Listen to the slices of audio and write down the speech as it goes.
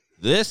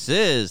This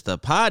is the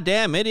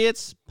Poddamn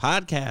Idiotz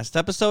Podcast,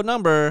 episode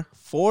number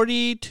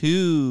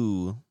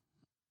 42.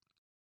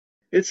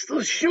 It's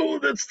the show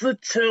that's the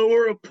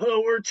tower of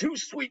power, too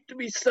sweet to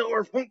be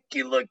sour,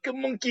 funky like a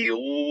monkey.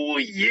 Oh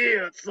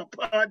yeah, it's the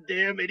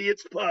Poddamn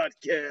Idiotz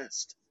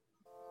Podcast.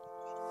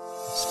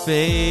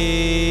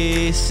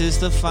 Space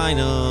is the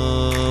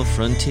final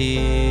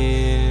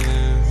frontier.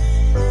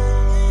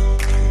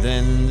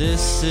 Then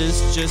this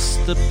is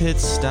just the pit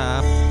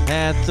stop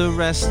at the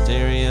rest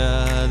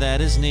area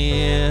that is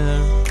near.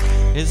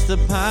 It's the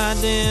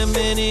Poddamn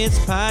Idiotz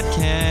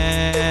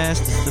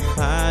Podcast. It's the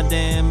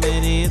Poddamn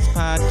Idiotz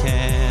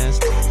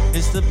Podcast.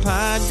 It's the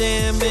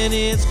Poddamn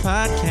Idiotz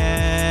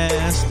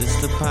Podcast.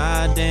 It's the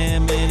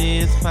Poddamn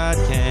Idiotz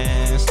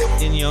Podcast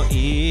in your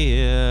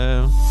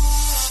ear.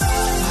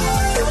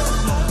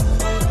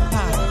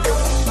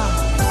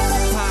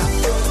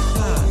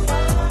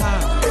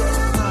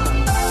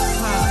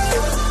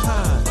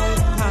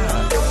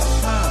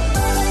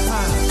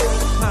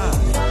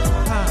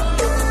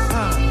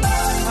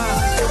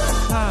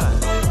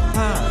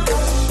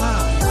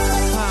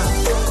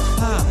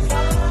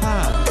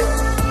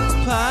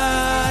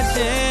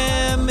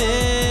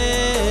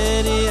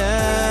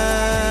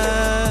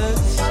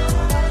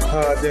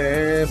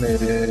 Damn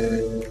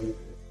it.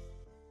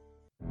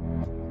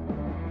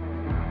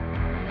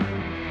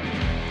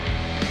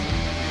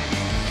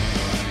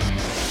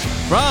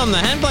 From the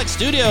Henplex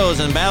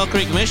Studios in Battle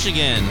Creek,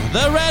 Michigan,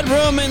 the Red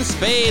Room in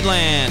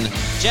Spadeland,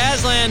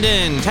 Jazzland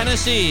in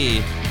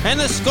Tennessee, and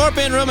the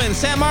Scorpion Room in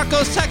San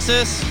Marcos,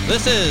 Texas,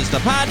 this is the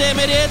Poddamn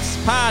Idiotz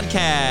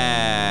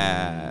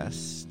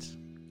Podcast.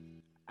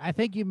 I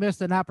think you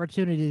missed an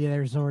opportunity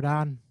there,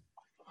 Zordon.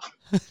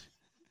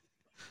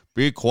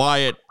 Be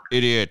quiet,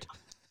 idiot.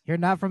 You're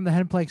not from the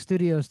Henplex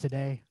Studios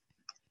today.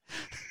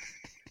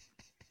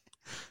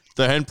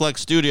 The Henplex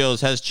Studios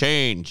has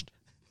changed.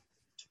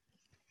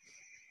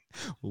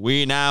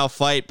 We now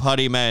fight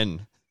putty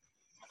men.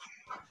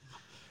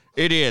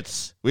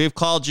 Idiots, we've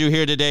called you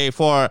here today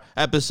for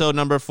episode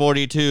number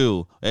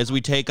 42 as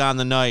we take on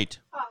the night.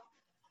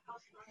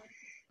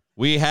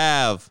 We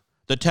have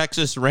the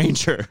Texas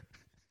Ranger.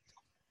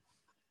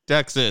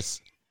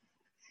 Texas.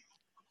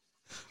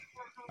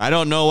 I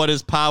don't know what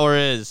his power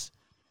is,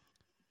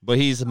 but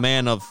he's a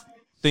man of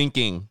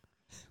thinking.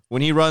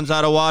 When he runs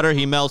out of water,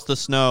 he melts the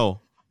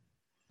snow.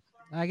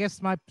 I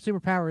guess my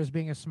superpower is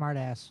being a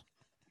smartass.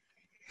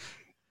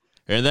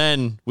 And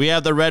then we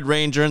have the Red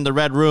Ranger in the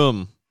Red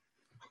Room.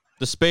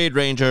 The Spade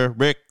Ranger,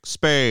 Rick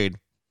Spade.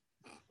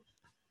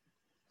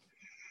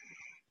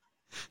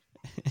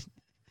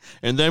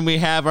 And then we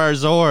have our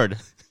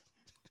Zord.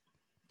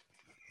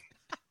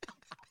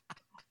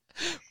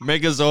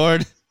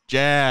 Megazord,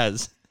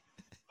 Jazz.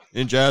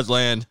 In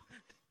Jazzland.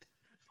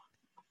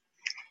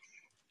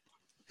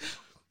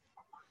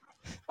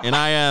 And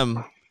I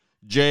am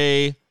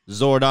J.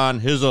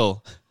 Zordon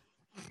Hizzle.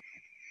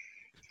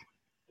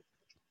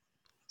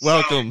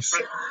 Welcome. So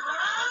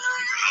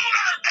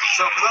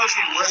for those of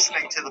you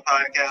listening to the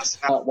podcast,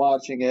 not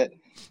watching it,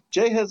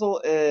 Jay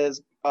Hizzle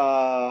is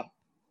now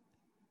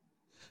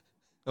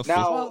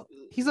Well,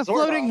 he's a Zordon.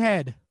 floating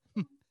head.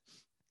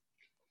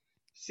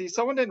 See,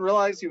 someone didn't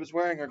realize he was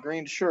wearing a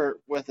green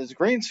shirt with his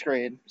green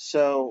screen,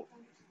 so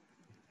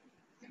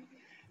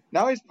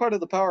now he's part of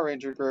the Power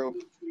Ranger group.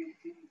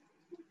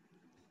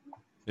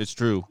 It's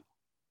true.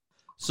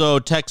 So,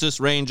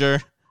 Texas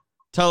Ranger,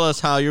 tell us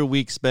how your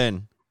week's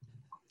been.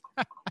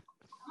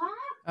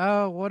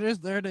 What is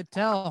there to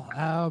tell?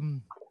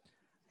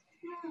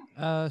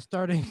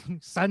 Starting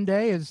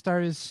Sunday, it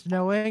started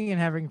snowing and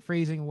having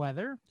freezing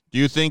weather. Do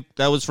you think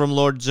that was from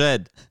Lord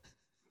Zed?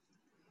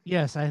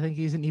 Yes, I think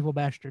he's an evil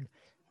bastard.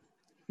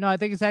 No, I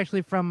think it's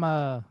actually from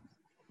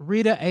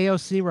Rita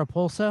AOC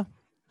Repulsa.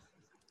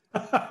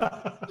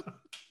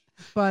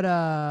 But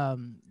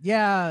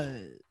yeah,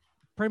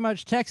 pretty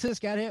much Texas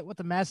got hit with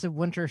a massive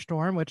winter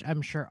storm, which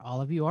I'm sure all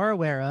of you are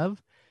aware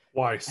of.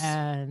 Twice.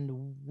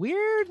 And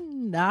we're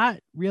not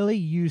really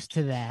used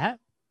to that.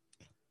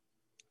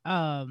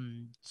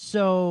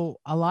 So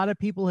a lot of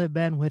people have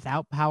been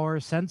without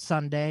power since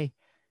Sunday.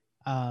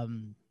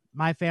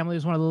 My family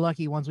is one of the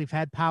lucky ones. We've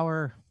had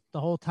power the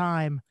whole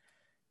time,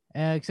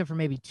 except for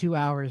maybe 2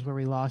 hours where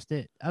we lost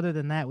it. Other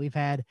than that, we've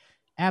had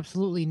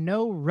absolutely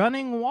no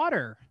running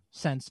water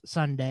since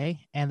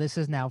Sunday, and this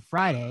is now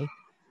Friday.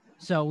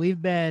 So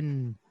we've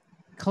been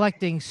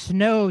collecting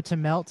snow to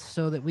melt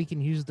so that we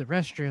can use the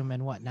restroom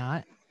and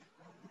whatnot.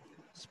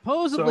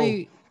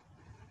 Supposedly...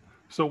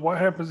 So what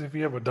happens if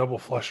you have a double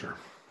flusher?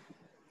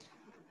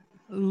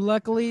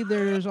 Luckily,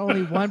 there's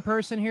only one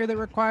person here that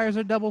requires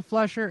a double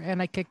flusher,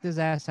 and I kicked his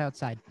ass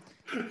outside.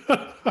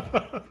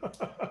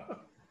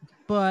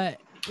 But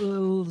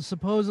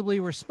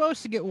supposedly we're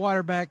supposed to get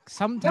water back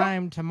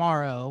sometime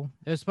tomorrow.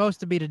 It was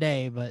supposed to be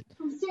today, but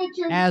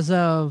as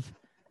of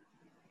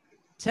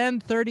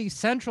 10:30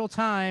 Central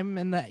Time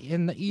in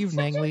the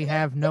evening, we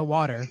have no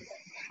water.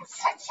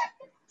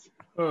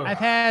 I've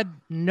had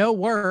no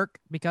work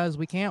because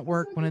we can't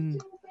work when in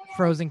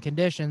frozen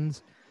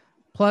conditions.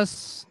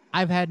 Plus,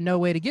 I've had no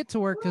way to get to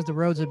work because the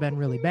roads have been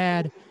really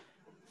bad.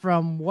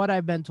 from what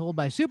I've been told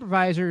by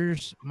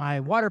supervisors,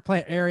 my water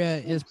plant area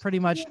is pretty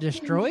much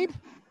destroyed.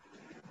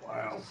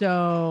 Wow.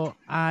 So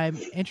I'm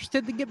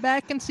interested to get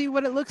back and see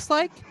what it looks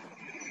like.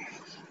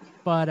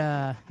 But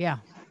yeah.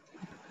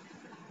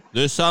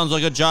 This sounds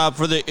like a job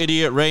for the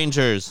idiot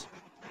rangers.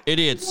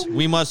 Idiots,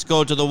 we must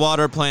go to the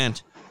water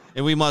plant,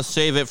 and we must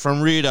save it from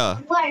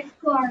Rita.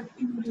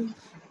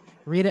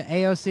 Rita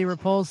AOC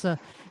Repulsa.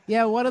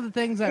 Yeah, one of the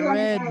things I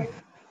read,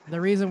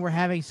 the reason we're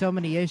having so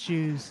many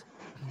issues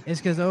is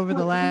because over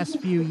the last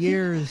few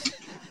years,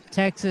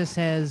 Texas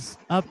has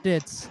upped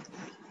its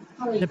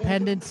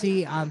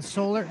dependency on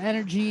solar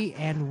energy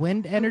and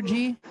wind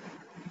energy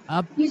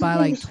up by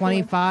like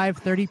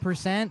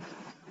 25-30%.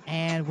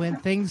 And when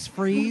things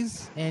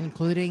freeze,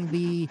 including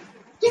the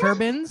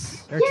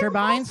turbines, Hey,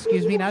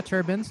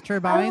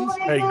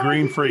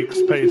 green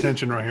freaks, pay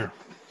attention right here.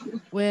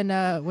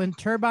 When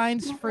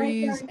turbines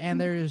freeze and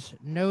there's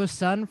no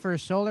sun for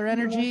solar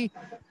energy,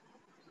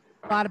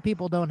 a lot of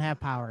people don't have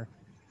power.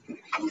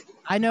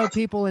 I know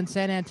people in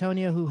San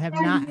Antonio who have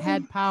not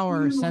had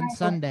power since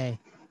Sunday.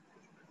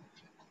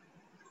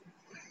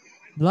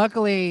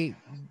 Luckily,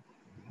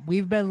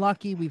 we've been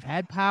lucky. We've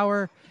had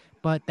power,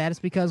 but that is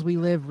because we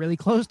live really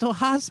close to a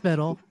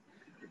hospital,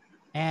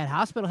 and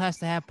hospital has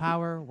to have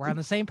power. We're on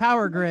the same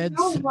power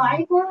grids.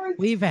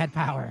 We've had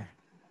power.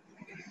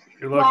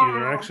 You're lucky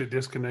they're actually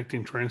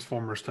disconnecting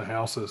transformers to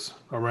houses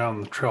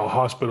around the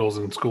hospitals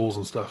and schools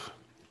and stuff.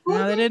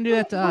 No, they didn't do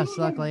that to us,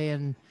 luckily.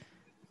 And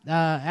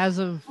as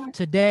of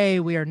today,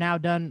 we are now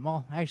done.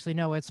 Well, actually,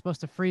 no, it's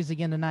supposed to freeze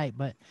again tonight.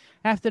 But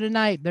after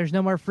tonight, there's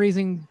no more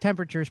freezing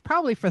temperatures,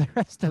 probably for the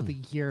rest of the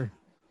year.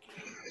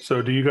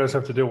 So do you guys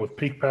have to deal with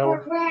peak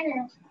power?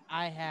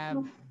 I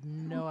have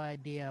no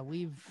idea.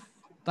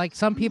 Like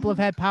some people have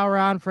had power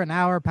on for an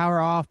hour, power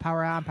off,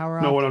 power on, power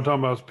off. No, what I'm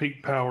talking about is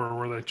peak power,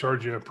 where they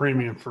charge you a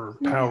premium for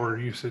power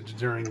usage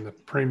during the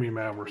premium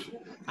hours.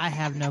 I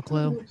have no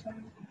clue.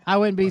 I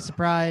wouldn't be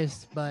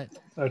surprised, but...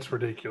 That's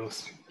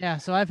ridiculous. Yeah,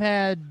 so I've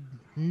had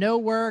no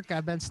work.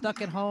 I've been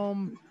stuck at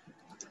home.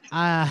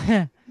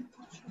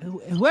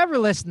 Whoever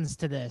listens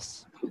to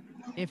this,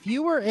 if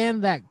you were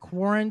in that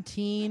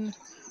quarantine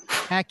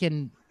back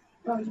in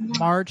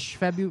March,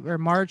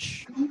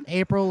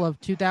 April of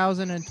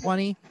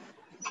 2020,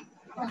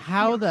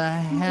 how the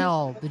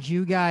hell did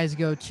you guys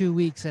go 2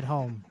 weeks at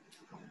home?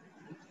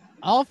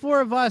 All four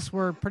of us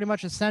were pretty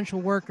much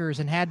essential workers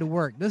and had to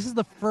work. This is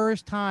the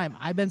first time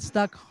I've been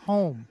stuck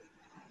home.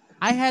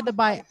 I had to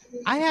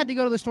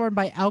go to the store and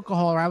buy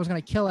alcohol or I was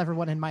going to kill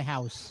everyone in my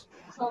house.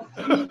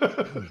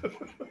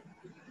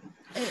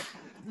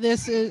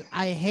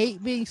 I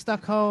hate being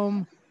stuck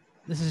home.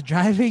 This is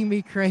driving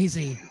me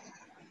crazy.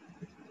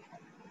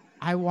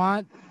 I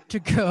want to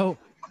go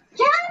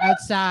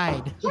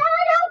outside.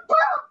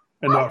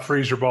 And not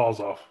freeze your balls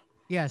off.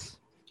 Yes.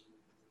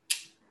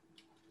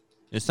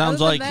 It sounds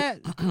like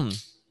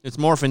it's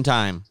morphin'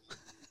 time.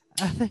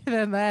 Other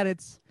than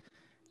that,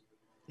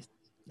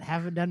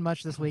 haven't done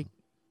much this week.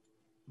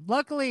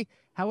 Luckily,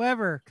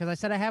 however, because I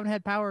said I haven't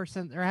had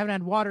haven't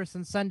had water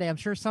since Sunday. I'm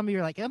sure some of you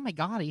are like, oh my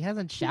God, he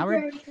hasn't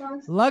showered.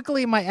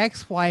 Luckily, my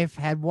ex-wife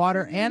had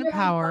water and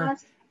power.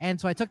 And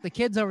so I took the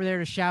kids over there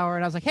to shower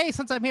and I was like, hey,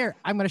 since I'm here,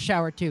 I'm going to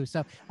shower too.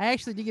 So I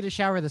actually did get a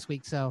shower this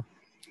week. So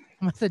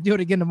I'm going to do it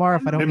again tomorrow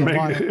if I don't get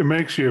water. It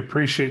makes you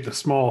appreciate the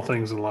small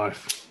things in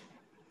life.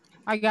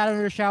 I got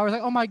under the shower. I was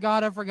like, oh my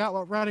God, I forgot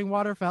what running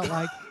water felt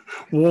like.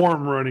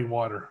 Warm running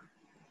water.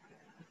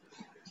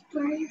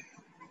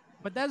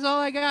 But that's all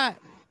I got.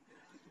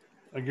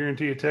 I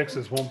guarantee you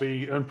Texas won't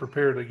be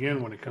unprepared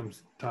again when it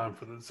comes time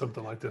for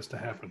something like this to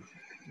happen.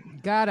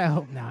 God, I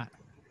hope not.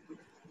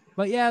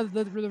 But yeah,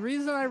 the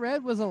reason I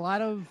read was a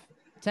lot of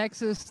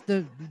Texas,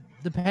 the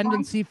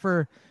dependency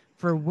for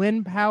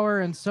wind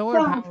power and solar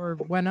power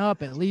went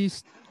up at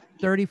least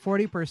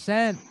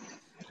 30-40%.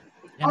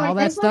 And all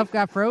that stuff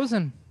got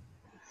frozen.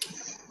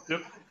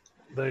 Yep.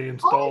 They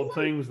installed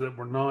things that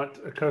were not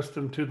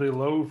accustomed to the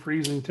low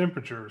freezing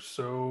temperatures.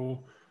 So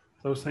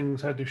those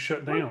things had to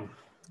shut down.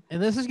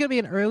 And this is going to be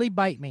an early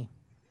bite me.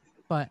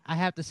 But I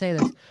have to say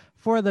this.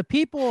 For the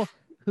people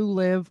who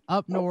live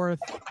up north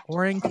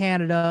or in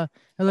Canada,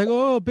 they're like,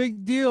 oh,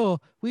 big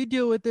deal. We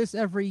deal with this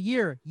every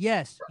year.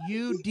 Yes,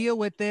 you deal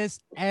with this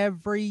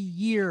every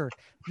year.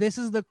 This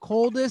is the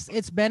coldest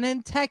it's been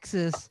in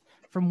Texas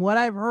from what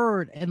I've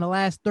heard in the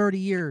last 30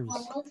 years.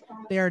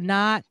 They're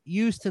not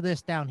used to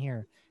this down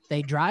here.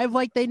 They drive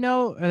like they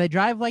know, or they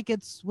drive like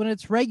it's when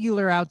it's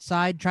regular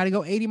outside, try to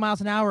go 80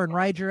 miles an hour and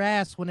ride your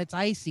ass when it's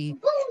icy.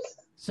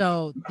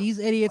 So these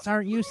idiots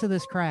aren't used to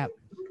this crap.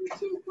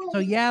 So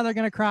yeah, they're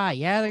going to cry.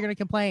 Yeah, they're going to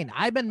complain.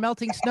 I've been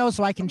melting snow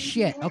so I can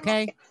shit,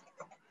 okay?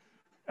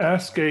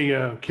 Ask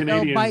a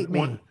Canadian. Don't bite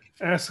me.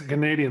 Ask a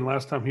Canadian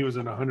last time he was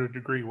in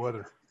 100-degree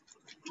weather.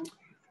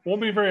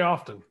 Won't be very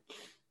often.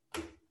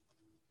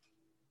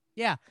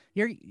 Yeah,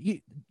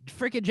 you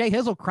freaking Jay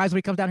Hizzle cries when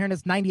he comes down here and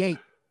it's 98.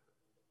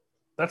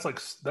 That's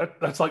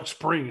like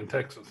spring in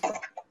Texas.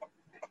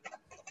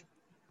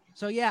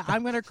 So yeah,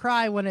 I'm gonna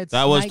cry when it's.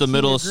 That was the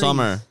middle of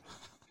summer.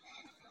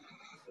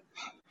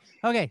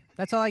 Okay,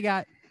 that's all I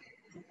got.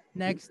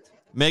 Next.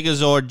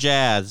 Megazord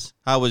Jazz,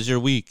 how was your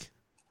week?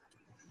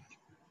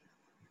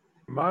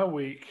 My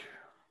week,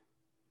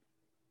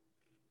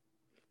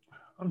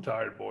 I'm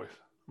tired, boys.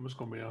 I'm just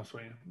going to be honest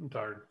with you. I'm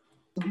tired.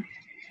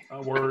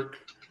 I work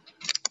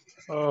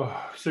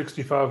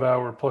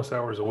 65 plus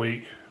hours a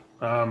week.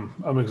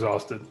 I'm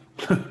exhausted.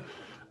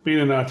 Being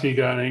an IT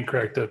guy ain't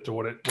cracked up to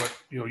what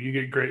you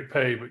get great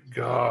pay, but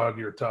God,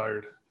 you're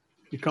tired.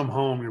 You come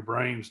home, your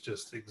brain's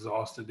just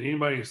exhausted.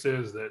 Anybody who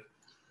says that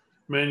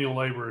manual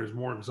labor is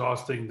more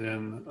exhausting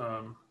than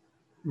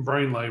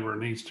brain labor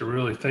needs to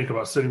really think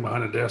about sitting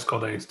behind a desk all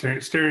day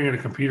and staring at a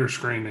computer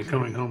screen and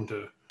coming home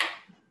to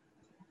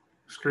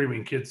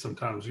screaming kids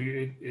sometimes.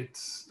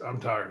 I'm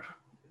tired.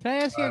 Can I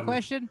ask you a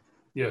question?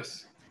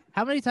 Yes.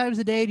 How many times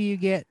a day do you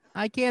get,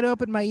 I can't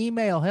open my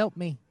email, help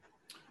me?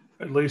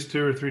 At least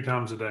 2 or 3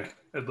 times a day,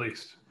 at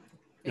least.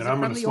 Is And it I'm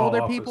from in a the small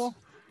older office. people?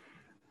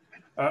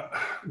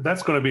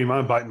 That's going to be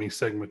my Bite Me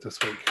segment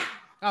this week.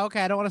 Oh,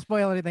 okay, I don't want to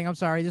spoil anything. I'm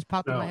sorry. It just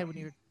popped in my head when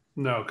you were...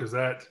 No, because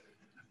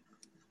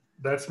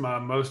that's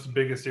my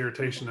biggest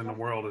irritation in the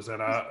world is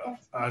that I,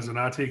 as an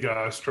IT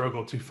guy, I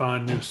struggle to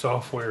find new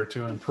software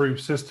to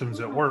improve systems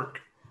at work.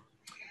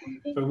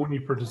 But when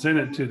you present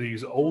it to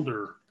these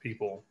older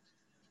people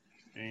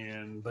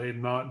and they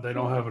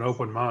don't have an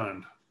open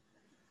mind,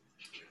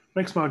 it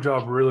makes my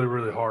job really,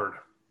 really hard.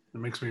 It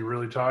makes me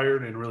really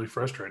tired and really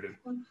frustrated.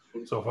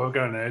 So if I've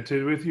got an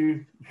attitude with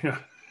you, yeah,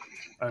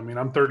 I mean,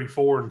 I'm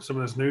 34 and some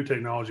of this new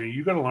technology,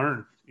 you got to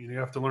learn. You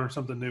have to learn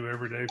something new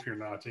every day if you're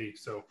in IT.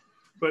 So,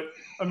 but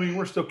I mean,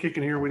 we're still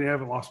kicking here. We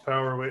haven't lost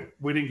power.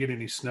 We didn't get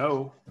any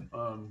snow.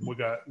 We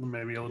got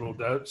maybe a little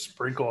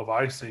sprinkle of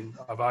ice,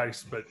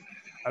 but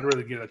I'd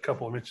rather get a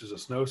couple of inches of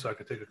snow so I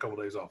could take a couple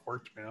of days off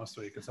work, to be honest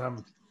with you, because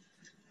I'm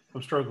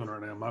struggling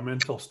right now. My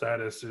mental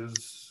status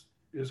is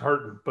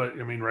hurting, but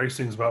I mean,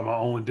 racing's about my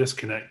only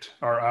disconnect.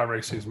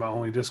 iRacing is my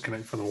only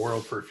disconnect from the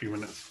world for a few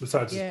minutes,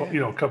 besides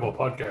a couple of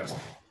podcasts.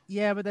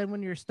 Yeah, but then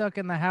when you're stuck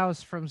in the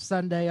house from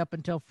Sunday up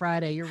until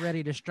Friday, you're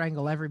ready to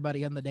strangle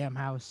everybody in the damn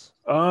house.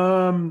 Believe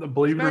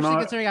it or Especially not,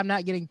 considering I'm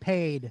not getting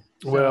paid.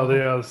 So. Well,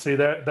 yeah. See,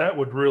 that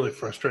would really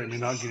frustrate me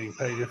not getting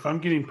paid. If I'm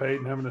getting paid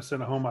and having to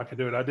sit at home, I can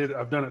do it.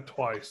 I've done it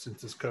twice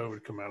since this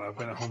COVID come out. I've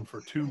been at home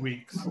for 2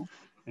 weeks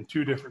in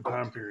 2 different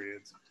time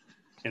periods,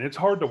 and it's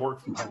hard to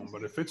work from home.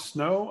 But if it's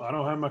snow, I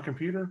don't have my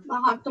computer.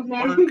 I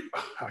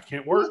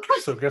can't work.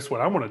 So guess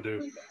what I'm going to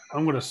do?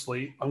 I'm going to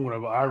sleep. I'm going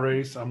to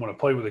iRace. I'm going to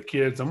play with the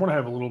kids. I'm going to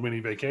have a little mini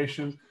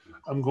vacation.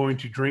 I'm going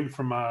to drink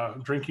from my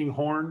drinking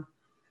horn,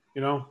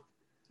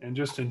 and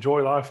just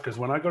enjoy life. Because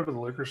when I go to the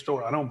liquor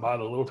store, I don't buy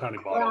the little tiny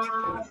bottles.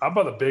 I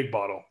buy the big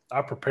bottle.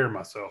 I prepare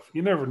myself.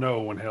 You never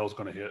know when hell's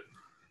going to hit.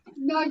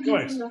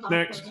 Anyways,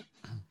 next.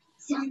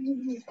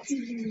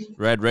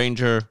 Red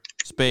Ranger,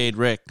 Spade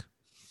Rick.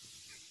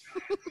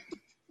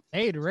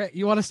 Spade Rick?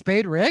 You want a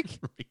Spade Rick?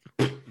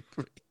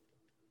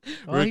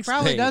 Well, he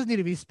probably does need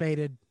to be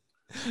spaded.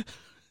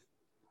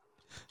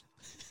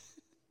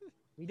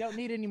 We don't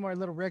need any more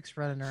little Ricks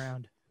running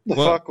around.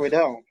 Fuck, we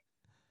don't.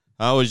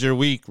 How was your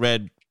week,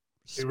 Red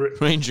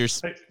Ranger,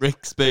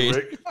 Rick Spade?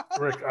 Hey,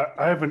 Rick,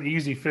 I have an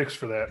easy fix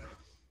for that.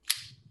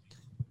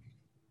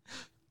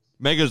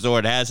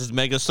 Megazord has his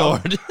Mega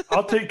Sword.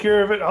 I'll take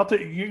care of it.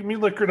 You me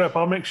liquor it up.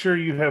 I'll make sure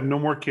you have no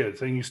more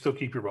kids and you still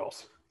keep your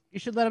balls. You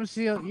should let him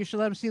see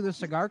the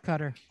cigar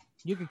cutter.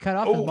 You can cut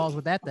off his balls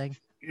with that thing.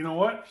 You know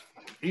what?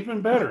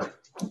 Even better.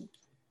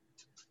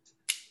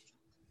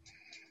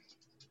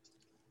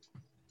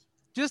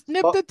 Just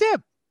nip the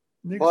tip.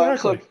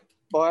 Exactly.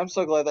 I'm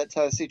so glad that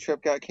Tennessee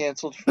trip got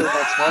canceled for the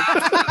next month.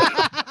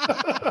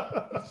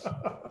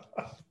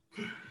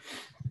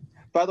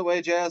 By the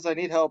way, Jazz, I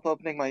need help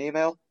opening my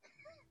email.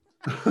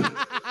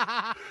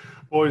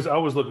 Boys, I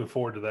was looking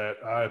forward to that.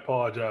 I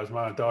apologize.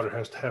 My daughter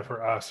has to have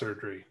her eye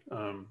surgery.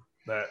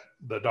 That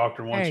the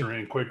doctor wants her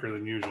in quicker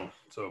than usual.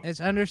 So it's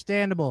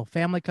understandable.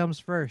 Family comes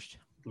first.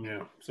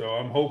 Yeah. So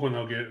I'm hoping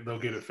they'll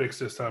get it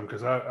fixed this time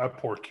because I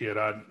poor kid.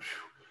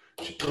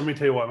 Let me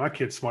tell you what, my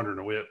kid's smarter than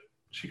a whip.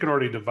 She can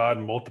already divide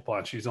and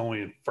multiply. She's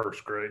only in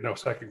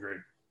second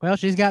grade. Well,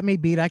 she's got me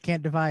beat. I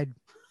can't divide.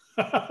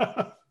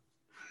 I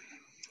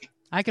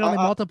can only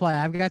multiply.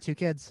 I've got 2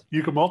 kids.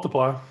 You can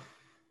multiply.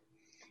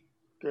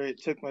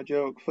 Great. Took my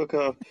joke. Fuck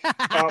up.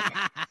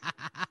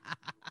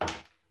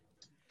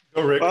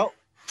 Go, Rick.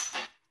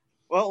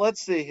 Well,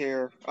 let's see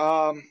here.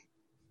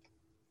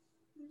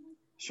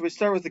 Should we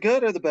start with the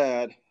good or the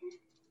bad?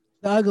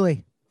 The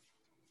ugly.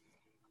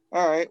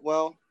 All right.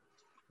 Well,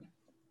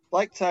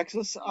 like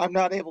Texas, I'm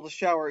not able to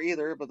shower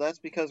either, but that's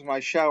because my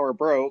shower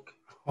broke.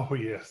 Oh,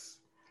 yes.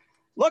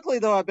 Luckily,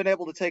 though, I've been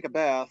able to take a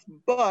bath,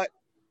 but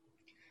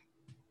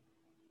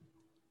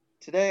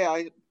today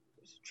I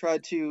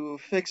tried to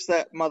fix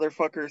that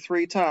motherfucker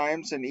 3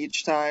 times, and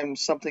each time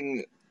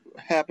something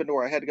happened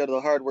where I had to go to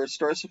the hardware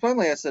store. So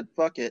finally I said,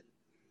 fuck it.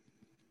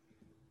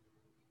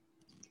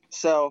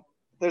 So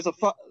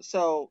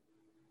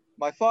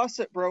my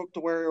faucet broke to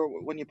where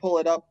when you pull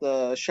it up,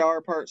 the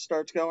shower part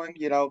starts going,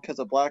 because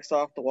it blacks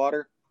off the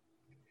water.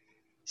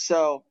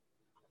 So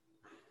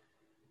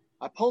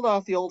I pulled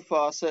off the old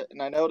faucet,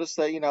 and I noticed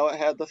that, it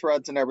had the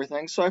threads and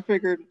everything. So I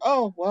figured,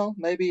 oh, well,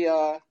 maybe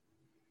I'll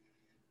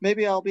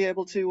be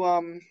able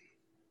to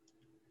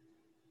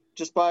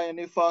just buy a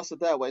new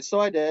faucet that way.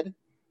 So I did.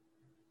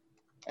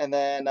 And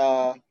then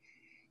I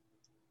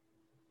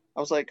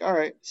was like, all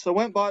right. So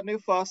went and bought a new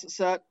faucet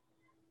set,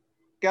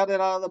 got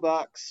it out of the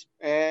box,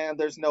 and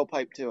there's no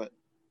pipe to it.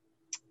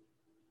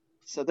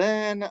 So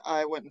then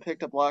I went and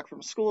picked up lock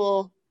from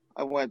school.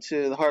 I went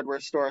to the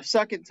hardware store a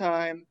second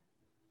time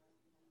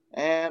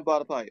and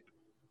bought a pipe.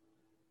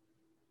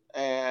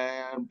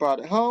 And brought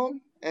it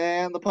home,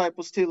 and the pipe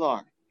was too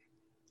long.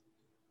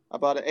 I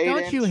bought an 8-inch.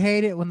 Don't you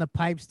hate it when the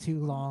pipe's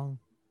too long?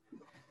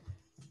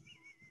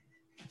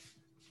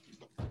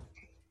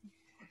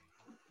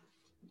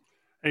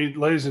 Hey,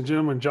 ladies and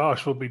gentlemen,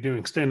 Josh will be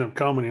doing stand-up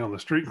comedy on the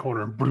street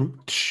corner.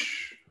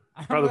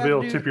 Probably be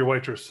able to tip your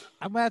waitress.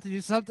 I'm going to have to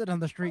do something on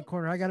the street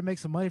corner. I got to make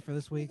some money for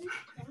this week.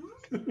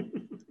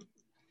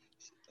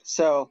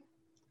 So,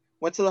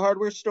 went to the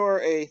hardware store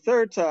a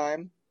third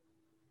time,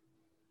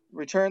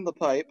 returned the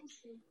pipe,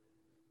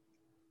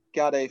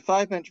 got a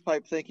 5-inch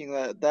pipe thinking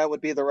that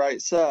would be the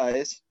right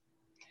size,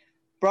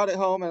 brought it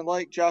home, and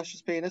like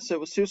Josh's penis, it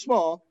was too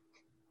small.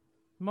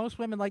 Most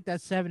women like that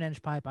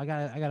 7-inch pipe. I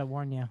gotta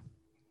warn you.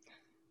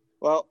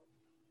 Well,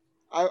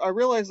 I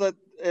realized that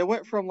it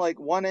went from like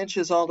 1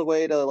 inches all the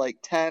way to like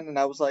 10, and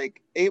I was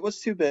like, 8 was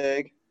too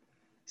big,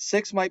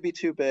 6 might be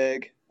too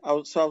big. I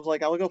was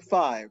like, I'll go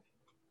 5.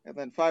 And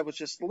then 5 was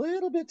just a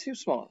little bit too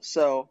small.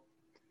 So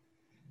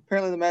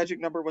apparently the magic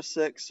number was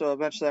 6. So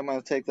eventually I'm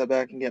going to take that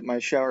back and get my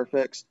shower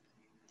fixed.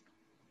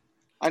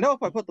 I know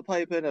if I put the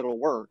pipe in, it'll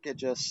work. It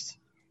just...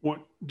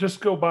 Just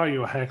go buy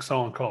you a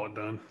hacksaw and call it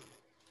done.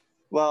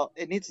 Well,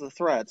 it needs the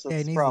threads.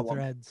 That's the problem.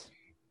 The threads.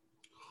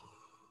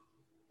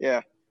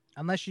 Yeah.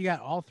 Unless you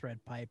got all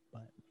thread pipe,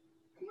 but...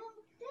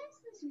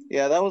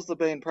 Yeah, that was the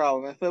main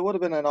problem. If it would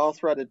have been an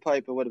all-threaded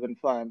pipe, it would have been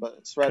fine, but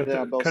it's threaded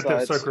on both sides. Cut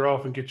that sucker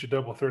off and get your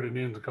double-threaded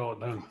ends and call it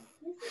done.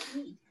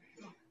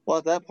 Well,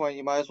 at that point,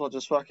 you might as well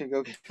just fucking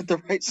go get the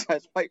right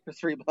size pipe for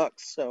 $3.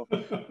 So,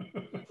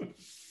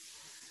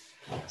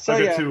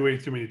 I got way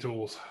too many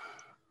tools.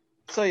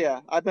 So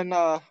yeah, I've been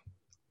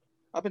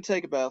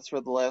taking baths for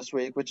the last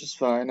week, which is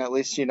fine. At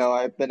least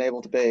I've been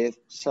able to bathe.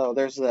 So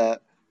there's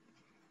that.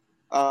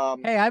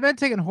 Hey, I've been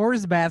taking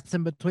horse baths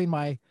in between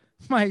my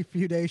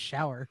few days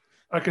shower.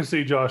 I can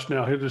see Josh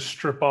now. He'll just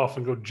strip off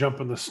and go jump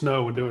in the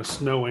snow and do a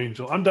snow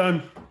angel. I'm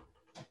done.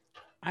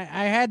 I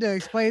had to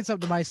explain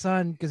something to my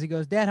son because he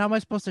goes, Dad, how am I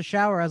supposed to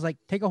shower? I was like,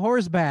 take a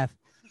horse bath.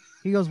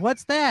 He goes,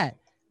 what's that?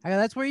 I go,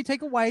 that's where you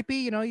take a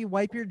wipey. You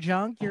wipe your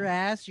junk, your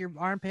ass, your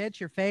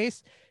armpits, your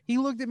face. He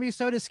looked at me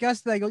so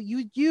disgusted. I go,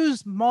 you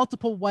use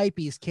multiple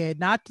wipies, kid,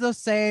 not the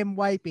same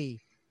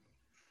wipey.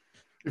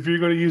 If you're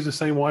going to use the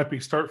same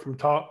wipey, start from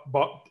top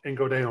and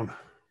go down.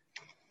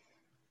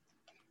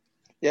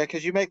 Yeah,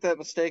 because you make that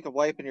mistake of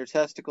wiping your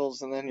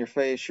testicles and then your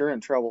face, you're in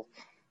trouble.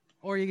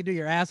 Or you can do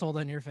your asshole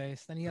on your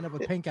face. Then you end up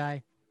with pink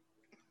eye.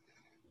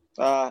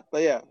 But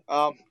yeah,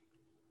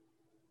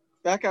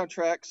 back on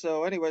track.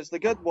 So anyways, the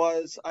good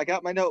was I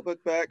got my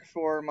notebook back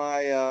for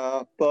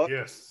my book.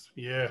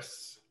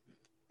 Yes.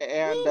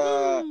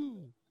 And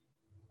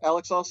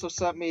Alex also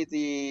sent me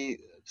the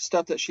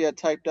stuff that she had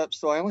typed up.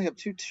 So I only have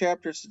 2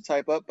 chapters to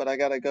type up, but I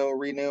got to go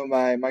renew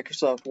my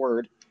Microsoft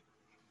Word.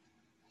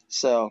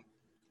 So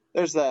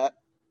there's that.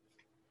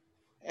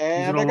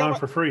 And use it online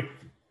for free.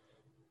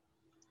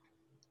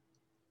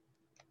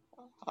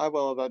 I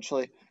will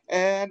eventually.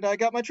 And I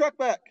got my truck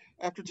back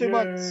after 2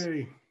 months.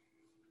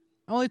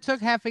 Only took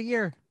half a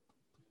year.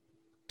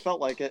 Felt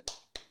like it.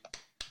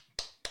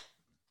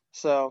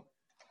 So,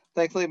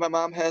 thankfully my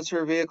mom has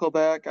her vehicle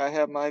back. I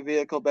have my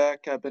vehicle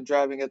back. I've been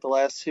driving it the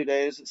last 2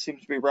 days. It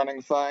seems to be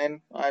running fine.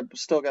 I've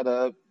still got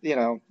to,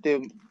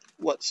 do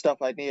what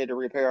stuff I needed to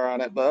repair on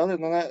it. But other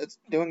than that, it's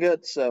doing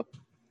good. So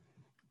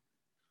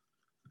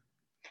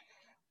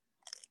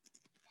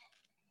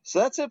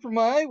that's it for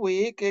my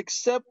week,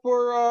 except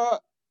for,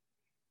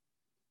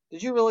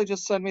 did you really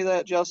just send me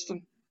that,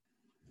 Justin?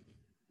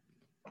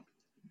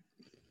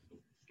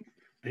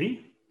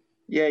 Me?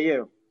 Yeah,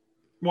 you.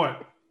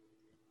 What?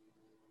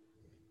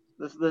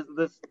 This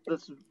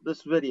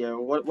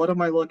video. What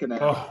am I looking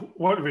at? Oh,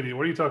 what video?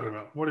 What are you talking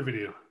about? What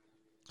video?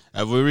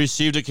 Have we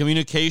received a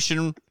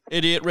communication,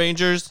 Idiot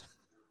Rangers?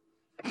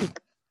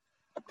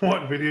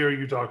 What video are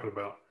you talking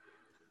about?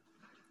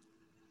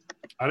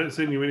 I didn't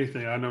send you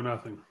anything. I know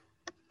nothing.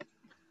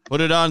 Put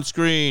it on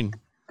screen.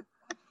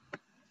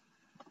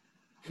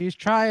 He's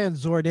trying,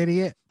 Zord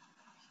idiot.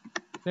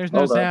 There's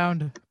no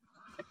sound.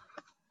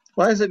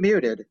 Why is it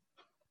muted?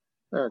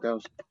 There it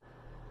goes.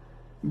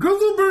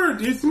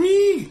 Guzzlebird, it's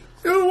me,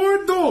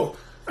 Eduardo.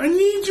 I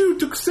need you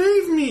to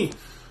save me.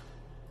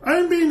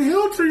 I'm being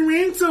held for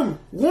ransom.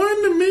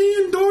 1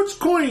 million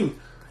Dogecoin.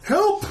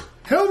 Help!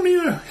 Help me,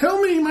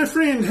 my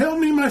friend. Help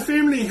me, my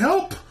family.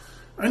 Help!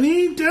 I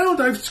need help.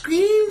 I've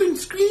screamed and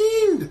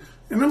screamed,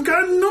 and I've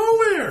gotten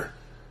nowhere.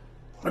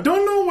 I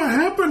don't know what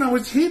happened. I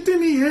was hit in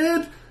the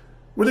head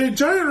with a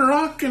giant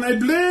rock, and I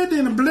bled,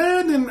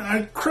 and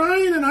I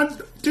cried,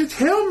 and just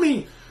help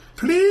me.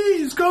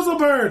 Please,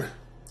 Guzzlebird.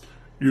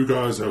 You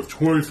guys have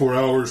 24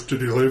 hours to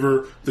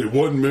deliver the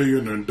 1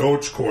 million in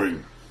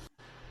Dogecoin.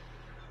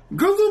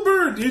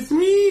 Guzzlebird, it's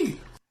me.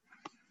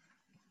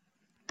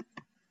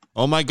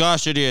 Oh my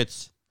gosh,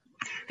 idiots.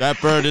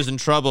 That bird is in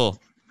trouble.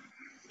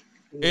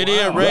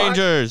 Idiot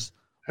Rangers.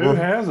 Who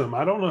has them?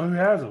 I don't know who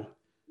has them.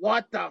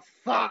 What the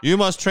fuck? You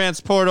must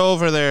transport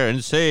over there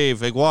and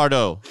save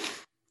Eduardo.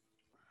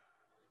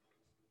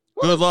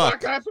 Good luck.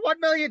 Fuck, that's 1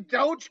 million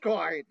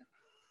Dogecoin.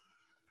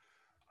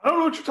 I don't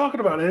know what you're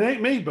talking about. It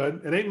ain't me,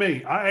 bud. It ain't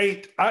me.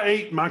 I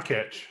ate my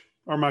catch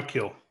or my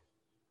kill.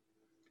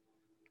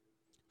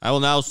 I will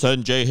now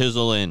send Jay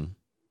Hizzle in.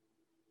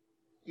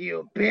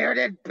 You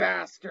bearded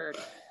bastard.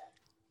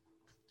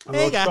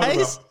 Hey,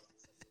 guys.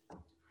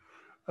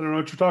 I don't know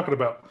what you're talking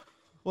about.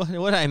 What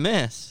did I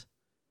miss?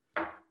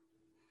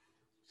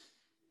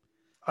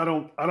 I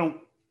don't know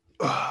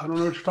what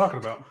you're talking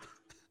about.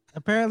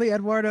 Apparently,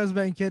 Eduardo's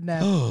been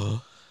kidnapped. I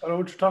don't know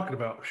what you're talking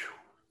about. Whew.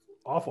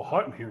 Awful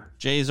hot in here.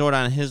 Jay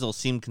Zordon Hizzle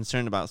seemed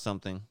concerned about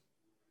something.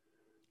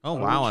 Oh,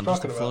 wow, I'm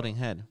just a floating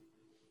head.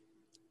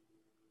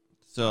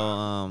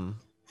 So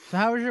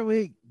how was your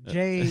week,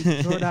 Jay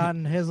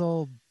Zordon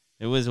Hizzle?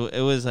 It was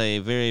a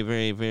very,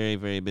 very, very,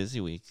 very busy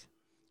week.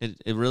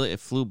 It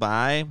flew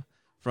by.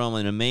 From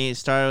an amazing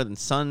start on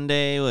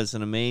Sunday was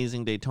an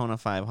amazing Daytona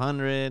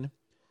 500,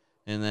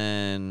 and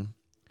then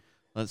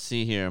let's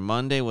see here.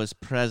 Monday was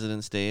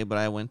President's Day, but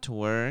I went to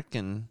work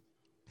and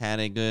had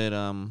a good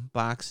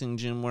boxing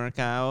gym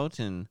workout,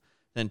 and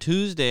then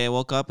Tuesday I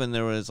woke up and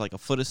there was like a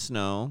foot of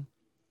snow,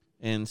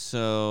 and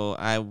so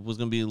I was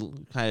gonna be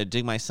kind of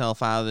dig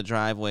myself out of the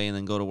driveway and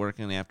then go to work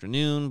in the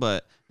afternoon,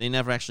 but they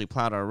never actually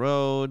plowed our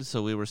road,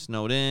 so we were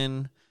snowed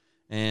in,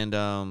 and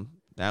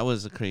that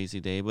was a crazy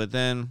day. But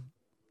then,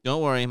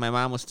 don't worry, my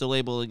mom was still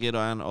able to get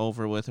on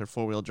over with her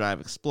 4-wheel drive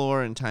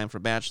Explorer in time for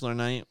Bachelor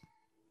Night,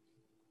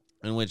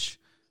 in which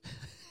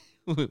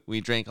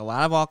we drank a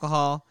lot of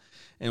alcohol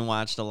and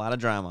watched a lot of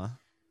drama.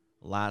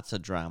 Lots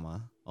of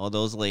drama. All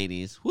those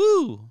ladies.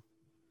 Woo!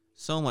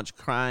 So much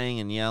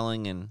crying and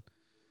yelling,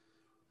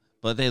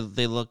 but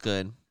they look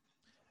good.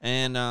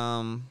 And,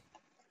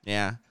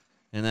 yeah.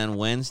 And then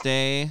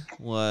Wednesday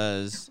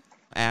was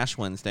Ash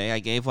Wednesday. I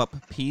gave up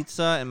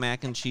pizza and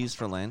mac and cheese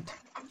for Lent.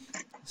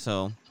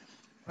 So...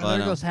 Well,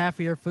 there goes half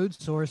of your food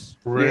source.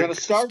 You're going to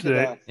starve to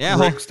death. Yeah,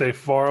 Rick, stay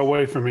far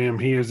away from him.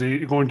 He is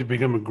going to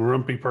become a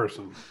grumpy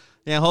person.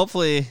 Yeah,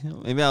 hopefully,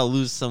 maybe I'll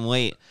lose some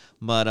weight.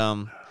 But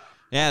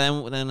yeah,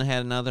 then I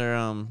had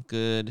another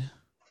good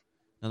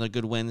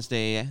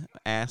Wednesday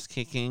ass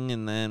kicking,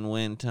 and then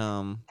went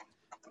out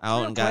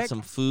and got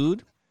some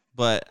food.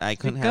 But I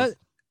couldn't have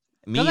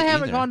meat because I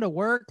haven't either. gone to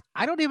work.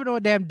 I don't even know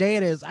what damn day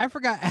it is. I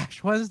forgot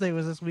Ash Wednesday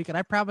was this week, and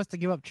I promised to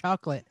give up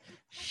chocolate.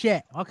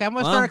 Shit. Okay, I'm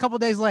gonna start a couple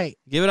days late.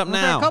 Give it up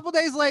now. A couple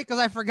days late because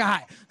I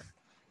forgot.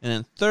 And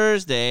then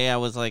Thursday, I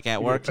was like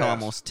at work till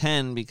almost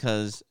 10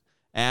 because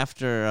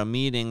after a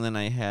meeting, then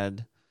I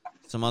had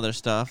some other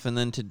stuff. And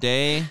then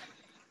today,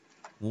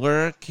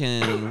 work,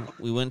 and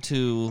we went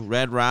to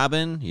Red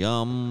Robin.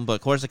 Yum. But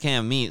of course, I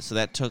can't have meat, so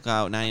that took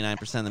out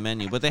 99% of the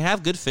menu. But they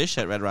have good fish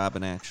at Red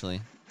Robin,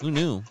 actually. Who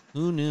knew?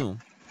 Who knew?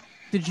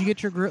 Did you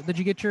get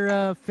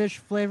your fish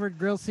flavored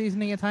grill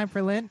seasoning in time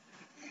for Lent?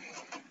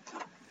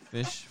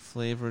 Fish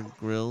flavored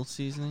grill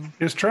seasoning?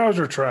 His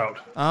trouser trout.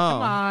 Oh,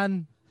 come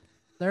on,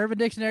 the Urban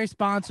Dictionary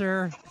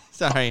sponsor.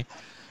 Sorry,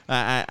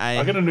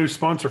 I got a new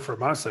sponsor for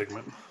my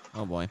segment.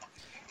 Oh boy,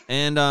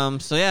 and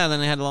so yeah, then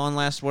I had one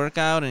last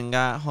workout and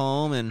got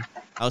home, and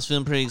I was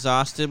feeling pretty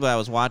exhausted, but I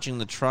was watching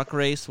the truck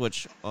race,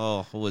 which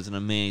was an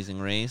amazing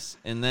race.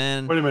 And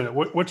then wait a minute,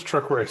 which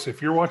truck race?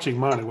 If you're watching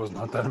mine, it was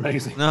not that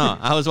amazing. No,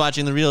 I was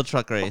watching the real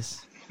truck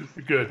race.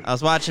 Good. I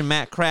was watching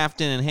Matt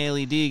Crafton and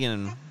Haley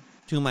Deegan,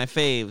 two of my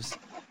faves.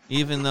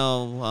 Even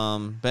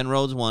though Ben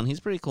Rhodes won, he's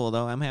pretty cool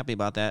though. I'm happy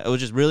about that. It was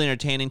just really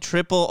entertaining.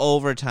 Triple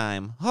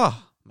overtime.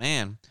 Oh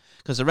man,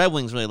 because the Red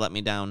Wings really let me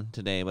down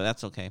today, but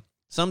that's okay.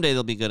 Someday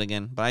they'll be good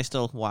again. But I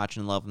still watch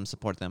and love and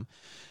support them.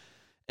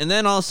 And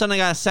then all of a sudden I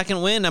got a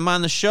second win. I'm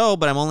on the show,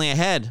 but I'm only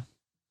ahead.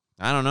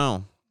 I don't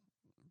know.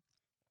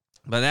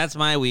 But that's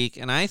my week,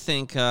 and I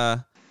think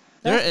that's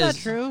not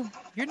true.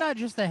 You're not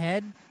just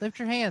ahead. Lift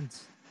your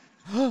hands.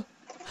 Where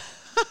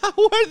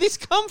did these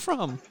come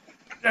from?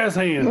 Jazz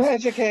hands.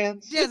 Magic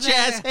hands.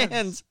 Jazz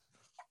hands.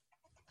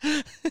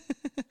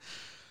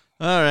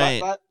 All right.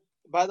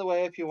 By the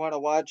way, if you want to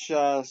watch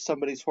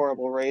somebody's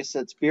horrible race,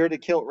 it's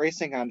Bearded Kilt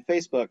Racing on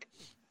Facebook.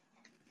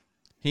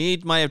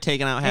 He might have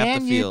taken out half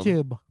the field.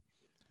 YouTube.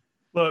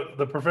 Look,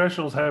 the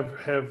professionals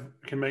can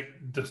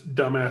make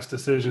dumbass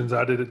decisions.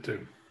 I did it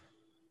too.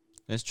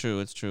 It's true.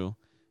 It's true.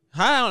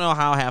 I don't know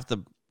how half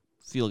the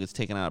field gets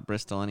taken out at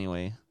Bristol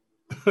anyway.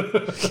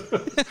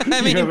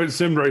 I mean, you haven't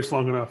sim raced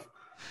long enough.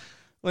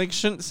 Like,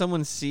 shouldn't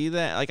someone see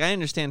that? Like, I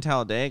understand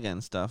Talladega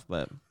and stuff,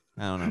 but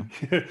I don't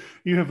know.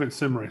 You haven't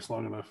sim raced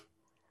long enough.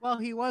 Well,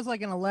 he was like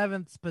in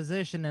 11th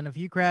position, and if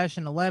you crash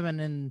in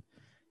 11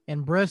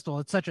 in Bristol,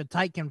 it's such a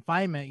tight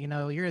confinement. You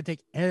know, you're gonna take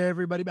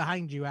everybody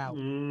behind you out.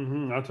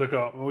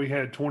 Mm-hmm. We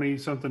had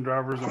 20-something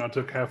drivers, and I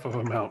took half of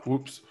them out.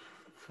 Whoops.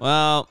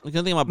 Well, the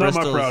good thing about Not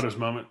Bristol my proudest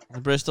moment. the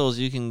Bristols,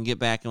 you can get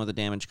back in with a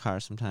damaged car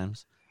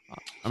sometimes.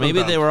 Or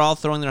maybe they were all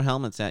throwing their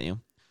helmets at you.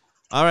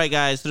 All right,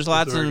 guys, there's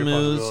lots of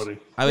news.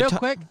 Real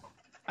quick,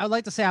 I would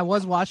like to say I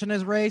was watching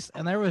this race,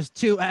 and there was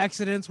 2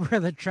 accidents where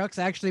the trucks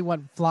actually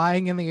went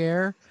flying in the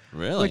air.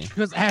 Really? Which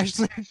was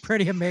actually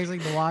pretty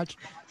amazing to watch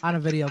on a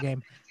video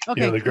game.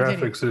 Okay, Yeah, the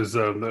continue. graphics is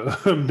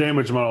the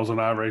damage models in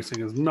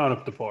iRacing is not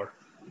up to par.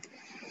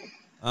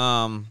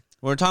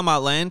 We're talking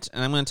about Lent,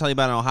 and I'm going to tell you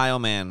about an Ohio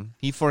man.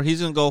 He's going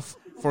to go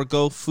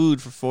forgo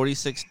food for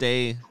 46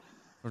 days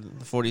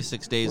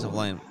of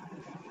Lent.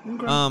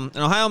 Okay. An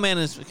Ohio man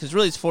is because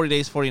really it's 40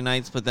 days, 40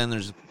 nights, but then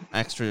there's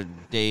extra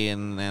day,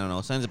 and I don't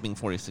know, so it ends up being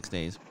 46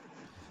 days.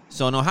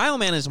 So an Ohio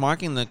man is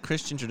marking the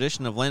Christian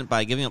tradition of Lent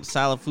by giving up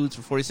solid foods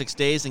for 46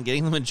 days and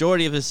getting the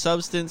majority of his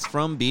substance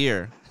from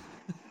beer.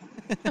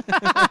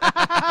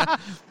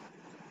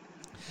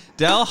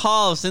 Del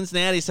Hall of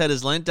Cincinnati said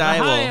his Lent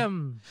diet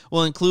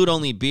will include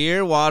only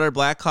beer, water,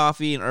 black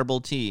coffee, and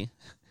herbal tea.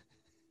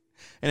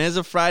 And as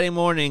of Friday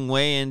morning,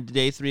 weigh-in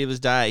day 3 of his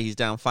diet, he's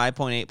down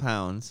 5.8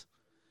 pounds.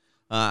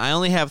 I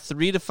only have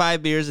 3 to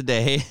 5 beers a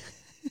day.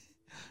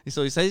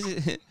 So he says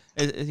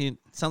he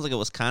sounds like a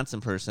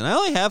Wisconsin person. I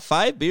only have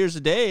 5 beers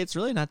a day. It's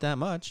really not that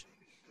much.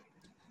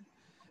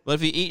 But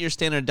if you eat your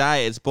standard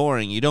diet, it's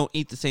boring. You don't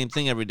eat the same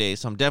thing every day,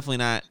 so I'm definitely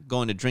not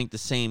going to drink the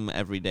same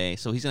every day.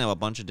 So he's going to have a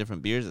bunch of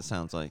different beers, it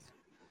sounds like.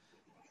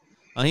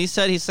 He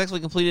said he successfully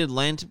completed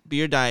Lent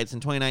beer diets in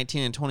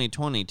 2019 and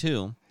 2020,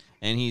 too.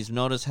 And he's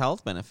noticed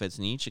health benefits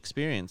in each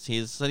experience.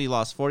 He said he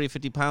lost 40 to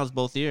 50 pounds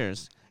both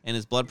years, and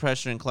his blood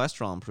pressure and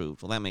cholesterol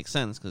improved. Well, that makes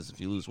sense, because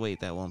if you lose weight,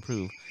 that will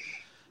improve.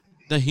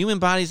 The human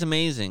body's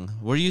amazing.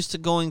 We're used to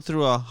going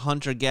through a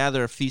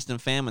hunter-gatherer feast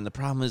and famine. The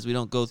problem is we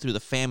don't go through the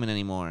famine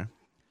anymore.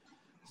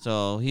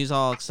 So he's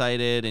all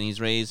excited, and he's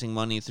raising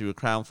money through a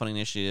crowdfunding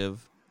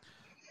initiative.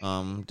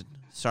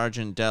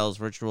 Sergeant Dell's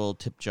virtual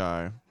tip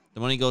jar. The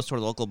money goes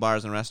toward local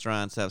bars and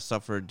restaurants that have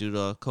suffered due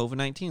to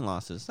COVID-19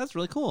 losses. That's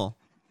really cool.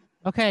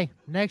 Okay,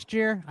 next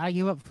year, I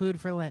give up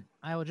food for Lent.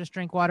 I will just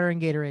drink water and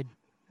Gatorade.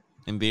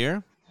 And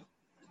beer?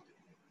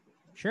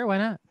 Sure, why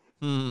not?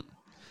 You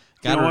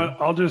know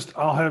what?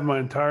 I'll have my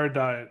entire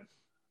diet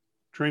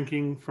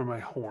drinking from a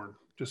horn.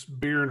 Just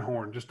beer and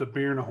horn. Just a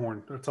beer and a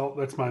horn. That's all.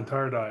 That's my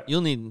entire diet.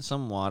 You'll need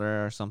some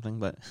water or something,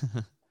 but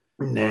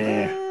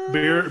nah.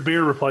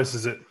 Beer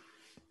replaces it.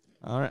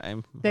 All right.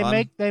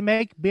 They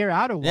make beer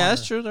out of water. Yeah,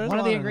 that's true. One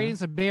of the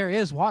ingredients of beer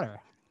is water.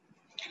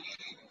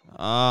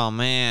 Oh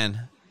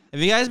man,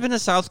 have you guys been to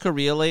South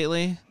Korea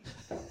lately?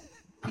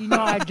 You know,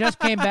 I just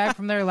came back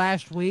from there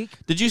last week.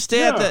 Did you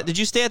stay at that? Did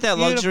you stay at that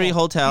luxury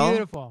hotel?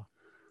 Beautiful.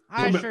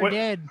 I sure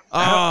did.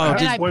 Oh,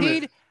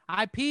 and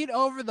I peed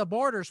over the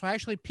border, so I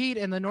actually peed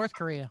in the North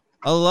Korea.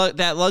 Oh,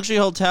 that luxury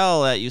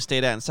hotel that you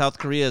stayed at in South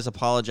Korea is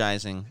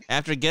apologizing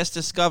after guests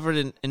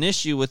discovered an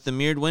issue with the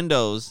mirrored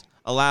windows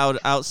allowed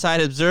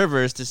outside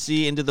observers to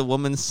see into the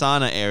woman's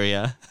sauna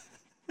area.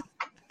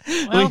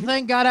 Well,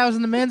 thank God I was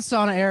in the men's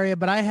sauna area,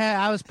 but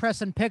I was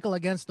pressing pickle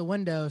against the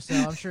window, so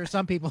I'm sure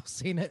some people have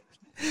seen it.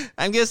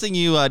 I'm guessing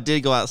you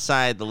did go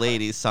outside the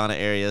ladies' sauna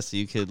area so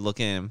you could look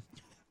in.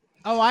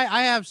 Oh,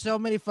 I have so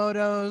many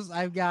photos.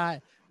 I've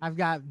got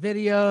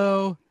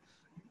video.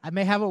 I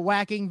may have a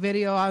whacking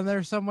video on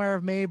there somewhere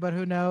of me, but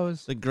who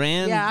knows?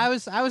 Yeah, I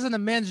was in the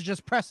men's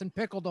just pressing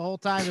pickle the whole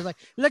time. It was like,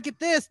 look at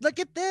this, look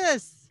at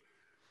this.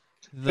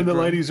 And the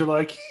ladies are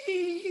like,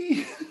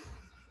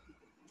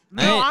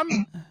 no, I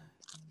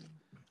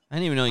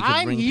didn't even know you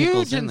could bring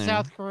pickles in there. I'm huge in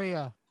South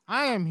Korea.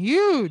 I am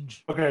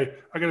huge. Okay,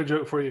 I got a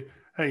joke for you.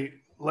 Hey,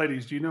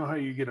 ladies, do you know how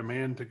you get a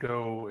man to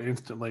go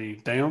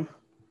instantly down?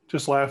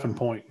 Just laugh and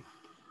point.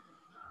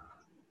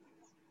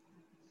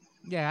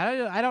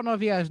 Yeah, I don't know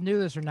if you guys knew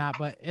this or not,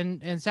 but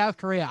in South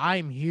Korea,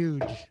 I'm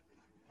huge.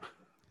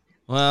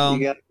 Well,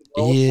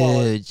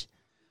 huge.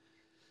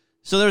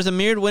 So there's a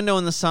mirrored window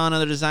in the sauna.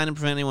 They're designed to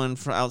prevent anyone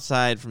from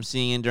outside from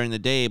seeing in during the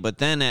day. But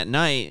then at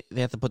night,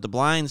 they have to put the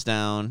blinds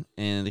down,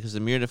 and because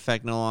the mirrored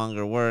effect no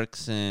longer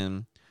works.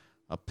 And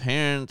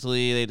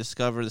apparently, they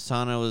discovered the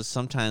sauna was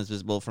sometimes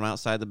visible from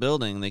outside the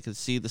building. They could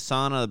see the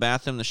sauna, the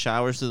bathroom, the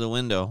showers through the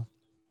window.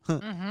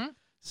 Mm-hmm.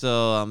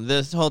 So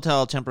this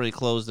hotel temporarily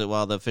closed it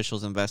while the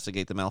officials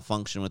investigate the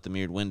malfunction with the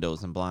mirrored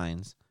windows and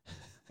blinds.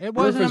 It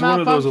wasn't a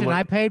malfunction.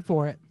 I paid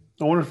for it.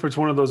 I wonder if it's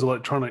one of those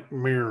electronic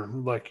mirror,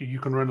 like you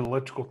can run an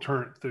electrical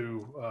current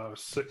through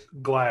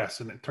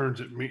glass and it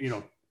turns it,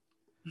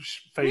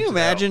 Can you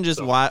imagine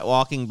just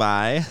walking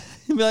by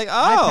and be like,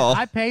 oh.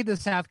 I paid the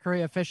South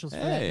Korea officials for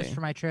that just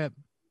for my trip.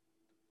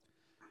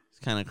 It's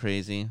kind of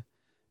crazy.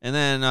 And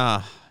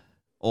then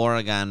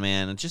Oregon,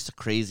 man, it's just a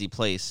crazy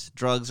place.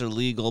 Drugs are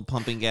legal,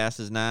 pumping gas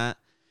is not.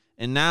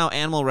 And now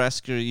animal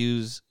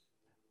rescuers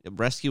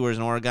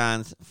in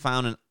Oregon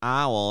found an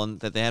owl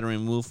that they had to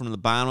remove from the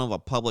bottom of a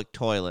public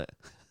toilet.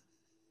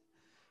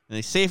 And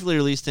they safely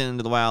released it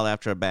into the wild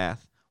after a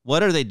bath.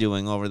 What are they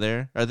doing over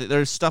there?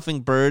 They're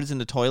stuffing birds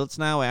into toilets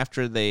now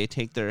after they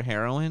take their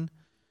heroin?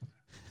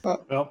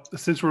 Well,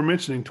 since we're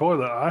mentioning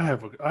toilet, I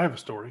have a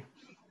story.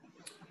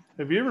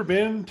 Have you ever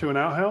been to an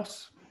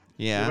outhouse?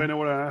 Yeah. Anybody know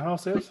what an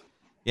outhouse is?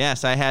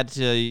 Yes, I had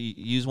to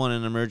use one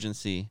in an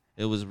emergency.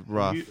 It was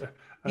rough.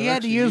 He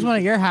had to use one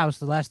at your house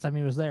the last time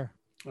he was there.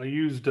 I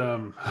used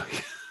an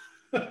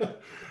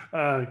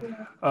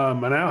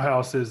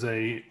outhouse is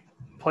a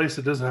place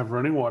that doesn't have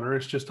running water.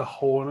 It's just a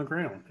hole in the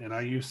ground, and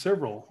I used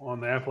several on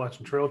the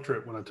Appalachian Trail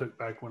trip when I took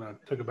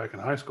it back in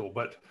high school.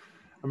 But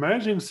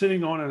imagine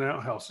sitting on an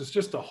outhouse. It's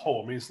just a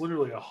hole. I mean, it's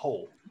literally a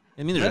hole.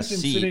 I mean, there's a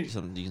seat,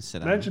 something you can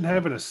sit on. Imagine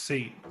having a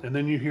seat, and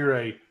then you hear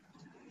a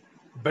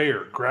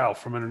bear growl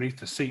from underneath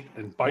the seat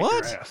and bite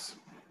your ass.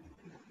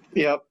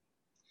 Yep.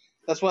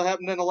 That's what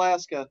happened in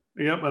Alaska.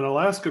 Yep, an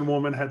Alaskan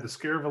woman had the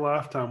scare of a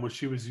lifetime when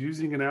she was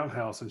using an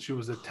outhouse, and she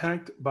was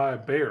attacked by a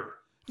bear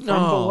from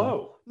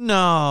below.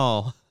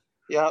 No.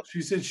 Yep.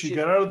 She said she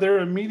got out of there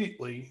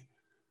immediately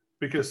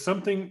because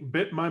something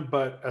bit my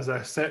butt as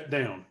I sat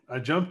down. I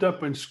jumped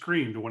up and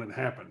screamed when it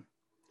happened.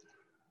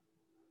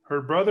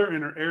 Her brother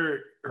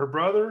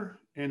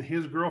and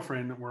his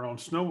girlfriend were on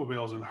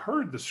snowmobiles and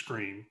heard the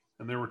scream,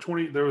 and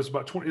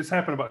it's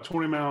happened about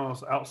 20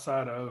 miles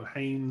outside of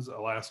Haines,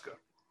 Alaska.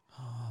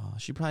 Oh,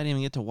 she probably didn't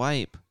even get to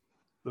wipe.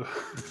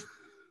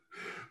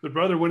 The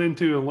brother went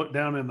into and looked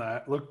down in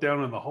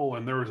the hole,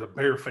 and there was a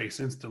bear face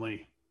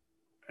instantly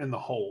in the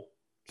hole.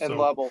 And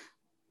level.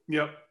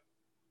 Yep.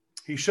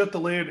 He shut the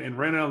lid and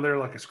ran out of there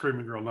like a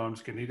screaming girl. No, I'm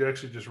just kidding. He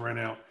actually just ran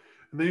out.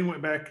 And then he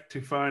went back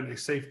to find a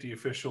safety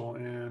official,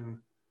 and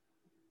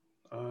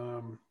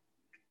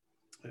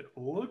it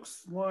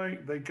looks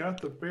like they got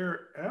the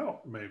bear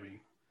out,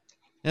 maybe.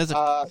 That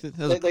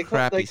was a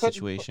crappy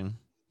situation.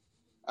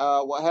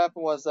 What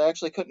happened was they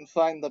actually couldn't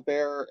find the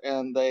bear,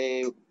 and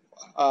they,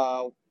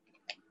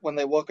 when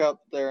they woke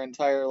up, their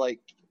entire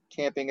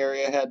camping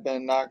area had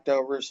been knocked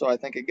over. So I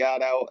think it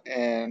got out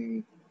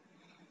and,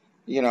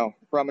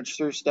 rummaged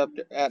through stuff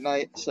at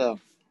night. So.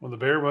 Well, the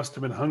bear must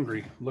have been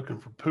hungry, looking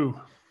for poo.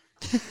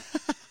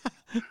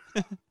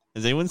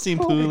 Has anyone seen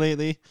Pooh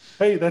lately?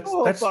 Hey, that's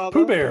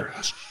Pooh Bear.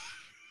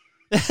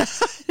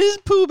 It's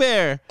Pooh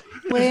Bear.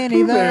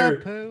 Winnie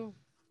the Pooh.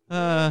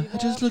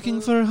 Just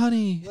looking for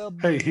honey.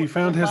 Hey, he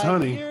found his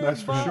honey.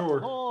 That's for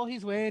sure. Oh,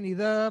 he's Winnie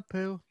the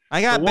Pooh.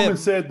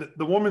 The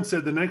woman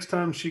said the next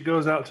time she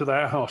goes out to the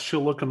outhouse,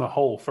 she'll look in the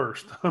hole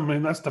first. I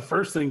mean, that's the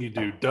first thing you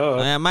do. Duh.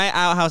 Yeah, my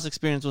outhouse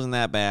experience wasn't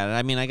that bad.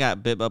 I mean, I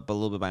got bit up a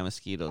little bit by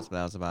mosquitoes, but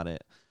that was about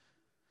it.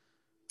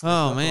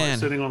 Oh, man. Like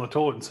sitting on the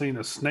toilet and seeing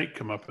a snake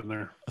come up in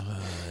there.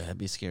 That'd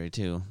be scary,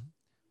 too.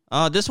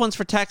 Oh, this one's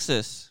for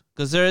Texas,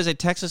 because there is a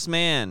Texas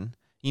man.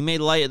 He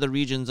made light of the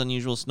region's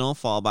unusual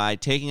snowfall by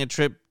taking a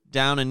trip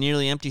down a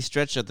nearly empty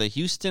stretch of the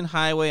Houston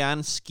Highway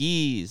on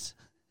skis.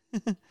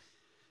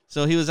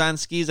 So he was on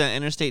skis on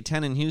Interstate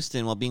 10 in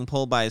Houston while being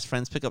pulled by his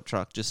friend's pickup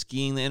truck, just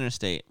skiing the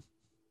interstate.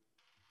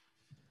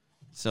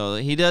 So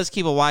he does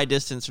keep a wide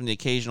distance from the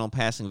occasional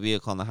passing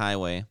vehicle on the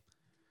highway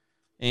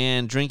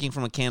and drinking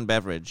from a canned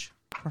beverage.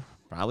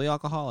 Probably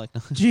alcoholic.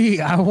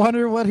 Gee, I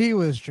wonder what he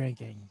was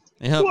drinking.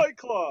 Yep. White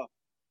Claw.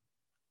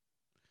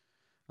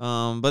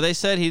 But they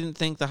said he didn't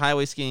think the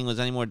highway skiing was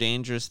any more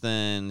dangerous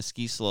than the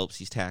ski slopes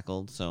he's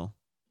tackled. So,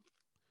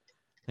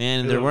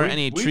 and there weren't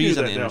any trees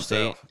on the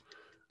interstate.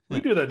 We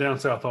do that down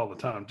south all the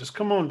time. Just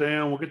come on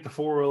down. We'll get the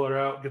 4-wheeler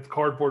out, get the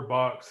cardboard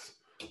box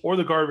or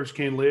the garbage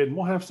can lid, and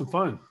we'll have some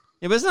fun.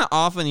 Yeah, but it's not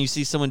often you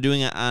see someone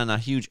doing it on a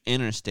huge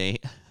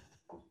interstate.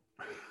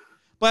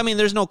 But I mean,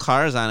 there's no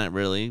cars on it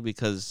really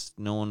because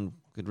no one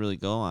could really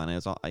go on it.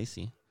 It's all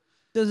icy.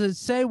 Does it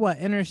say what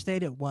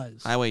interstate it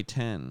was? Highway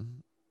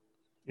 10.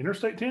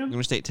 Interstate 10?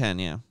 Interstate 10,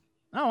 yeah.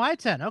 Oh,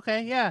 I-10.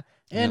 Okay, yeah.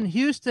 In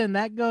Houston,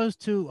 that goes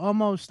to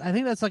almost, I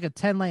think that's like a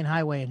 10-lane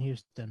highway in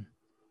Houston.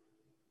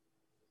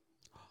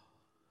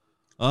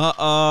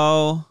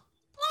 Uh-oh.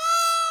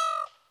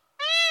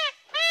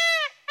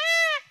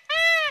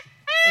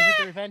 Is it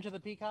the Revenge of the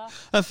Peacock?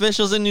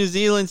 Officials in New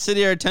Zealand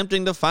City are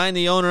attempting to find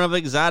the owner of an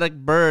exotic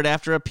bird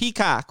after a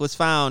peacock was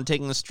found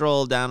taking a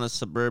stroll down a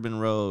suburban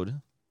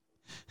road.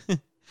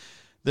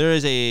 There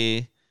is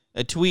a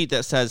tweet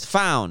that says,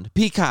 "Found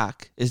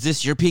peacock. Is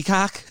this your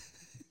peacock?"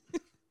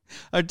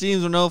 Our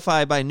teams were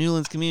notified by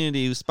Newlands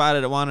community who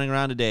spotted it wandering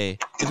around today.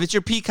 If it's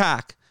your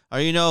peacock or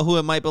you know who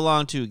it might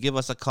belong to, give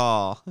us a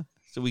call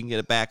so we can get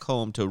it back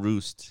home to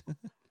roost.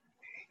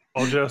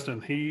 Oh,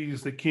 Justin,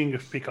 he's the king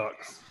of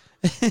peacocks.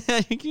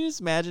 Can you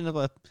just imagine if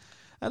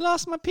I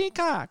lost my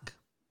peacock?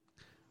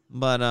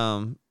 But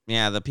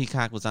yeah, the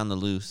peacock was on the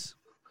loose.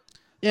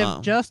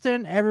 If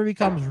Justin ever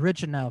becomes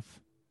rich enough,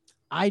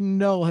 I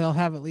know he'll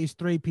have at least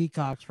 3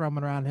 peacocks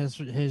roaming around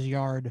his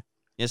yard.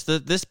 Yes,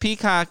 this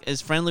peacock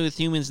is friendly with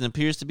humans and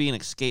appears to be an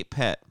escaped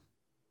pet.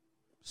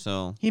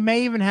 So he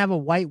may even have a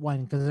white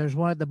one because there's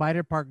one at the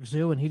Bider Park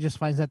Zoo, and he just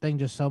finds that thing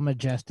just so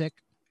majestic.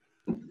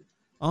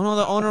 Oh no,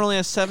 the owner only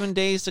has 7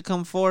 days to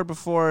come forward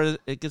before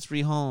it gets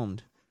rehomed.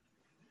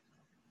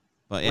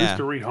 But At least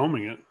they're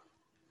rehoming it.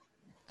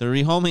 They're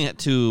rehoming it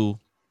to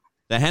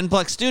the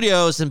Henplex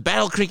Studios in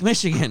Battle Creek,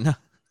 Michigan.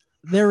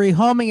 They're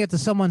rehoming it to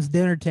someone's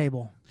dinner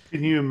table.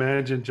 Can you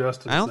imagine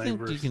Justin's I don't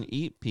neighbors? think you can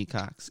eat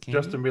peacocks, can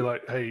Justin you? Be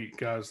like, "Hey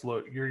guys,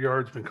 look, your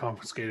yard's been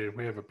confiscated.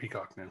 We have a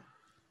peacock now."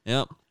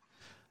 Yep.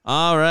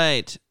 All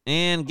right.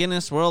 And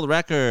Guinness World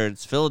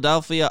Records,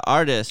 Philadelphia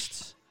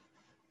artist.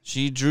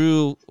 She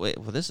drew... Wait,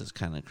 well, this is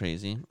kind of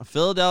crazy. A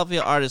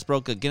Philadelphia artist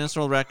broke a Guinness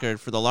World Record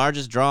for the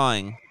largest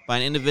drawing by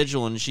an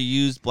individual, and she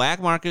used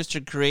black markers to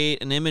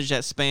create an image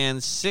that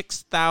spans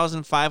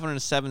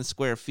 6,507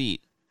 square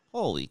feet.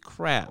 Holy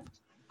crap.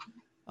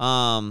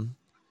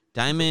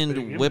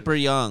 Diamond Whipper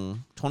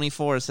Young,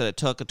 24, said it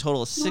took a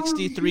total of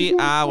 63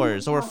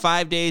 hours, or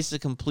 5 days, to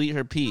complete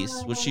her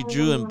piece, which she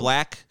drew in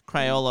black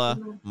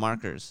Crayola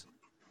markers.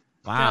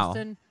 Wow.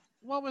 Justin,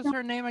 what was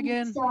her name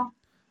again?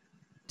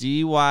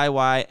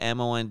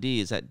 Diymond.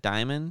 Is that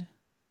Diamond?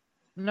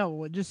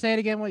 No, just say it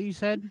again. What you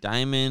said?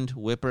 Diamond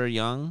Whipper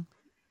Young.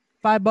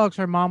 $5.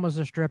 Her mom was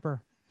a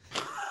stripper.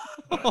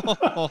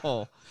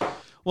 Oh.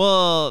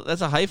 Well,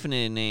 that's a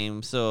hyphenated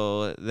name,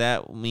 so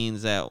that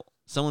means that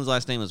someone's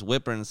last name is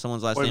Whipper and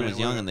someone's last name is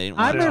Young, and they didn't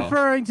want I'm to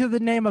referring to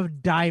the name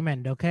of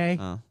Diamond. Okay.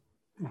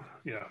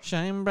 Yeah.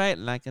 Shine bright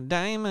like a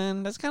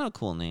diamond. That's kind of a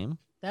cool name.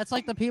 That's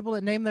like the people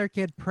that name their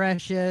kid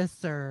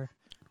Precious or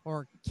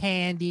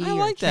Candy I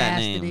like or that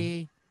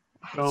Chastity.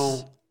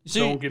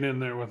 Don't get in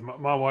there with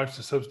my wife's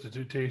a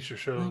substitute teacher,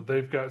 so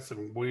they've got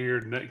some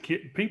weird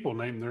people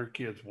name their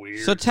kids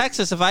weird. So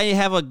Texas, if I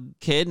have a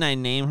kid and I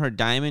name her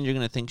Diamond, you're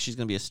gonna think she's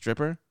gonna be a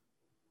stripper?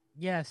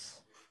 Yes.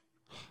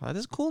 That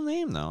is a cool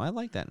name, though. I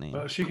like that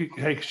name. She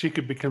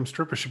could become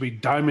stripper. She'd be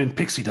Diamond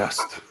Pixie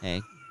Dust.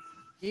 Hey,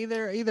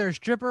 Either a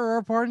stripper or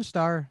a porn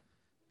star.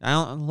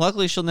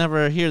 luckily, she'll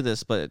never hear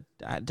this, but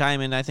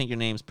Diamond, I think your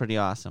name's pretty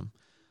awesome.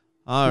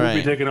 All right.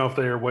 We'll be taken off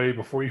the air way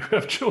before you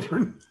have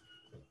children.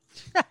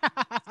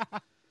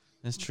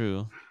 That's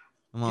true.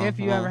 If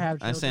you ever have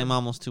children. I say I'm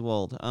almost too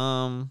old.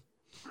 No,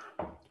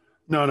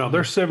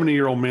 there's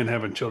 70-year-old men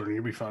having children.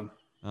 You'll be fine.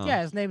 Oh.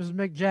 Yeah, his name is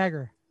Mick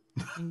Jagger.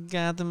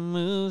 Got the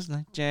moves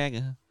like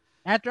Jagger.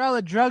 After all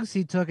the drugs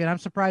he took, and I'm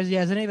surprised he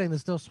has anything that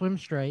still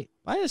swims straight.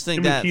 I just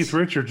think Him and Keith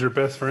Richards are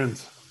best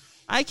friends.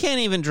 I can't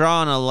even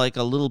draw on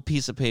a little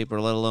piece of paper,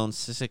 let alone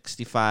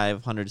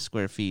 6,500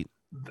 square feet.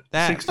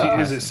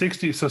 Is it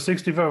 60? So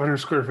 6,500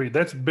 square feet.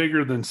 That's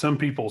bigger than some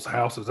people's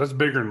houses. That's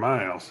bigger than my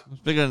house.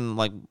 It's bigger than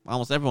like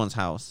almost everyone's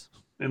house.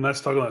 And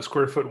that's talking about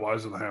square foot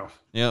wise of the house.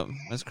 Yep,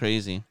 that's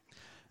crazy.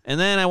 And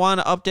then I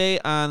want to update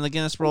on the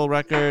Guinness World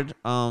Record,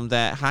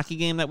 that hockey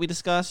game that we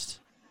discussed.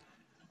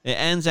 It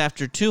ends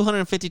after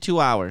 252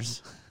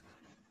 hours.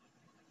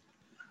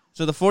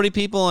 So the 40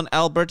 people in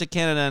Alberta,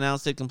 Canada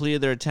announced they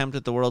completed their attempt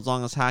at the world's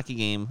longest hockey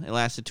game. It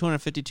lasted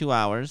 252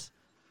 hours.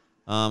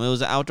 It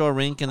was an outdoor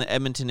rink in the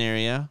Edmonton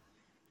area.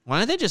 Why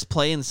didn't they just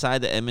play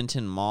inside the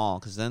Edmonton Mall?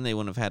 Because then they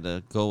wouldn't have had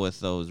to go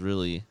with those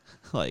really,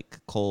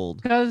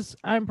 cold. Because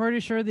I'm pretty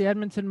sure the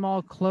Edmonton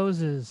Mall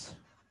closes.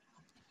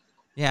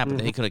 Yeah, but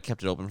they could have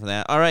kept it open for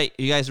that. All right,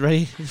 you guys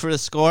ready for the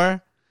score?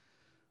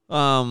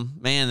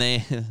 Man,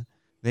 they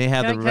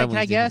have the Red Wings. Can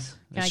I guess?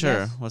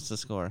 Sure. What's the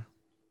score?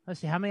 Let's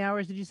see. How many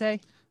hours did you say?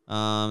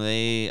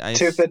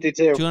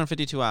 252.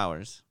 252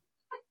 hours.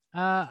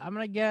 I'm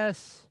gonna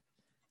guess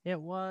it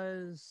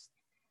was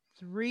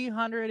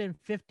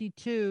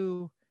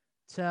 352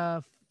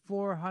 to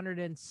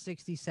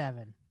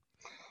 467.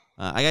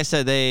 Like I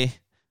said, they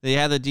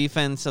had the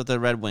defense of the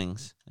Red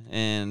Wings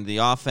and the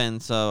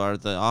offense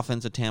of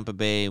Tampa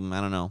Bay. I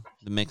don't know,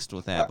 mixed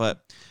with that,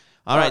 but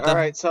all right. All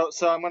right. So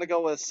I'm gonna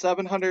go with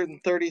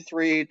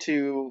 733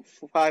 to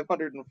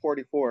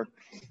 544.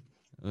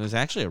 It was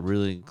actually a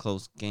really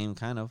close game,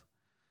 kind of.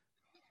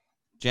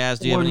 Jazz,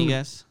 do you have any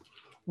guess?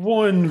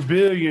 1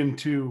 billion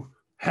to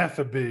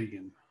 500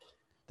 million.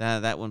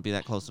 That wouldn't be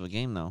that close of a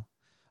game, though.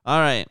 All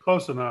right.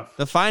 Close enough.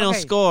 The final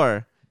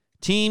score,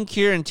 Team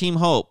Cure and Team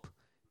Hope.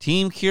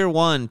 Team Cure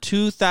won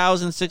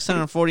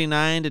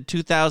 2,649 to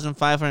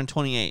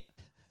 2,528.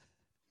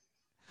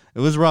 It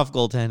was rough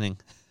goaltending.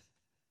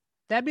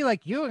 That'd be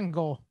like you in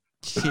goal.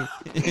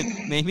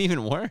 Maybe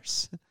even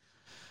worse.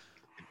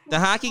 The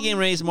hockey game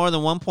raised more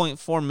than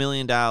 $1.4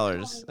 million.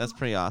 That's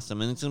pretty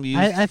awesome, and it's going to be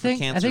used for cancer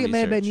research. I think it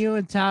may have been you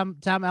and Tom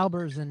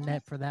Albers in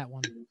net for that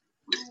one.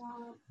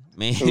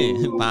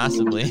 Maybe,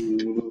 possibly.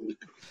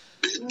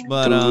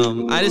 But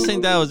I just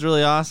think that was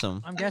really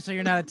awesome. I'm guessing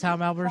you're not a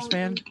Tom Albers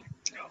fan.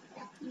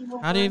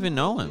 How do you even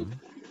know him?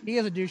 He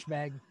is a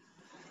douchebag.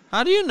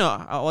 How do you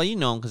know? Well, you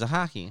know him because of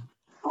hockey.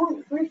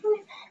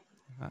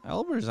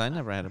 Albers, I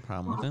never had a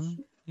problem with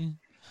him.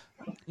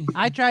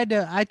 I tried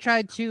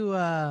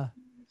to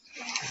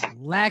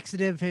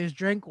laxative his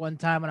drink one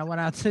time when I went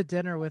out to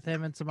dinner with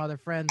him and some other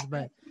friends,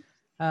 but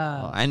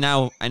I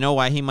know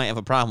why he might have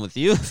a problem with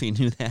you if he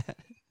knew that.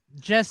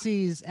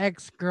 Jesse's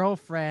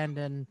ex-girlfriend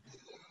and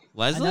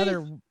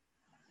Leslie?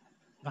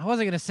 I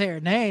wasn't gonna say her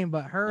name,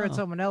 but her and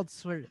someone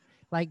else were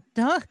like,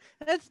 "Duh,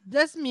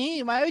 that's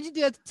me. Why would you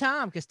do that to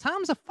Tom? Because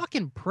Tom's a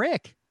fucking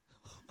prick."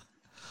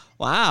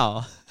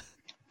 Wow.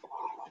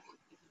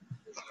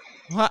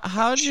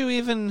 How'd you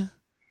even?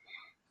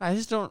 I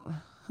just don't.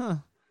 I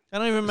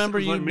don't even remember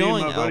you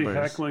knowing my buddy Albers.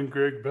 heckling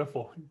Greg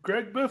Biffle.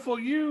 Greg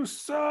Biffle, you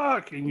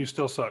suck, and you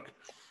still suck.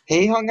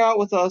 He hung out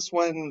with us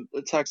when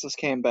Texas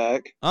came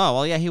back. Oh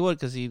well, yeah, he would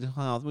because we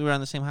were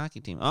on the same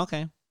hockey team.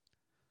 Okay.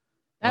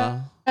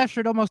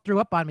 Astrid almost threw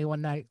up on me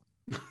one night.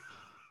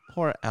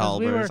 Poor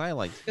Albers. I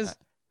like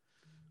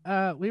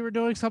that. We were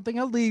doing something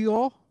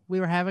illegal. We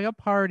were having a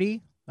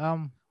party.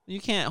 You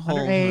can't hold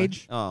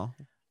underage. Oh.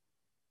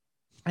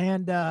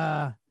 And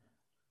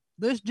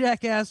this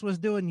jackass was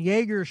doing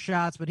Jaeger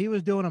shots, but he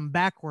was doing them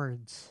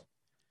backwards.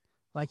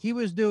 Like he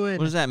was doing.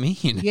 What does that mean?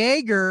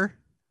 Jaeger.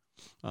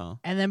 Oh.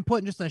 And then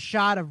putting just a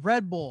shot of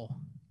Red Bull.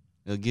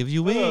 It'll give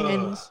you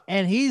wings.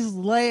 And he's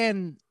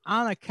laying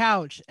on a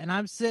couch, and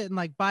I'm sitting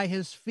like by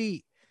his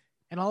feet.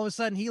 And all of a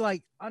sudden, he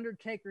like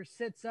Undertaker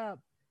sits up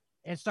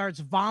and starts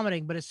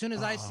vomiting. But as soon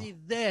as I see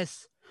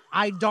this,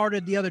 I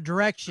darted the other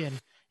direction,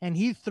 and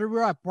he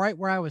threw up right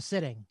where I was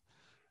sitting.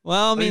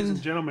 Well, I mean, ladies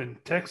and gentlemen,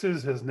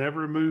 Texas has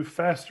never moved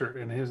faster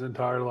in his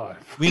entire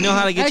life. We know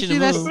how to get you to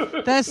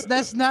move.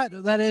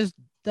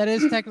 That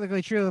is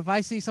technically true. If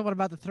I see someone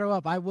about to throw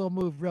up, I will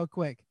move real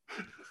quick.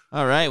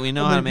 All right, we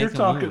know how to make. You're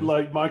talking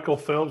like Michael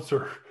Phelps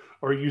or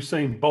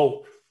Usain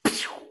Bolt.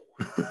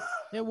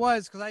 It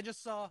was because I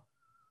just saw,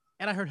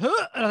 and I heard,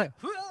 huh, and I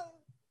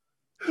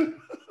was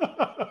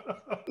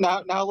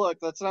like, Now look,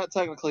 that's not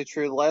technically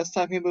true. The last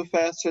time he moved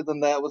faster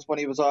than that was when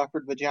he was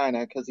offered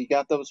vagina, because he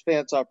got those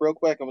pants up real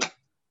quick and was.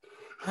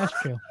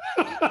 That's true.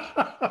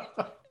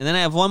 And then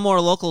I have one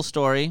more local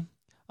story.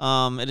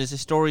 It is a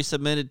story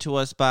submitted to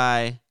us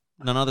by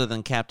none other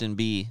than Captain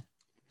B.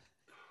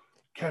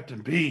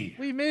 Captain B.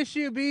 We miss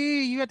you,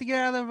 B. You have to get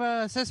out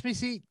of Sesame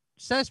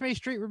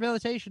Street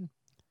rehabilitation.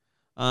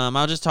 I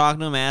was just talking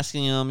to him,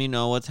 asking him,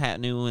 what's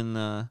happening in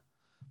the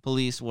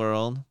police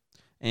world.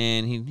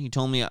 And he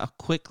told me a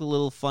quick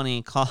little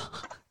funny call.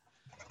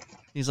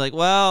 He's like,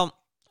 well,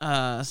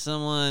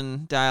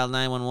 someone dialed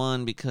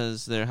 911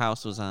 because their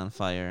house was on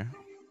fire.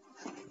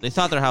 They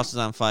thought their house was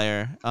on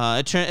fire.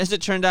 As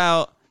it turned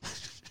out,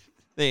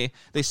 they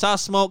saw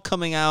smoke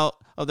coming out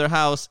of their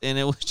house, and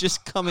it was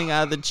just coming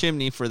out of the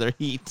chimney for their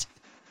heat.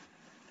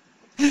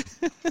 They're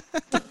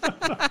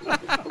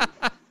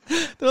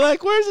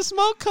like, where's the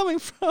smoke coming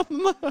from?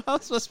 My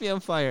house must be on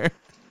fire.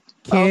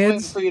 I was waiting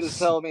Kids, for you to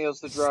tell me it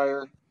was the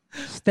dryer.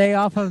 stay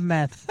off of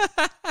meth.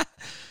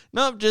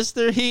 Nope, just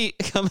their heat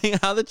coming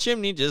out of the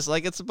chimney just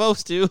like it's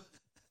supposed to.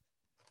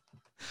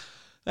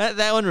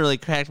 That one really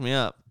cracked me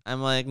up.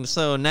 I'm like,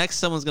 so next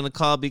someone's going to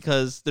call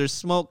because there's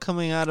smoke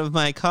coming out of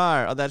my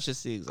car. Oh, that's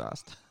just the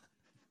exhaust.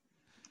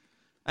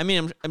 I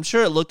mean, I'm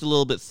sure it looked a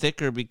little bit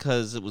thicker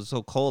because it was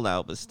so cold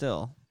out, but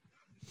still.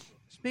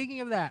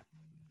 Speaking of that,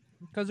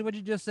 because of what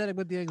you just said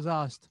with the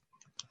exhaust,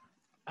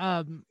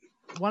 one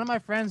of my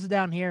friends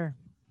down here,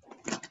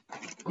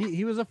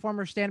 he was a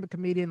former stand-up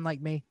comedian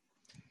like me.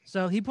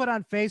 So he put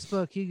on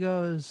Facebook, he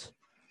goes,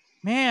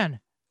 man,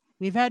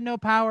 we've had no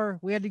power.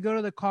 We had to go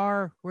to the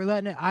car. We're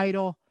letting it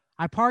idle.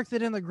 I parked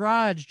it in the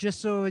garage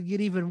just so it would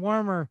get even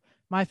warmer.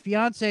 My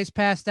fiance's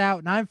passed out,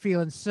 and I'm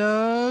feeling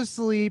so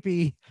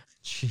sleepy.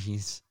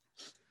 Jeez.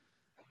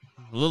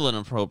 A little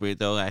inappropriate,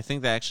 though. I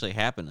think that actually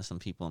happened to some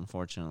people,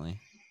 unfortunately.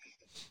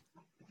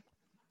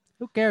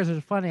 Who cares?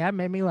 It's funny. That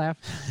made me laugh.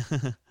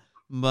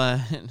 But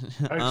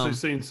I actually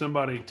seen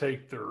somebody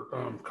take their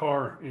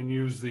car and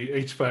use the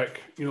HVAC,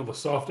 the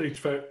soft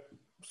HVAC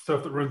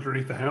stuff that runs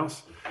underneath the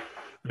house.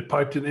 They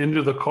piped it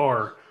into the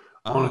car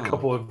on a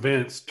couple of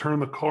vents,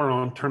 turn the car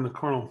on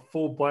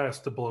full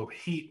blast to blow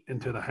heat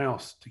into the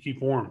house to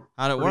keep warm.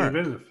 How'd it work?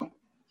 Inventive.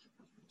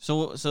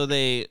 So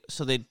they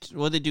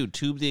what they do?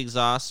 Tube the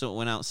exhaust so it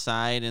went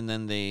outside, and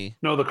then they.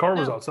 No, the car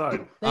was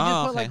outside. They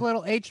just put okay. like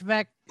little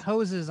HVAC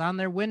hoses on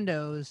their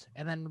windows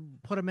and then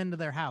put them into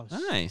their house.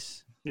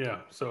 Nice. Yeah,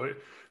 so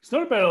it's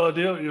not a bad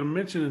idea. You're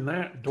mentioning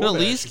that. Could at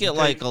least get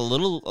like a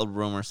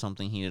room or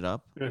something heated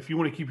up. If you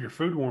want to keep your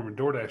food warm in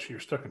DoorDash and you're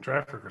stuck in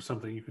traffic or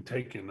something, you could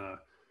take and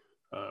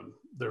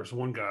there's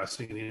one guy I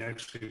seen, he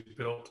actually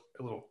built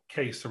a little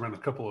case around a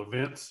couple of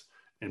vents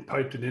and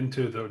piped it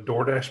into the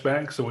DoorDash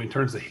bag. So when he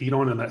turns the heat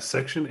on in that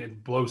section,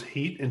 it blows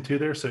heat into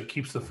there so it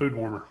keeps the food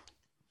warmer.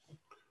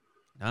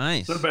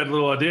 Nice. It's not a bad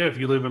little idea if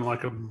you live in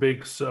like a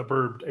big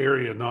suburb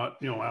area, not,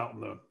 out in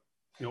the,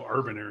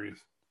 urban areas.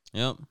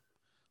 Yep.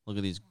 Look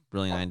at these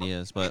brilliant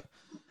ideas. But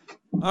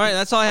all right,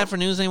 that's all I have for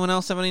news. Anyone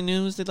else have any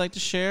news they'd like to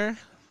share?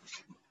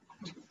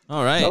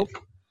 All right. Nope.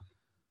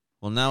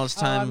 Well, now it's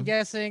time.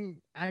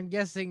 I'm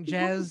guessing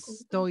Jazz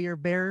stole your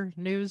bear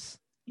news.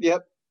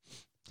 Yep.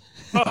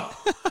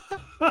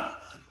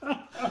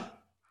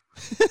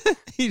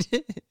 He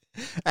did.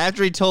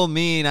 After he told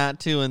me not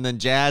to, and then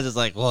Jazz is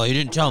like, well, he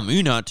didn't tell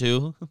me not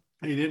to.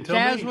 He didn't tell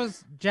me.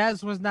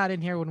 Jazz was not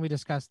in here when we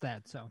discussed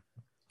that, so.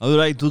 All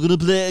right, we're going to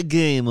play a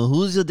game.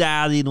 Who's your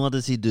daddy and what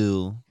does he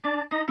do?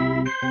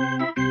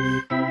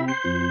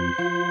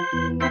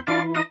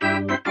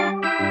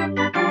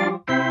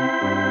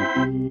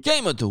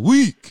 Game of the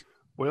week.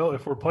 Well,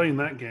 if we're playing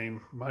that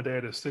game, my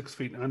dad is 6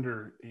 feet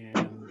under,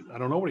 and I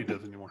don't know what he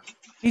does anymore.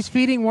 He's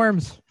feeding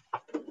worms.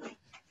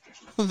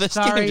 This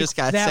game just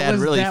got sad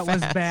really fast. That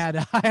was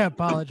bad. I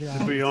apologize.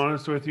 To be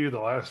honest with you, the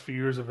last few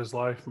years of his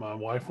life, my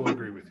wife will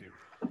agree with you.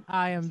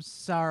 I am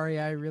sorry.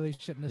 I really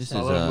shouldn't have This said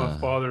I is, that. love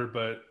my father,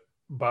 but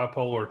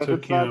bipolar If took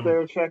it's not him.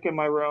 there, check in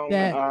my room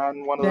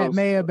on one of that those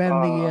may have been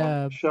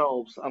the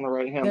shelves on the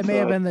right-hand that side. may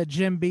have been the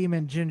Jim Beam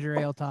and ginger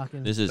ale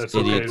talking. This is That's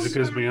okay, idiots.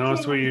 because to be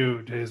honest with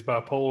you, his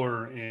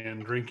bipolar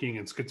and drinking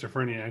and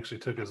schizophrenia actually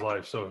took his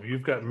life. So if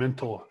you've got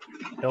mental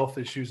health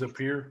issues up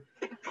here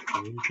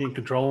and you can't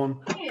control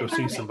them, go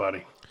see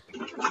somebody.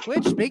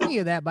 Which, speaking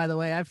of that, by the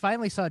way, I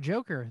finally saw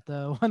Joker,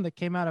 the one that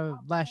came out of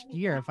last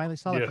year. I finally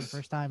saw it for the Yes.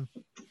 first time.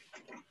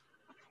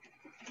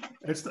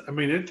 It's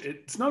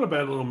not a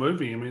bad little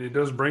movie. I mean, it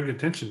does bring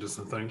attention to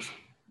some things.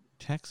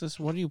 Texas,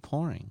 what are you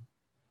pouring?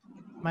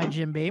 My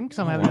Jim Beam, because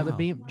I'm Oh, having another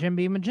wow. Jim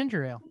Beam and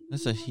ginger ale.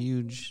 That's a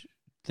huge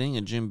thing,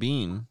 a Jim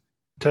Beam.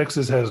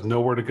 Texas has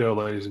nowhere to go,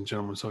 ladies and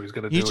gentlemen. So he's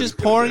got to do You're what just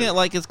he's gotta pouring do. it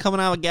like it's coming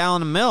out of a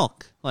gallon of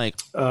milk. Like,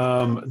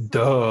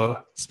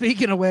 Duh.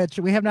 Speaking of which,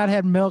 we have not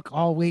had milk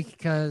all week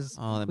because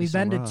oh, that'd be we've so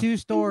been to rough. 2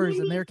 stores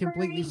and they're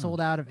completely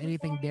sold out of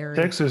anything dairy.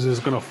 Texas is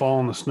going to fall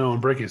in the snow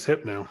and break his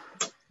hip now.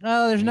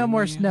 Oh, there's no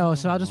more snow,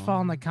 so I'll just fall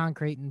on the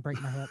concrete and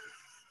break my hip.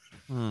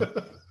 Hmm.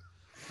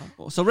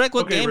 So, Rick,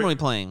 what Okay, game Rick. are we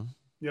playing?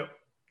 Yep.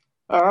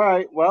 All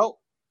right. Well,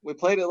 we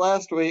played it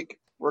last week.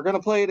 We're going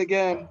to play it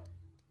again.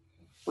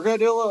 We're going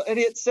to do a little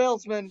idiot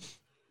salesman.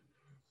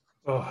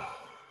 Oh,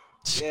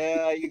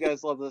 Yeah, you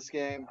guys love this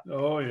game.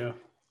 oh yeah.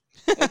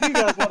 If you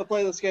guys want to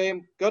play this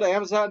game, go to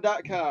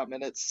Amazon.com,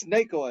 and it's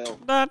snake oil.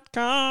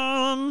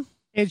 .com.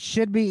 It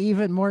should be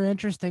even more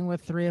interesting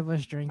with 3 of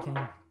us drinking.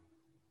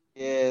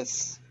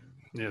 Yes.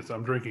 Yes,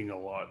 I'm drinking a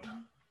lot.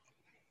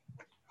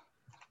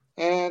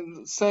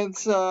 And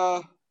since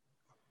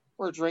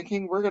we're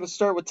drinking, we're going to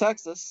start with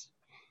Texas.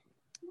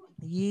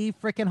 Ye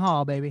frickin'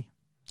 hall, baby.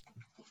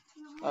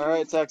 All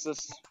right,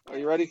 Texas. Are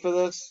you ready for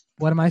this?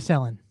 What am I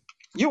selling?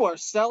 You are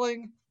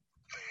selling...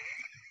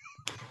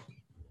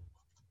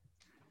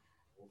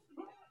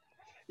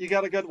 You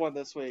got a good one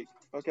this week,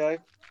 okay?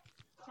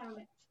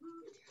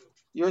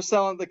 You're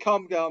selling the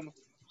cum gum.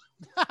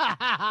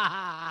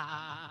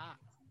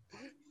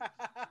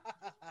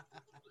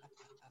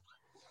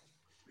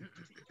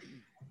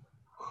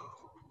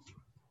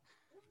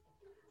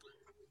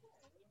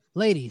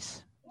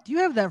 Ladies, do you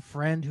have that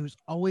friend who's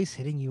always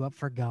hitting you up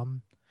for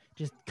gum?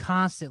 Just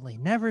constantly,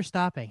 never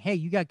stopping. Hey,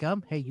 you got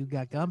gum? Hey, you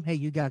got gum? Hey,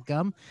 you got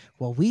gum?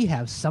 Well, we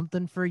have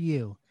something for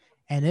you.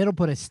 And it'll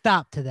put a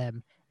stop to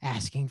them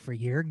asking for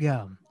your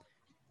gum.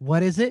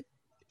 What is it?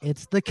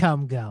 It's the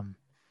cum gum.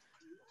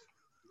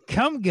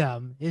 Cum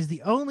gum is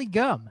the only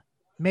gum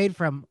made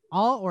from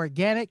all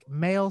organic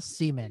male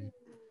semen.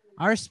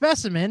 Our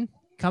specimen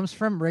comes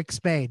from Rick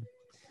Spade.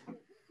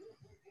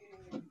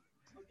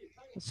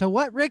 So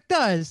what Rick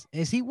does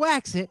is he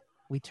whacks it,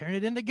 we turn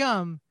it into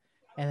gum,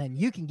 and then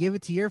you can give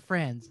it to your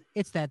friends.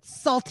 It's that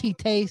salty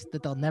taste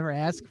that they'll never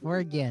ask for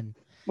again.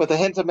 With a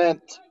hint of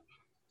mint.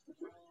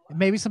 And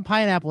maybe some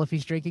pineapple if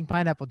he's drinking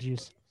pineapple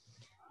juice.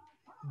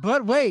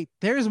 But wait,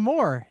 there's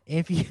more.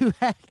 If you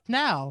act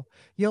now,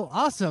 you'll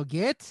also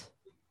get...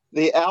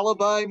 The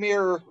alibi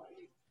mirror.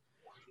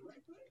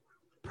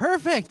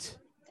 Perfect.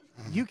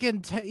 You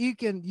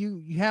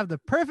have the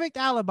perfect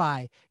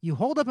alibi. You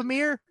hold up a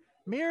mirror.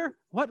 Mirror,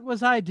 what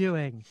was I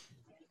doing?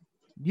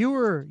 You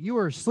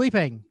were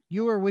sleeping.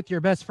 You were with your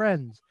best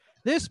friends.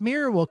 This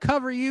mirror will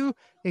cover you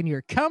in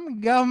your cum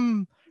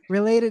gum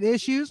related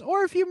issues,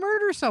 or if you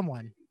murder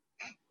someone.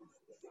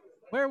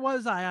 Where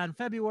was I on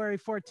February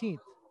 14th?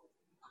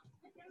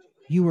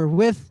 You were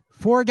with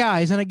 4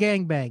 guys in a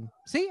gangbang.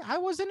 See, I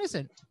was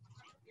innocent.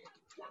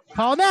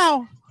 Call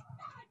now.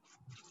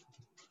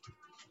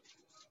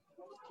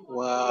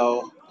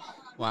 Wow.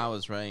 Wow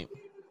is right.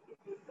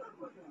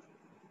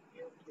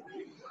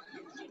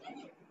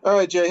 All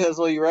right, Jay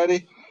Hizzle, you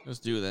ready? Let's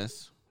do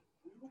this.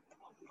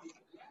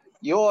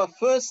 Your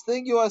first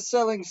thing you are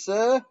selling,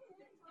 sir.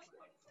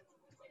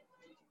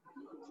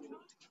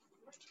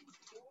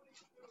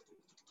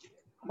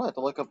 I might have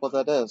to look up what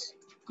that is.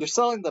 You're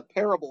selling the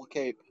parable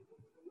cape.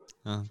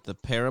 The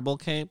parable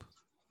cape?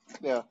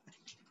 Yeah.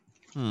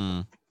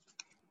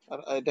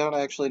 I don't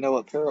actually know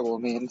what parable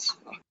means.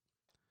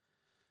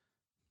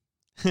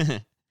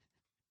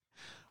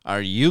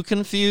 Are you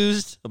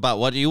confused about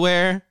what you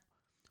wear?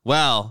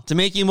 Well, to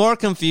make you more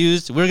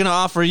confused, we're going to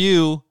offer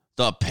you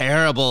the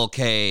parable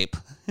cape.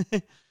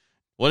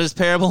 What does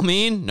parable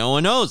mean? No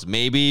one knows.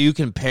 Maybe you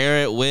can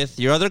pair it with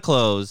your other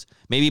clothes.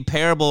 Maybe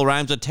parable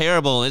rhymes with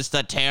terrible. It's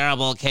the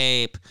terrible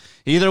cape.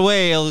 Either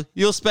way,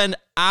 you'll spend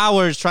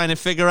hours trying to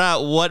figure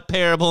out what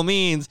parable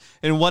means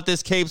and what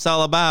this cape's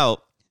all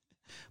about.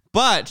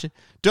 But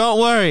don't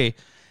worry.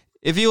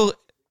 If you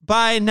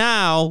buy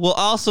now, we'll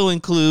also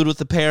include with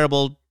the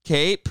parable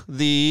cape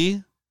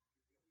the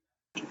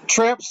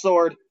Tramp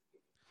sword.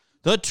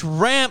 The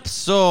tramp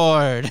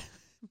sword.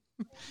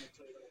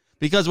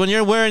 Because when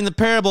you're wearing the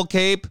parable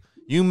cape,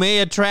 you may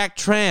attract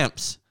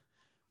tramps.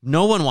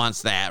 No one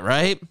wants that,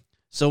 right?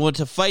 So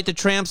to fight the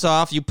tramps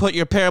off, you put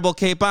your parable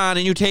cape on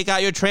and you take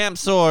out your tramp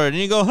sword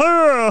and you go,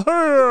 hurrah,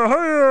 hurrah,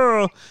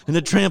 hurrah, and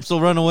the tramps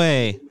will run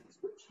away.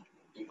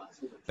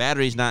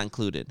 Batteries not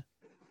included.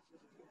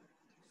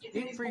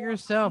 Speak for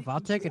yourself. I'll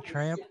take a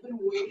tramp.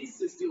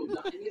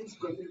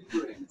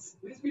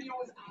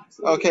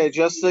 Okay,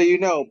 just so you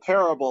know,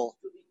 parable.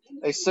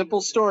 A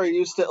simple story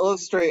used to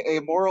illustrate a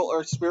moral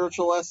or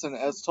spiritual lesson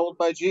as told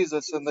by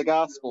Jesus in the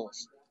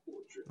Gospels.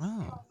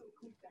 Oh.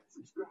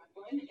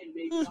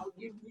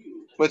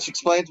 Which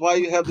explains why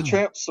you have the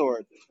tramp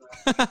sword.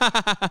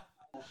 All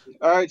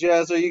right,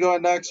 Jazz, are you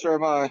going next or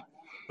am I?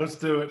 Let's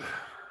do it.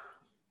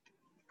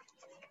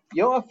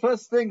 Your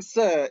first thing,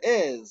 sir,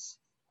 is...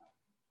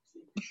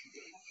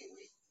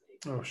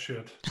 Oh,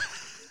 shit.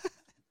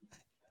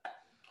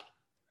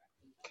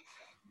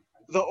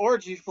 the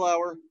orgy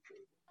flower.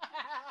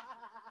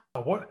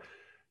 What?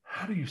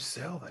 How do you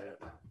sell that?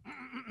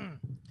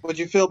 Would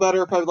you feel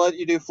better if I let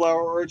you do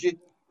flower orgy?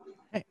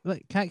 Hey, look,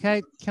 can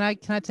I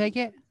take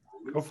it?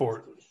 Go for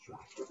it.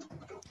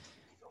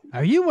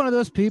 Are you one of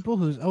those people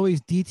who's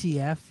always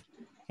DTF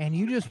and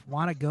you just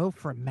want to go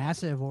for a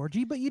massive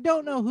orgy, but you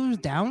don't know who's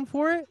down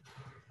for it?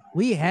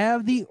 We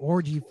have the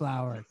orgy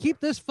flower. Keep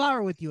this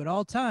flower with you at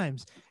all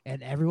times.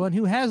 And everyone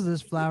who has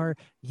this flower,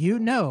 you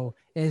know,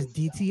 is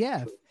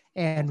DTF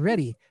and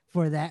ready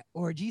for that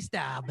orgy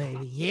style,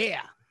 baby.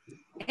 Yeah.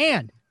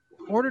 And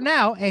order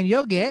now and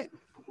you'll get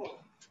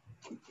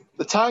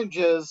the time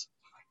jizz.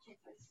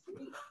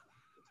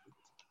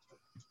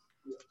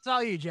 It's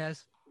all you,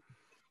 Jez.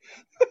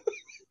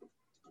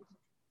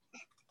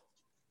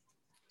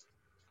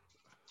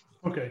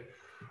 Okay.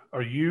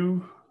 Are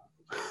you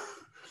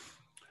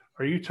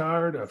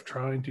tired of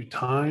trying to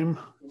time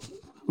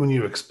when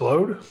you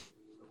explode?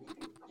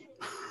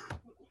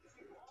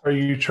 Are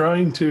you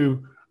trying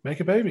to make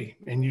a baby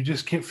and you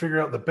just can't figure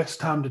out the best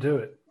time to do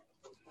it?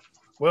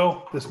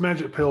 Well, this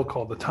magic pill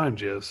called the Time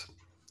Jizz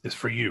is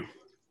for you.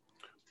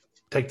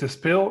 Take this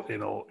pill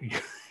and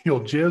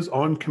you'll jizz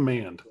on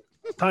command.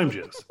 Time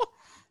Jizz.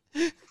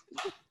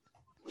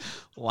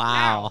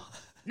 Wow.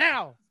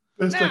 Now.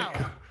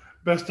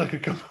 Best I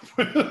could come up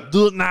with.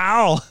 Do it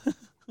now.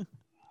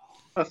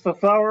 That's the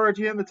flower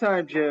orgy and the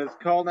time jizz.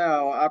 Call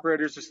now.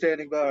 Operators are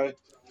standing by.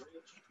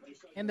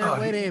 And they're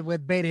waiting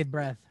with bated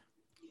breath.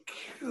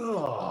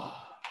 Oh,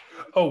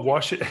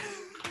 wash it.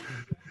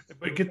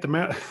 But get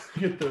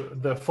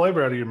the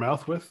flavor out of your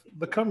mouth with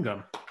the cum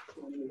gum.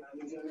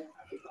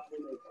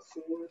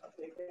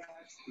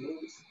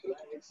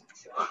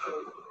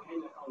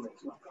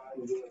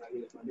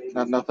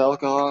 Not enough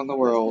alcohol in the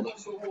world.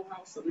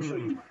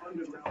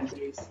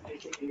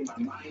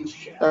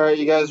 All right,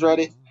 you guys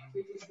ready?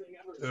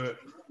 Do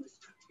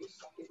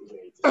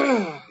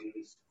it.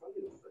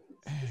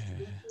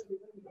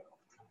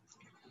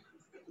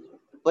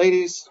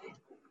 Ladies,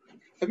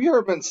 have you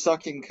ever been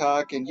sucking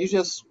cock and you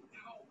just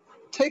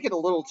take it a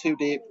little too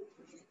deep?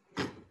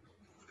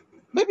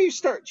 Maybe you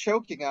start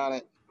choking on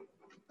it,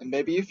 and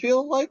maybe you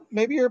feel like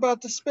maybe you're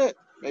about to spit,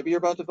 maybe you're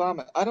about to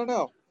vomit. I don't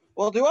know.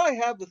 Well, do I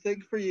have the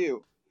thing for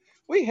you?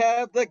 We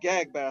have the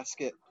gag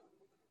basket.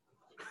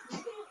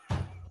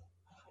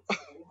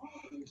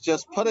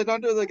 Just put it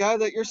under the guy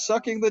that you're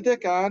sucking the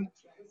dick on,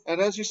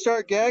 and as you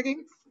start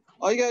gagging,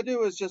 all you gotta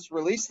do is just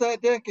release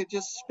that dick and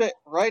just spit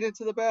right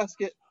into the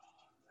basket.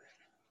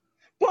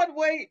 But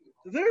wait,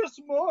 there's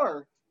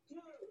more.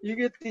 You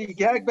get the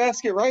gag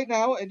basket right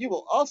now, and you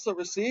will also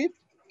receive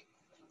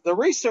the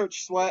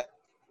research sweat.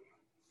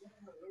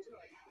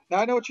 Now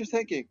I know what you're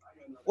thinking.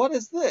 What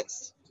is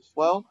this?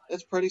 Well,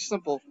 it's pretty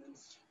simple.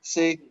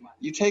 See,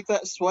 you take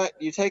that sweat,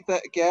 you take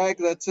that gag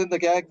that's in the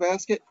gag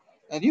basket,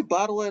 and you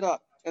bottle it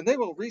up, and they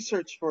will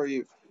research for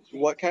you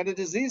what kind of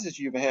diseases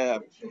you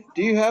have.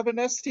 Do you have an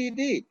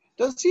STD?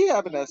 Does he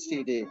have an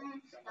STD?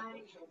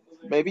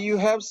 Maybe you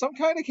have some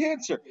kind of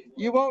cancer.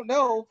 You won't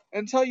know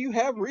until you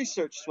have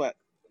research sweat.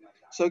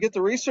 So get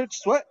the research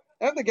sweat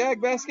and the gag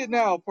basket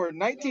now for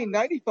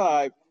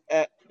 $19.95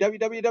 at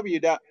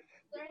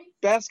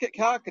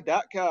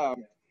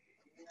www.basketcock.com.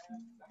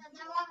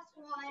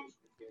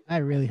 I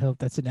really hope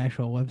that's an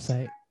actual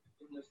website.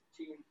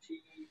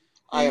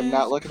 I am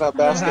not looking up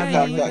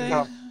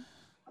basketcock.com.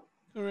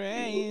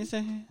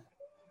 Crazy.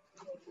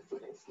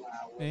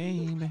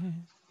 Baby,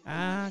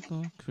 I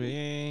go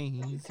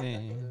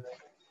crazy.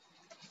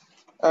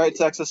 All right,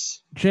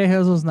 Texas. Jay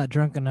Hizzle's not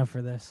drunk enough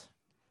for this.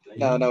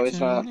 No, he's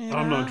not.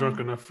 I'm not drunk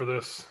enough for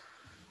this.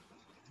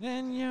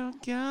 Then you're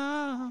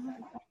gone.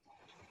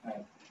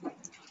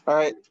 All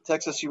right,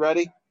 Texas, you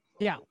ready?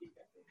 Yeah.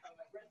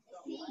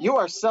 You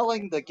are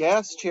selling the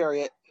gas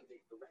chariot.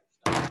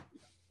 All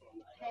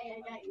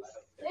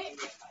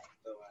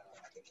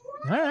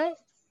right.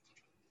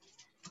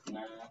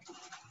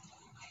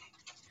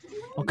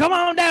 Well, come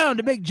on down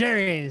to Big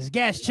Jerry's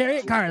Gas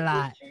Chariot Car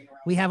Lot.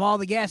 We have all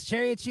the gas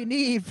chariots you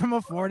need, from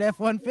a Ford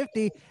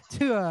F-150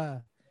 to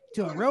a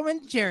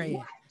Roman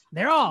chariot.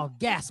 They're all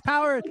gas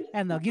powered,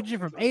 and they'll get you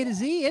from A to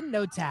Z in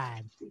no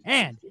time.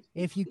 And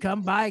if you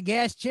come buy a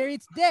gas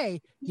chariot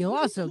today, you'll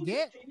also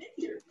get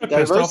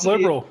Pissed off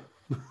liberal.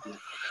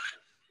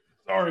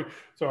 Sorry.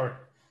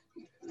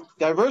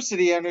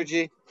 Diversity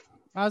energy.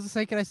 I was going to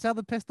say, can I sell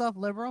the pissed off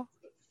liberal?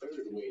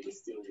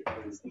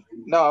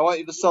 No, I want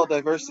you to sell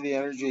diversity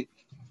energy.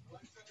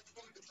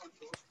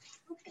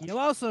 You'll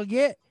also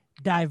get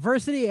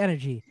diversity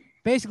energy.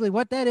 Basically,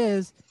 what that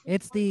is,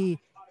 it's the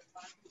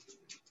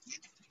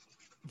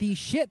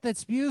shit that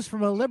spews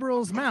from a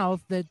liberal's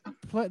mouth that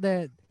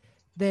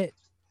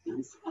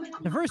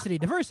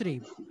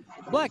diversity,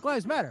 Black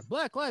Lives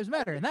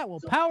Matter, and that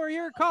will power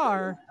your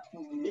car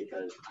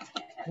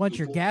once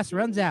your gas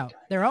runs out.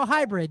 They're all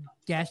hybrid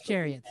gas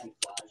chariots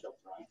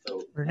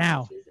for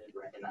now.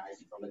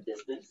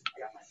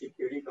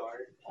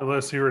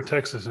 Unless you're in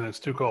Texas and it's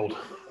too cold.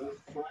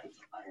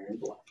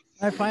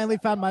 I finally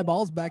found my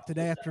balls back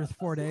today after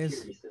 4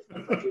 days.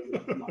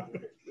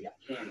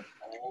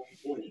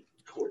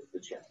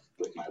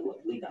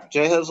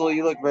 Jay Hizzle,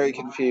 you look very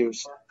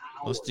confused.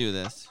 Let's do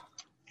this.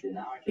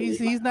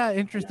 He's not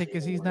interested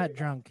because he's not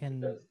drunk,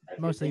 and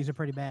most of these are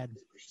pretty bad.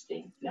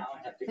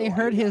 They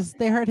hurt his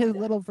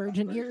little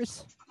virgin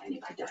ears.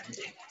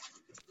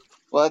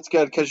 Well, that's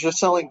good because you're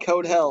selling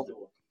Code Hell.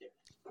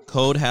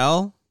 Code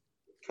Hell?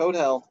 Code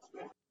Hell.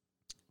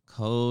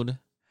 Code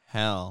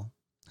Hell.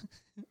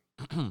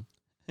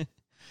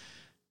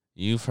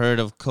 You've heard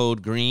of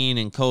Code Green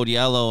and Code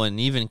Yellow and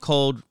even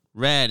Code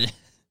Red.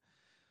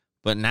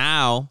 But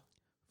now,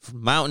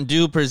 Mountain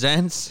Dew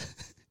presents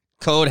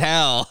Code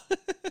Hell.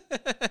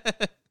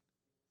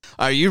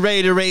 Are you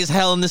ready to raise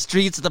hell in the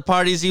streets at the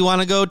parties you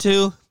want to go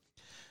to?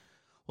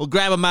 Well,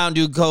 grab a Mountain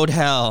Dew Code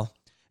Hell.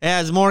 It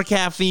has more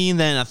caffeine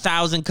than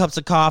 1,000 cups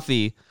of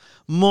coffee,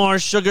 more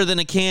sugar than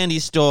a candy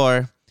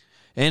store,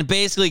 and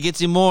basically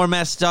gets you more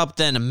messed up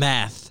than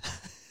meth.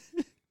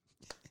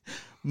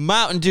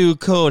 Mountain Dew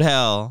Code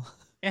Hell.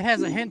 It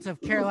has a hint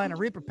of Carolina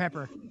Reaper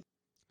pepper.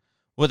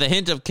 With a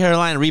hint of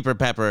Carolina Reaper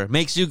pepper.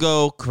 Makes you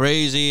go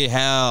crazy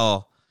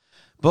hell.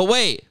 But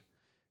wait,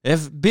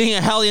 if being a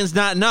hellion's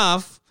not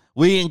enough,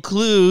 we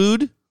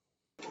include...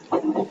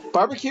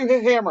 Barbecue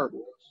hammer.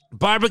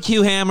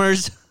 Barbecue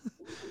hammers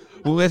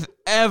with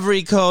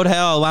every Code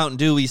Hell Mountain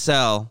Dew we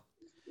sell.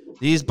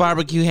 These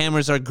barbecue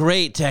hammers are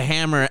great to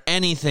hammer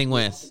anything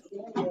with.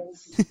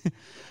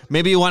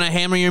 Maybe you want to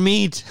hammer your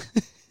meat.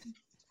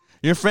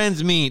 Your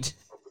friend's meat.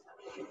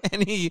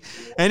 Any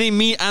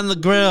meat on the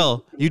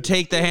grill. You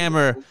take the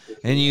hammer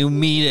and you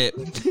meat it.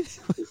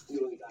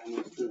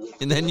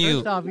 And then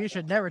First off, you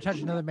should never touch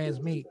another man's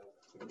meat.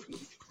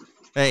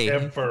 Hey.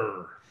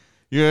 Ever.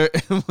 You're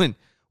when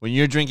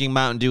you're drinking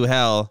Mountain Dew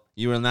Hell,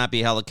 you will not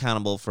be held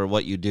accountable for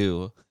what you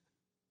do.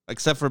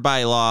 Except for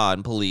by law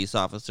and police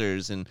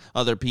officers and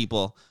other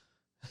people.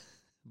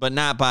 But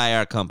not by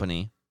our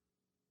company.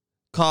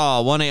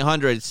 Call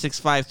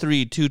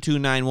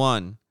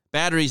 1-800-653-2291.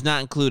 Batteries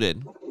not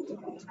included.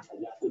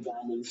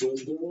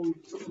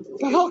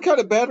 The hell kind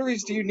of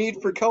batteries do you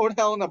need for Code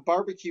Hell and a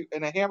barbecue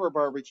and a hammer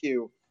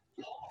barbecue?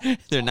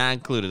 They're not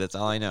included. That's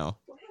all I know.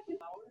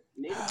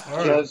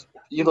 Because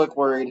you look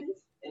worried.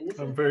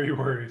 I'm very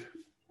worried.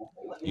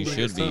 You Like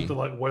should it's be. something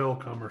like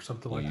welcome or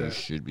something like You that.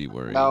 should be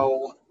worried.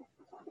 No.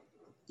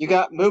 You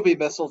got movie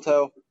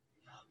mistletoe.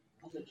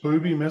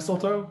 Booby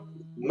mistletoe?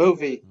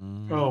 Movie.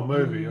 Oh,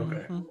 movie.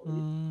 Okay.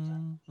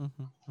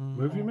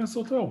 Movie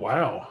mistletoe?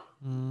 Wow.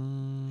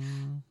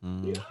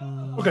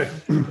 Okay.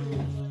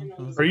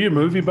 Are you a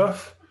movie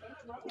buff?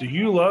 Do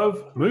you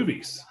love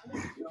movies?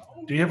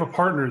 Do you have a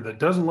partner that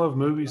doesn't love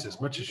movies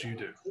as much as you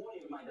do?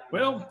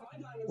 Well,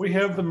 we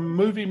have the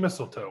movie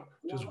mistletoe.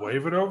 Just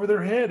wave it over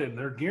their head and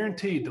they're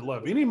guaranteed to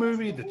love any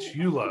movie that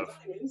you love.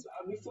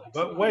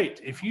 But wait,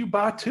 if you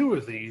buy 2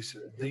 of these,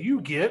 do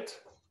you get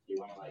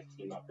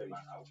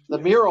The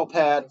mural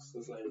pad.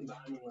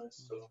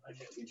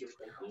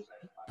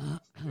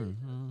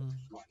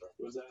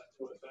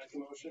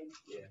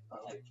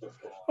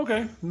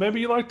 Okay,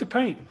 maybe you like to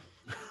paint.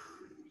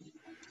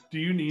 Do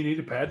you need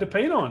a pad to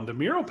paint on? The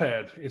mural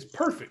pad is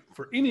perfect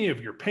for any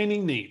of your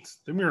painting needs.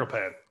 The mural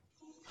pad.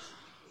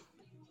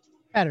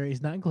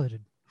 Batteries not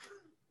included.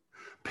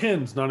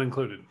 Pens not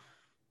included.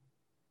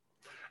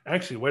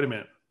 Actually, wait a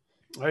minute.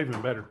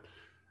 Even better.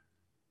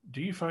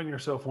 Do you find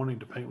yourself wanting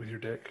to paint with your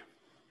deck?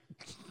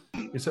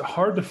 Is it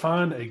hard to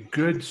find a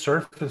good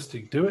surface to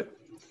do it?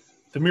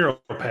 The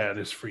mural pad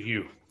is for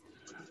you.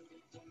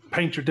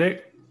 Paint your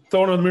deck,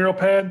 throw it on the mural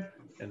pad,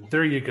 and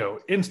there you go.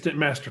 Instant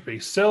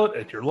masterpiece. Sell it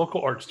at your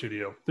local art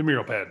studio. The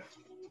mural pad.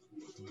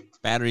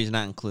 Batteries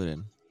not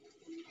included.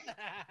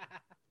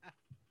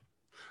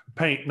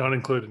 Paint not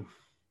included.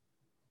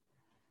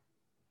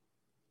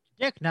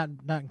 Dick not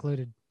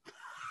included.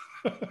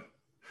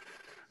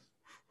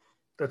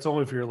 That's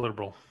only if you're a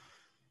liberal.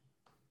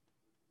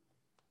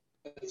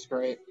 That's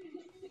great.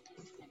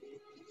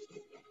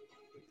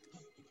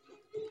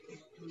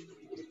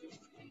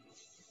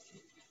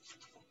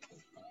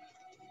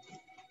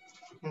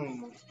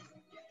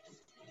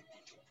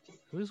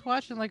 Who's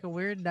watching like a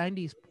weird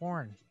 90s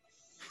porn?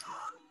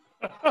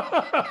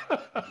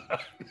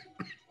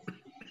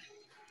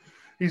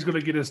 He's going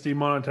to get us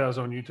demonetized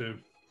on YouTube.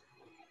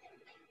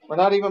 We're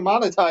not even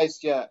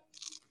monetized yet.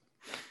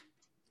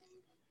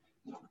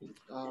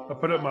 I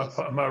put up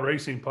my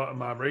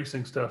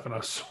racing stuff, and I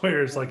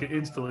swear it's like it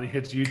instantly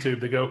hits YouTube.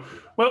 They go,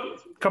 "Well,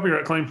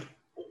 copyright claim."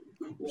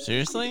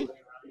 Seriously?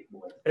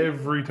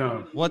 every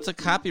time. What's a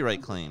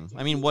copyright claim?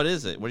 I mean, what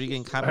is it? What are you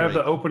getting I copyright? have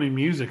the opening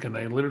music, and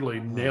they literally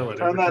nail it.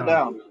 Turn every that time.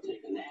 down.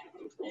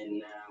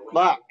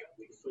 Lock.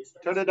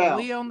 Turn it down.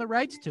 We own the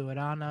rights to it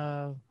on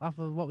off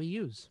of what we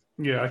use.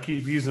 Yeah, I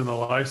keep using the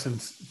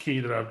license key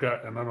that I've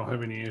got, and I don't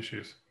have any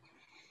issues.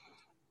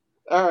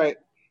 All right.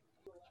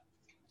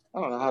 I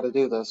don't know how to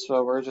do this,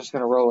 so we're just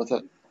going to roll with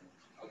it.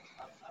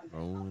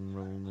 Rolling.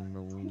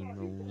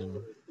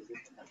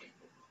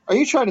 Are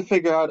you trying to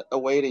figure out a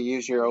way to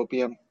use your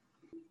opium?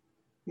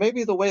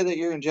 Maybe the way that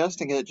you're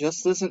ingesting it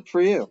just isn't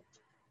for you.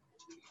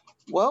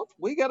 Well,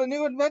 we got a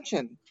new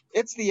invention.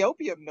 It's the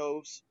opium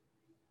nose.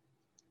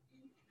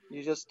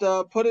 You just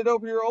put it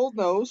over your old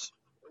nose,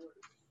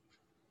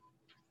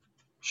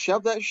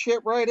 shove that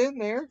shit right in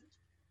there,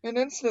 and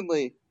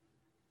instantly,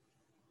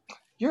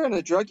 you're in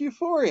a drug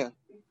euphoria.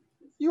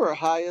 You are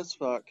high as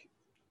fuck.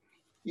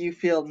 You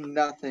feel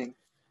nothing.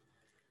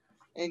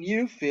 And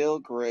you feel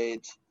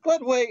great.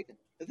 But wait,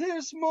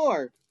 there's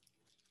more.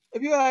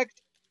 If you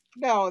act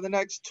now in the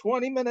next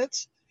 20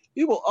 minutes,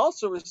 you will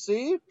also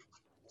receive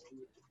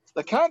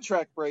the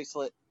contract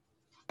bracelet.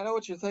 I know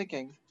what you're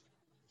thinking.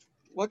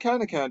 What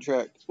kind of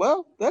contract?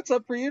 Well, that's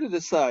up for you to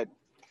decide.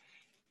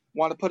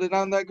 Want to put it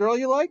on that girl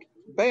you like?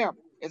 Bam,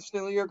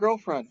 instantly your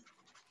girlfriend.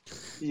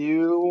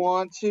 You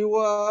want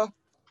to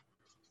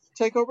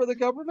take over the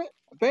government?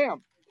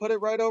 Bam, put it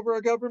right over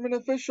a government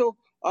official.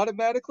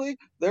 Automatically,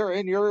 they're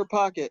in your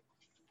pocket.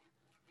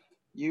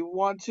 You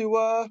want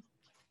to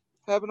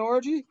have an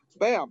orgy?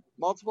 Bam,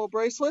 multiple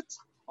bracelets.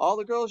 All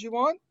the girls you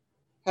want?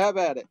 Have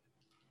at it.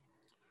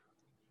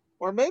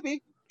 Or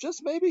maybe,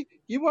 just maybe,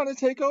 you want to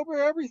take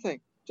over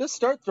everything. Just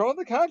start throwing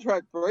the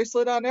contract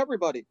bracelet on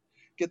everybody.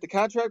 Get the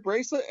contract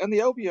bracelet and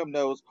the opium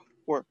nose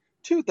for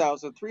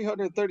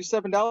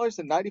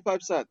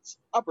 $2,337.95.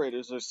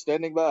 Operators are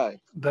standing by.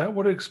 That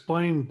would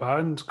explain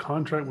Biden's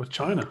contract with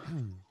China.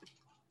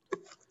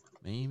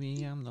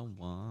 Maybe I'm the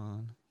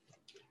one.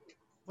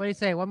 What do you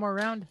say? One more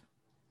round?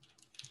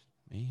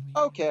 Maybe.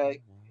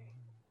 Okay.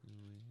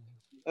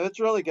 If it's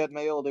really good,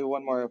 maybe we'll do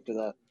one more after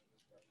that.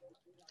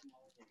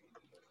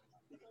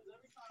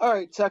 All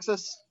right,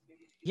 Texas.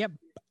 Yep.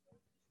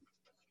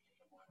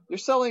 You're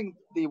selling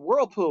the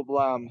Whirlpool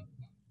bomb.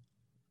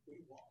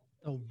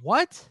 The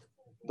what?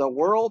 The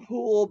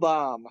Whirlpool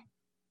bomb.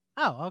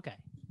 Oh, okay.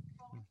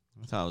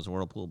 I thought it was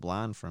Whirlpool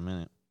Blonde for a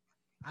minute.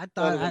 I That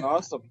thought would have been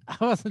awesome. I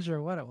wasn't sure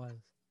what it was.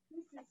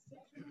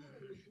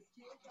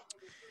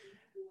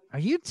 Are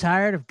you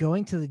tired of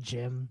going to the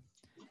gym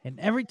and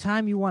every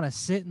time you want to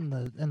sit in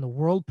the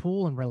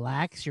whirlpool and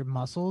relax your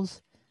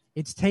muscles,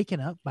 it's taken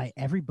up by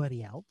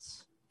everybody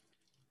else?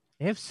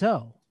 If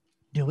so,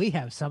 do we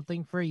have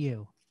something for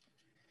you?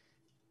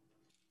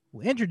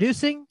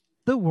 Introducing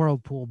the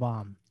Whirlpool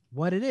Bomb.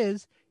 What it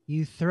is,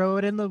 you throw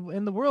it in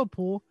the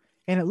whirlpool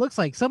and it looks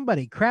like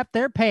somebody crapped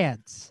their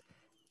pants.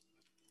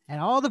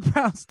 And all the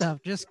brown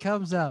stuff just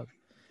comes up.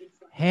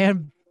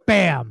 And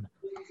bam,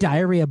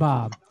 diarrhea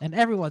bomb. And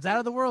everyone's out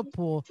of the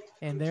whirlpool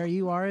and there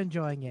you are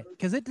enjoying it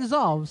because it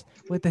dissolves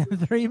within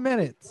 3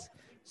 minutes.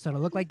 So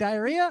it'll look like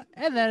diarrhea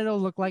and then it'll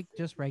look like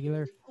just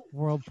regular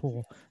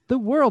whirlpool. The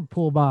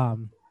Whirlpool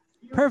Bomb.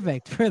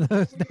 Perfect for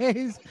those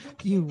days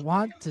you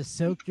want to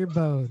soak your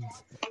bones.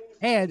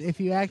 And if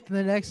you act in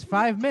the next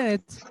 5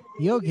 minutes,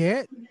 you'll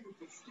get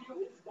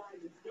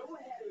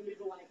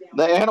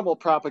the animal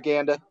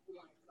propaganda.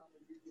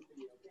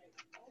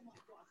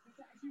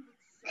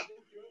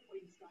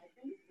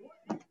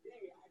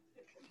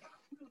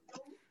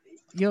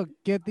 You'll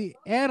get the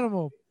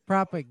animal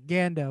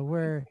propaganda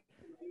where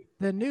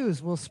the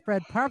news will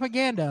spread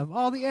propaganda of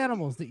all the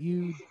animals that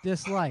you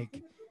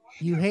dislike.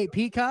 You hate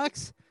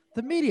peacocks?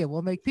 The media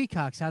will make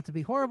peacocks out to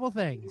be horrible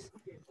things.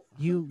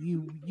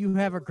 You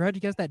have a grudge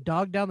against that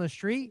dog down the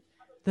street?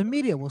 The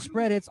media will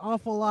spread its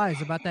awful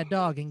lies about that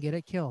dog and get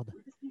it killed.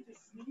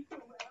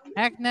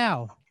 Act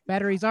now.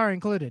 Batteries are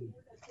included.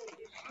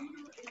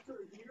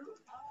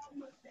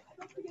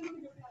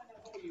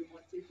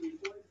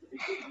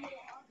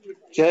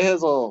 Jay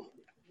Hizzle. All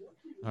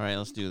right,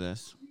 let's do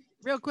this.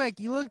 Real quick,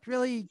 you looked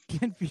really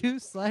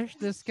confused /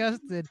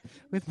 disgusted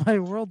with my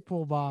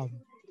Whirlpool Bomb.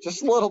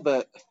 Just a little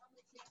bit.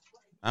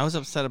 I was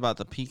upset about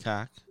the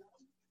peacock.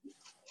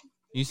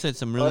 You said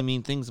some really What?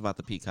 mean things about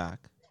the peacock.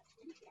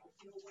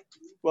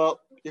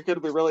 Well, you're going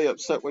to be really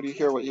upset when you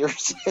hear what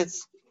yours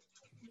is.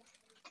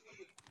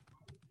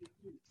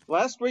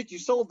 Last week you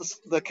sold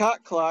the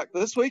cock clock.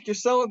 This week you're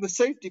selling the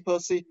safety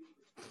pussy.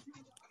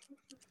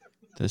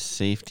 The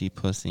safety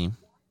pussy.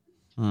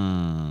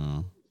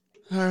 Are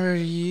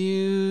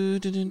you? I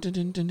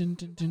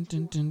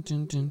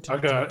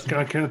got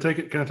it. Can I take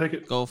it? Can I take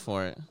it? Go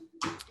for it.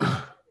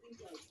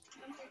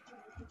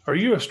 Are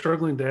you a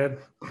struggling dad?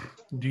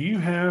 Do you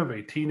have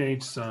a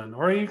teenage son?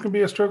 Or you can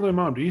be a struggling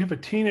mom. Do you have a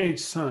teenage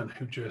son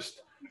who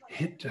just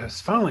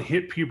finally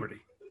hit puberty?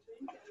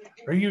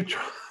 Are you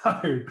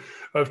tired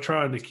of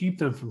trying to keep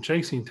them from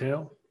chasing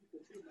tail?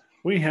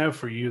 We have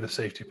for you the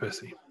safety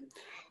pussy.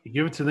 You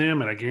give it to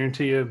them, and I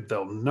guarantee you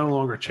they'll no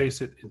longer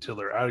chase it until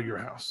they're out of your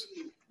house.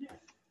 Is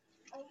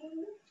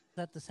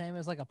that the same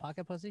as like a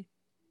pocket pussy?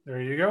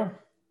 There you go.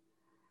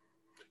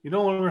 You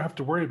no longer have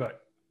to worry about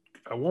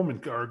a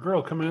woman or a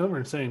girl coming over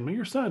and saying,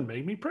 your son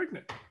made me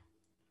pregnant.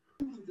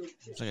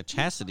 It's like a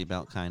chastity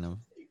belt, kind of.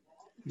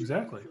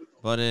 Exactly.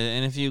 But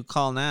and if you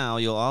call now,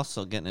 you'll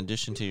also get an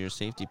addition to your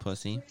safety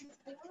pussy.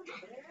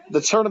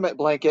 The tournament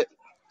blanket.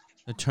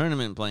 The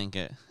tournament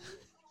blanket.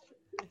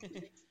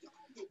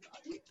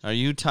 Are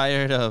you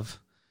tired of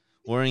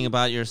worrying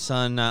about your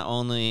son not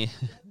only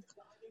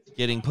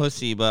getting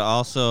pussy, but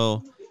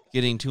also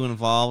getting too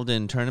involved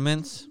in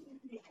tournaments?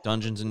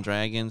 Dungeons and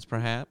Dragons,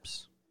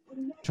 perhaps?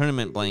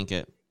 Tournament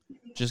blanket.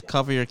 Just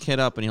cover your kid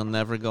up and he'll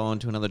never go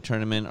into another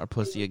tournament or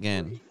pussy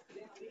again.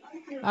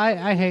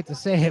 I hate to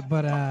say it,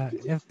 but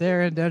if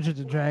they're in Dungeons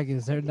and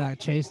Dragons, they're not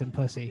chasing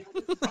pussy.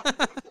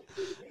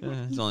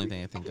 It's the only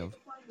thing I think of.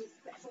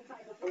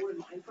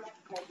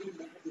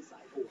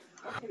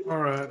 All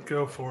right,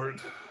 go for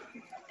it.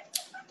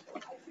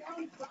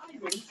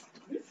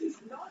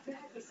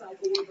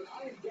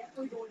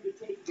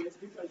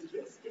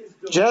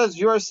 Jez,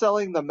 you are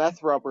selling the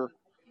meth rubber.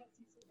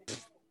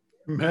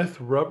 Meth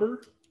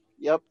rubber?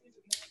 Yep.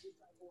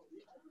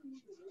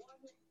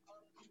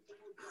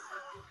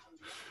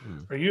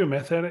 Are you a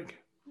meth addict?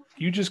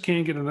 You just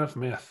can't get enough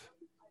meth.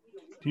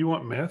 Do you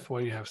want meth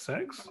while you have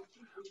sex?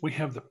 We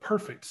have the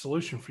perfect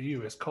solution for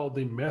you. It's called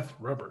the meth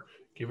rubber.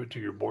 Give it to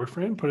your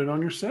boyfriend, put it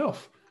on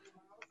yourself.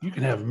 You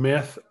can have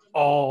meth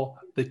all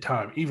the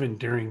time, even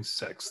during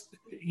sex.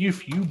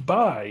 If you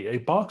buy a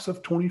box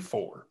of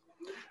 24,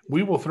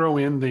 we will throw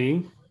in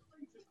the...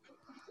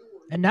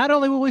 And not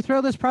only will we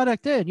throw this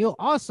product in, you'll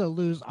also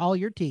lose all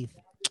your teeth.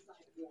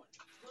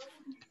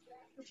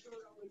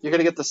 You're going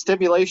to get the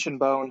stimulation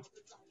bone.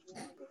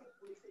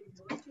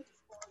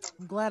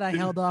 I'm glad I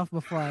held off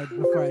before I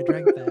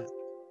drank that.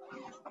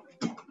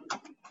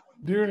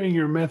 During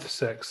your meth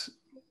sex,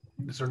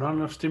 is there not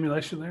enough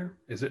stimulation there?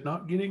 Is it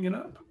not getting it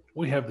up?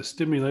 We have the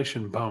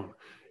stimulation bone.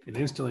 It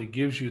instantly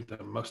gives you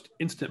the most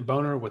instant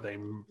boner with a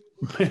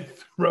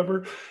meth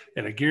rubber,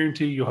 and I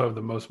guarantee you'll have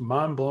the most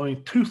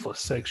mind-blowing toothless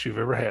sex you've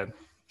ever had.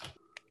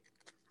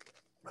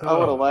 I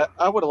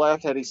would have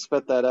laughed had he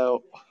spit that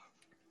out.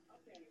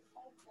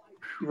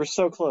 You were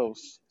so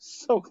close.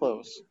 So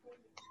close.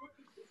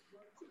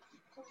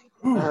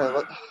 All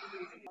right,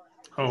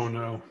 Oh,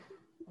 no.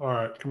 All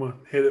right, come on.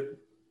 Hit it.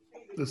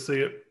 Let's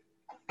see it.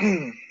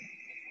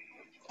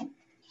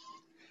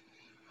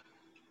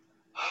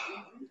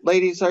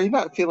 Ladies, are you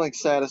not feeling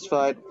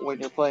satisfied when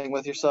you're playing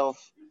with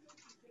yourself?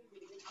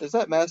 Is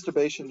that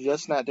masturbation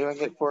just not doing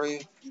it for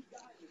you?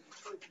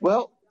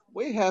 Well,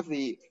 we have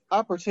the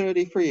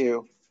opportunity for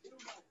you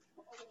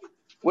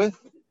with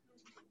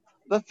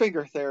the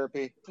finger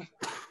therapy.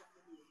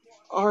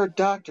 Our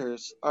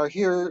doctors are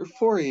here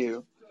for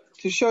you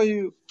to show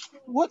you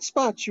what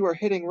spots you are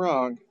hitting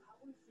wrong.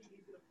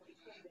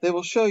 They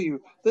will show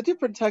you the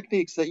different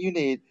techniques that you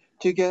need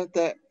to get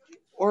that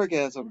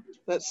orgasm,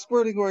 that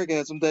squirting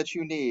orgasm that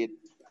you need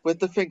with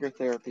the finger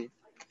therapy.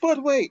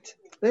 But wait,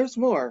 there's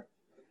more.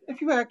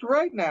 If you act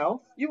right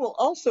now, you will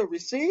also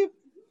receive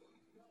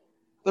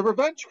the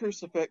revenge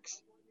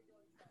crucifix.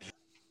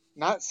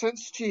 Not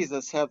since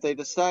Jesus have they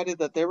decided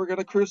that they were going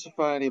to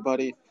crucify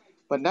anybody,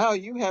 but now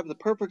you have the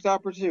perfect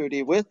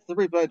opportunity with the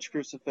revenge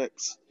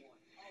crucifix.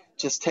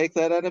 Just take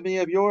that enemy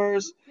of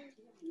yours,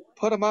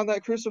 put them on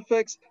that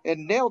crucifix,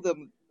 and nail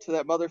them to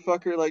that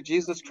motherfucker like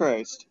Jesus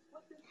Christ.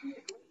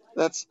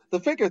 That's the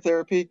finger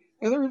therapy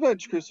and the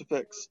revenge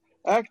crucifix.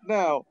 Act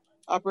now.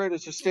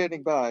 Operators are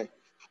standing by.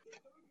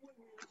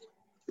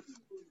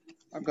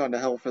 I'm going to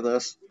hell for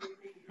this.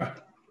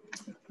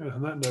 And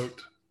on that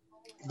note,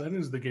 that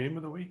is the game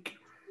of the week.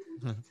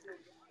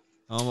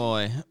 Oh,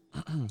 boy.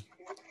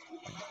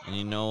 And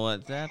you know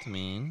what that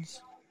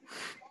means?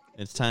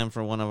 It's time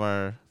for one of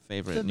our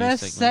favorite The news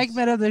best segments.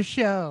 segment of the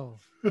show.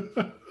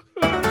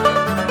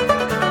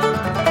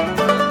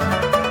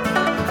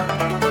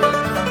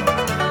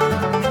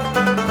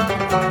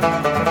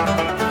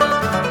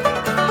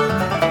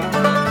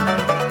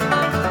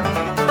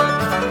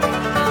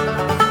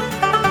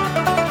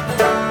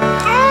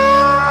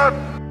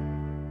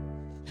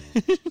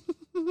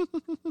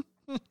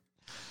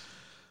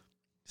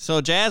 So,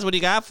 Jazz, what do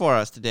you got for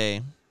us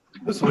today?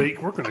 This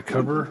week, we're going to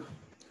cover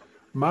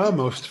my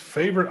most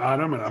favorite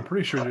item, and I'm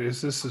pretty sure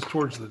this is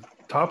towards the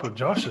top of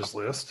Josh's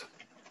list.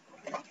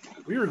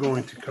 We are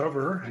going to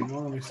cover, hang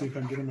on, let me see if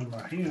I can get them in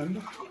my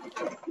hand.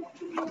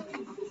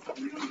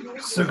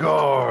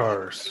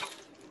 Cigars.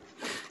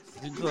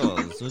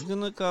 Cigars. We're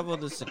going to cover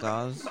the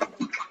cigars.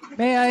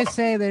 May I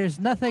say there's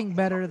nothing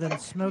better than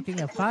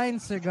smoking a fine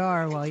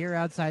cigar while you're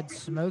outside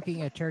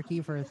smoking a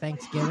turkey for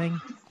Thanksgiving?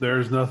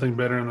 There's nothing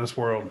better in this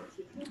world.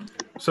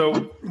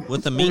 So,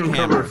 With the we're meat going to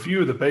cover hammer. a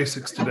few of the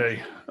basics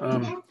today.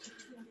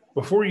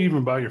 Before you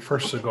even buy your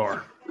first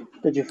cigar,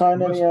 Did you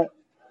find any yet?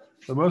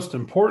 the most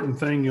important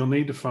thing you'll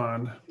need to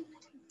find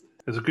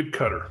is a good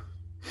cutter.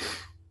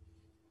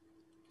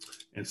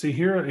 And see,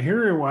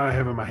 here what I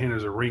have in my hand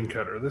is a ring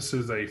cutter. This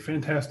is a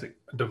fantastic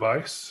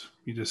device.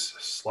 You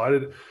just slide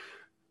it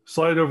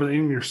over the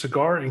end of your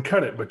cigar and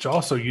cut it. But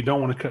also, you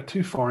don't want to cut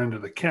too far into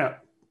the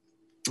cap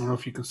don't know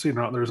if you can see it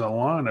or not. There's a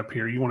line up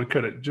here. You want to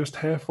cut it just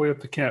halfway up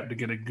the cap to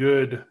get a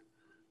good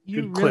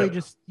clip.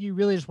 You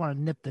really just want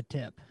to nip the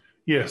tip.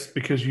 Yes,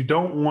 because you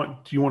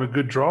want a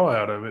good draw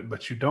out of it,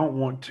 but you don't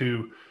want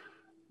to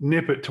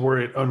nip it to where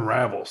it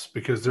unravels,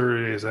 because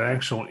there is an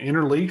actual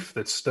inner leaf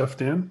that's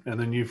stuffed in, and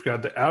then you've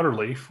got the outer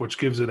leaf, which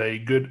gives it a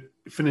good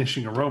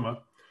finishing aroma.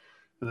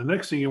 And the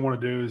next thing you want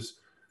to do is,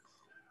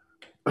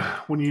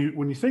 when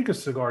you think of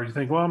cigar, you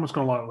think, well, I'm just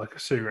going to light it like a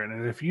cigarette.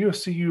 And if you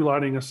see you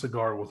lighting a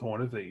cigar with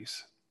one of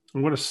these,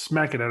 I'm going to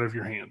smack it out of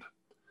your hand.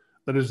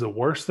 That is the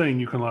worst thing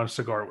you can light a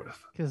cigar with.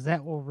 Because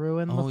that will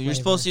ruin the flavor. You're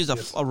supposed to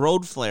use a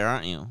road flare,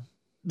 aren't you?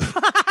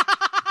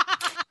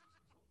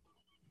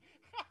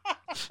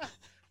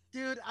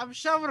 Dude, I'm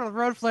shoving a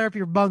road flare up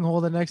your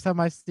bunghole the next time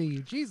I see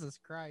you. Jesus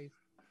Christ.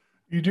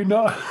 You do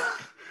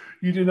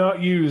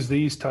not use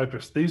these are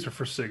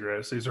for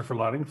cigarettes. These are for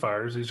lighting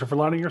fires. These are for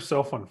lighting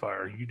yourself on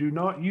fire. You do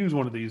not use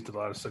one of these to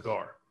light a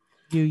cigar.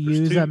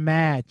 Use a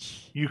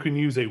match. You can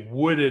use a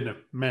wooden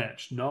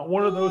match, not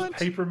one of those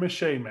paper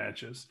mache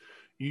matches.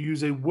 You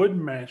use a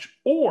wooden match,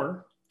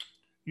 or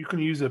you can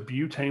use a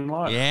butane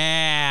lighter.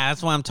 Yeah,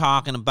 that's what I'm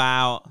talking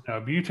about. Now,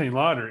 a butane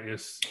lighter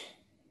is,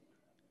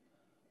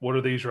 what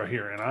are these right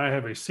here? And I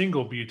have a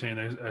single butane,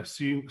 a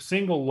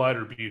single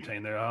lighter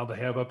butane. They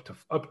have up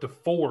to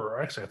 4,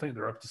 or actually I think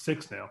they're up to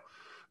 6 now.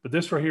 But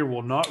this right here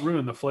will not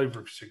ruin the flavor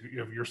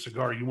of your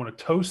cigar. You want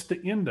to toast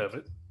the end of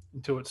it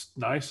until it's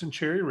nice and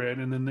cherry red,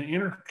 and then the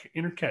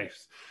inner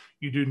case.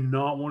 You do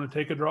not want to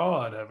take a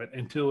draw out of it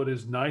until it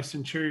is nice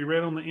and cherry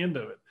red on the end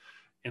of it.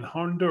 In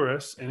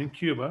Honduras and in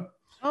Cuba,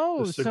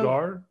 the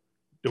cigar.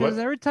 Because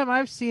every time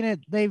I've seen it,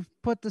 they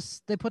put the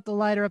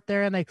lighter up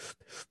there and they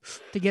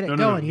to get it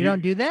going. You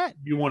don't do that.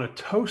 You want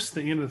to toast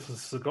the end of the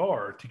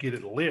cigar to get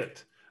it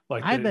lit.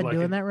 I've been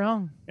doing that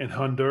wrong. In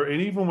Honduras,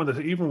 and even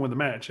with the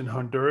match in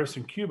Honduras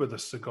and Cuba, the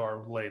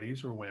cigar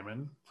ladies or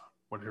women,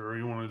 whatever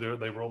you want to do,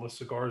 they roll the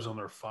cigars on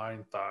their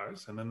fine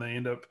thighs, and then they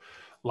end up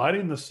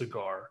lighting the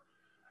cigar,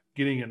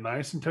 getting it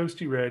nice and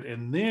toasty red,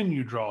 and then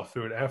you draw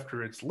through it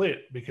after it's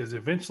lit, because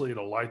eventually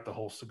it'll light the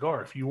whole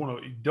cigar. If you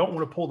don't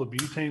want to pull the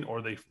butane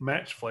or the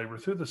match flavor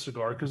through the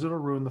cigar, because it'll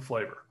ruin the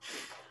flavor.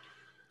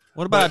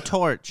 What about a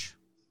torch?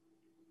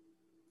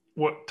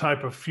 What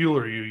type of fuel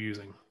are you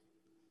using?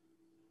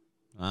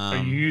 Are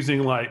you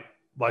using like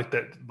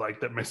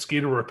that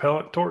mosquito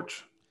repellent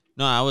torch?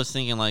 No, I was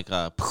thinking like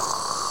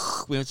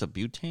it's a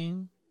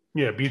butane.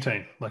 Yeah,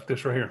 butane, like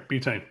this right here,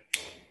 butane.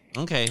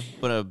 Okay,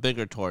 but a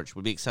bigger torch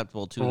would be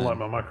acceptable too. I don't light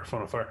my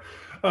microphone on fire.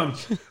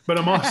 But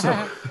I'm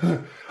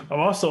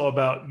also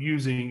about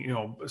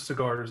using,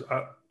 cigars.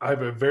 I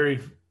have a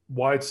very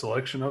wide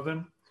selection of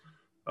them.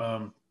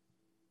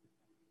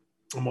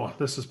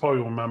 This is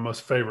probably one of my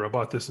most favorite. I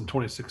bought this in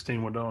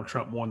 2016 when Donald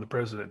Trump won the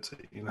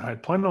presidency, and I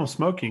had planned on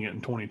smoking it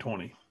in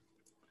 2020.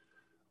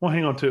 We'll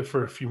hang on to it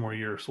for a few more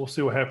years. We'll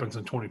see what happens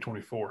in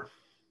 2024.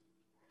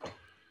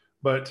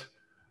 But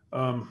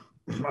I'm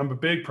a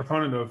big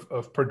proponent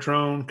of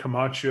Padron,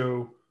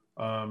 Camacho,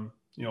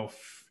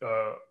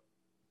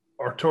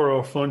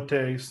 Arturo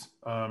Fuentes,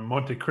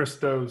 Monte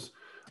Cristos.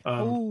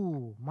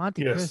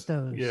 Monte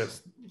Cristos.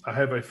 Yes. I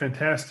have a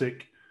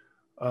fantastic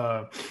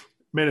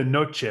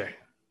Medianoche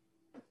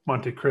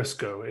Monte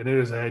Cristo, and it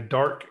is a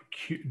dark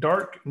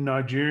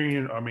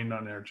Nicaraguan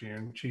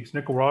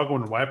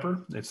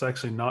wrapper. It's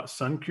actually not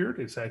sun cured.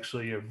 It's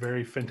actually a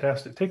very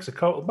fantastic. It takes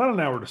about an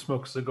hour to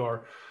smoke a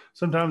cigar.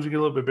 Sometimes you get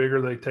a little bit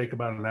bigger. They take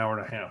about an hour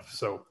and a half.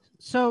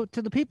 So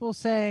to the people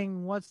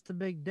saying, what's the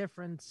big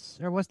difference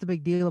or what's the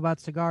big deal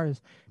about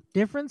cigars?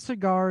 Different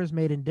cigars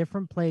made in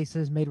different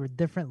places, made with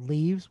different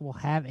leaves, will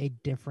have a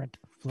different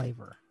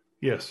flavor.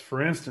 Yes.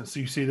 For instance,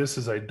 you see this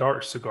is a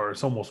dark cigar.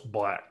 It's almost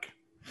black.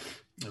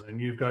 And then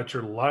you've got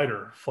your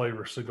lighter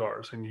flavor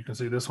cigars, and you can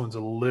see this one's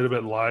a little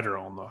bit lighter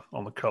on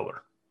the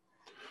color.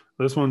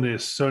 This one's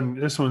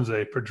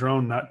a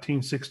Padron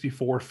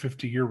 1964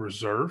 50-year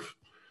reserve.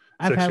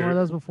 I've had one of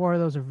those before.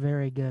 Those are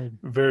very good.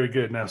 Very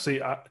good. Now,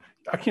 see, I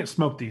can't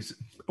smoke these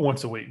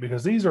once a week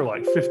because these are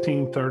like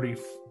 $15 to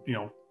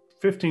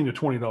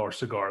 $20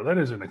 cigar. That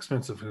is an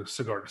expensive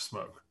cigar to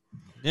smoke.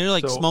 They're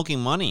like smoking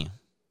money.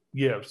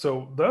 Yeah.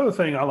 So the other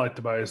thing I like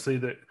to buy is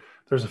that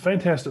there's a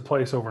fantastic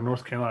place over in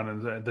North Carolina,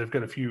 and they've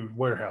got a few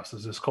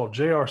warehouses. It's called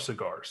JR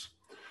Cigars.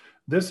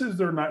 This is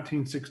their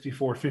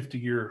 1964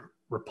 50-year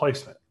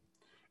replacement,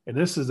 and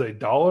this is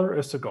 $1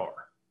 a cigar.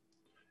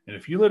 And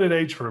if you let it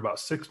age for about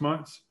 6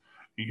 months,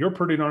 you're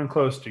pretty darn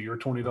close to your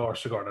 $20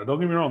 cigar. Now, don't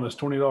get me wrong, this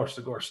 $20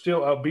 cigar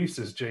still outbeats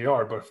this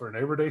JR, but for an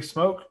everyday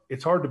smoke,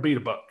 it's hard to beat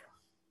 $1.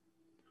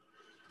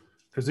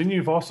 Because then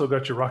you've also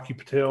got your Rocky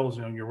Patels,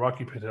 your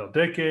Rocky Patel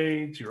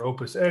Decades, your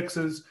Opus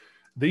X's.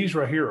 These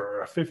right here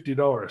are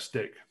 $50 a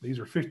stick. These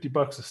are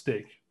 $50 a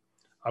stick.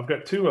 I've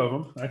got 2 of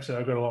them. Actually,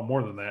 I've got a lot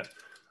more than that.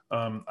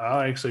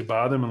 I actually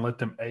buy them and let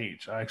them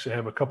age. I actually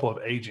have a couple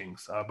of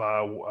agings. I buy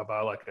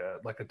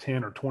like a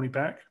 10 or 20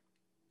 pack,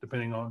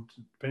 depending on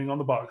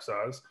the box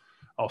size.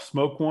 I'll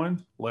smoke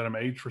one, let them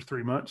age for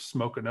 3 months,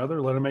 smoke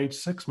another, let them age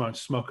 6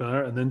 months, smoke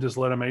another, and then just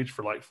let them age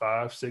for like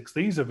 5, 6.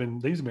 These have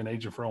been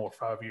aging for over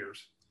 5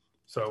 years.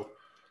 So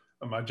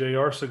My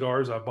JR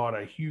cigars, I bought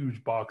a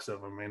huge box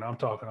of them, and I'm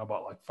talking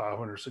about like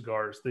 500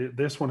 cigars.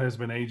 This one has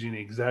been aging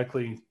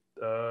exactly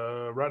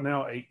right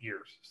now 8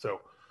 years.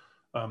 So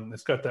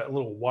it's got that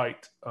little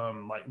white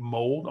like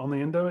mold on the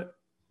end of it.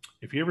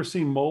 If you ever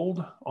see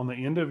mold on the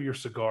end of your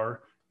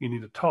cigar, you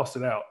need to toss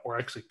it out or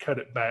actually cut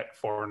it back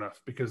far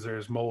enough because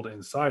there's mold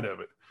inside of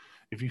it.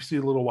 If you see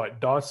little white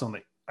dots on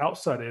the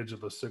outside edge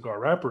of the cigar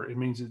wrapper, it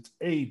means it's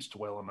aged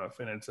well enough,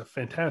 and it's a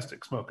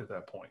fantastic smoke at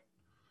that point.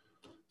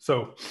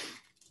 So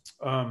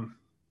if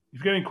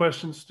you've got any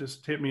questions,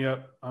 just hit me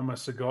up. I'm a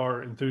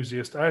cigar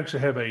enthusiast. I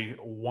actually have a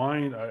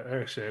wine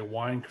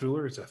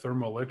cooler. It's a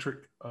thermoelectric,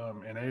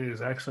 and it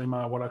is actually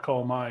what I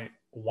call my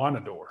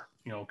winador,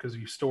 because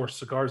you store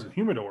cigars in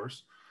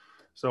humidors.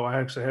 So I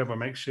actually have a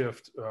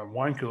makeshift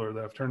wine cooler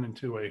that I've turned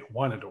into a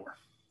winador.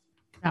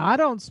 Now, I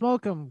don't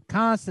smoke them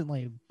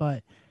constantly,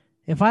 but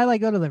if I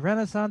go to the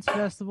Renaissance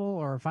Festival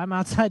or if I'm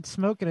outside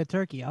smoking a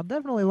turkey, I'll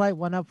definitely light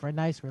one up for a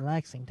nice,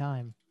 relaxing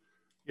time.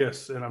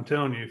 Yes, and I'm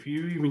telling you, if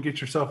you even get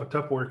yourself a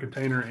Tupperware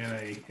container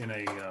in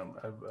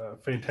a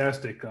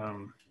fantastic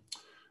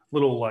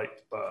little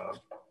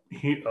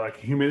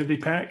humidity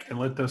pack and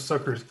let those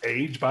suckers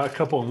age, buy a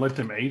couple and let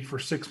them age for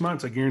 6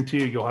 months, I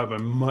guarantee you'll have a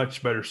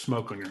much better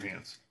smoke on your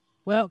hands.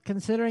 Well,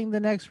 considering the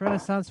next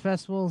Renaissance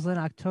Festival is in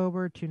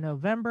October to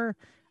November,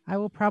 I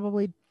will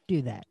probably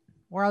do that.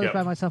 Or I'll just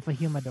buy myself a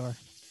humidor.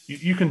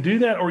 You can do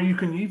that, or you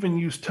can even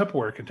use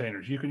Tupperware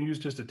containers. You can use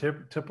just a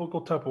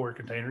typical Tupperware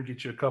container,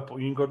 get you a couple.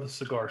 You can go to the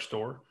cigar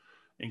store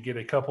and get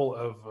a couple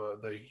of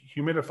the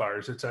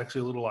humidifiers. It's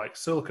actually little like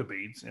silica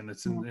beads, and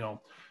it's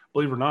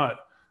believe it or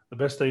not, the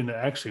best thing that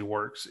actually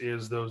works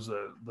is those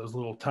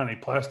little tiny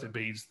plastic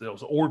beads,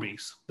 those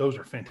Orbeez. Those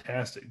are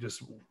fantastic.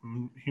 Just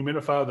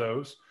humidify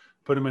those,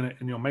 put them in it,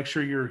 and make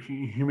sure your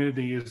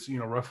humidity is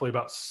roughly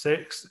about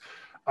 6.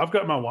 I've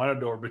got my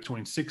winador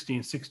between 60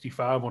 and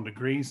 65 on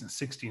degrees and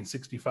 60 and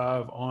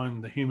 65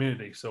 on the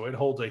humidity. So it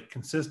holds a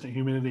consistent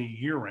humidity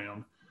year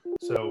round.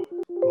 So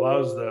it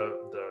allows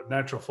the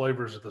natural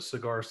flavors of the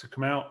cigars to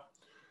come out.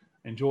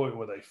 Enjoy it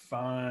with a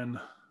fine,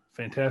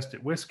 fantastic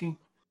whiskey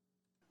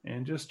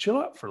and just chill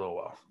out for a little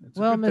while.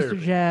 Well, Mr.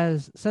 Therapy.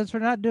 Jazz, since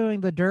we're not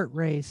doing the dirt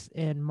race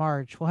in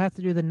March, we'll have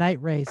to do the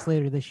night race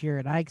later this year.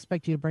 And I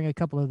expect you to bring a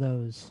couple of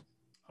those.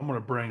 I'm going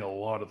to bring a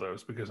lot of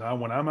those because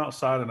when I'm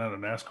outside and at a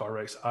NASCAR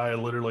race, I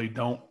literally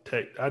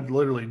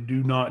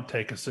do not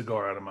take a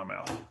cigar out of my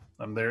mouth.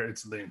 I'm there.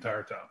 It's the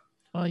entire time.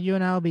 Well, you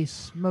and I will be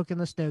smoking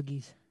the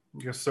stogies.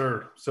 Yes,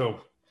 sir.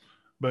 So,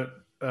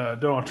 but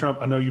Donald Trump,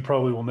 I know you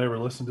probably will never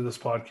listen to this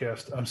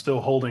podcast. I'm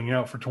still holding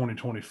out for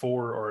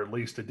 2024 or at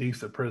least a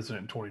decent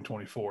president in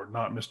 2024,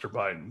 not Mr.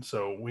 Biden.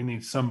 So we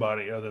need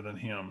somebody other than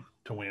him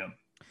to win.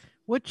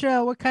 What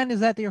kind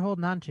is that you're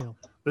holding on to?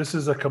 This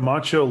is a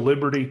Camacho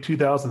Liberty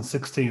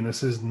 2016.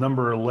 This is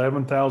number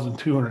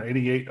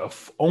 11,288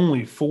 of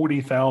only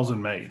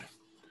 40,000 made.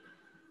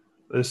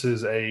 This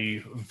is a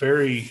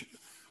very,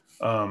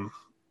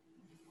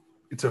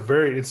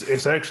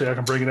 it's actually, I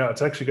can bring it out.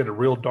 It's actually got a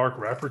real dark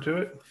wrapper to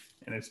it,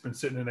 and it's been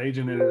sitting and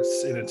aging in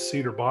its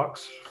cedar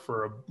box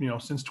for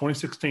since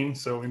 2016.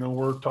 So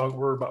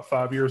we're about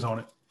 5 years on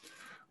it.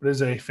 It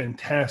is a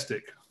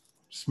fantastic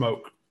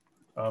smoke.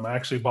 I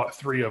actually bought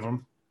 3 of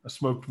them. I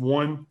smoked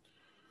one,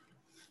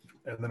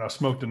 and then I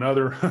smoked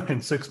another in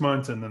 6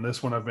 months, and then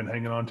this one I've been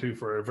hanging on to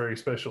for a very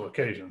special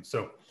occasion.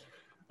 So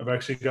I've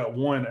actually got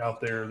one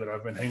out there that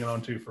I've been hanging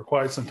on to for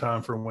quite some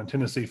time for when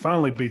Tennessee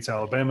finally beats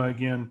Alabama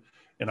again,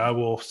 and I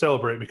will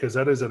celebrate because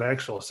that is an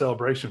actual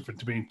celebration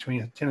between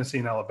Tennessee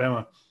and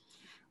Alabama.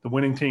 The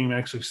winning team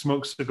actually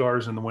smokes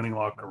cigars in the winning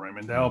locker room,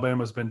 and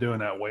Alabama's been doing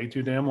that way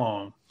too damn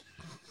long,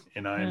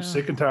 and I am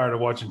sick and tired of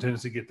watching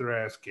Tennessee get their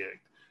ass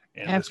kicked.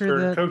 And this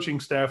current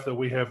coaching staff that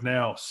we have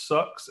now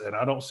sucks, and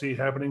I don't see it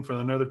happening for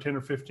another 10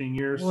 or 15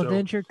 years. Well,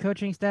 didn't your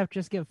coaching staff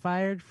just get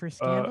fired for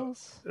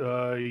scandals?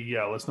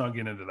 Yeah, let's not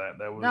get into that.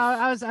 No,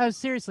 I was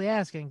seriously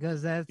asking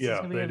because they did.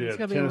 It's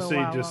gonna be Tennessee a little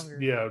while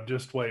longer.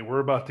 Just wait.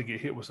 We're about to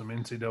get hit with some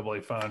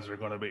NCAA fines that are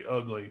going to be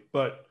ugly,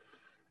 but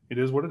it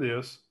is what it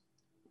is.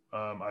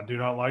 I do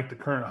not like the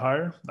current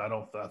hire. I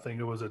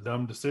think it was a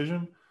dumb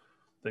decision.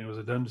 I think it was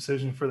a dumb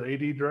decision for the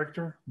AD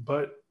director,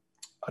 but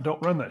I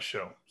don't run that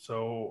show.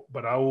 So,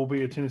 but I will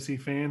be a Tennessee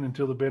fan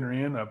until the bitter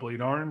end. I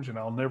bleed orange, and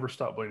I'll never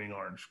stop bleeding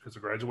orange because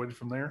I graduated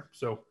from there.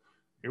 So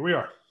here we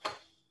are.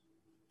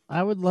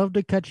 I would love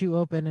to cut you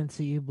open and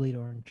see you bleed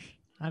orange.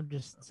 I'm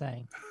just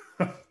saying.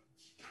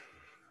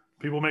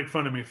 People make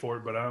fun of me for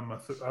it, but I'm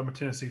a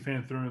Tennessee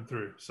fan through and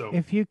through. So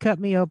if you cut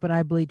me open,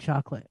 I bleed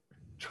chocolate.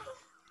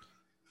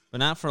 But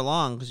not for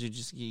long because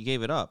you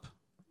gave it up.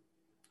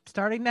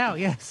 Starting now,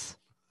 yes.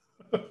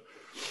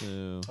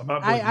 So.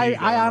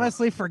 I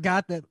honestly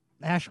forgot that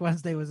Ash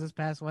Wednesday was this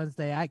past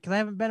Wednesday. Because I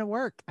haven't been at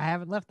work. I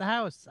haven't left the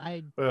house.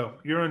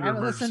 You're under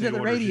emergency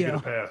orders. You get a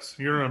pass.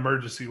 You're in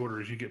emergency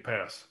orders. You get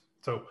pass.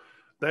 So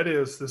that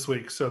is this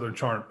week's Southern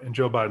Charm, and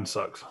Joe Biden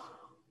sucks.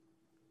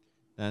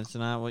 That's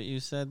not what you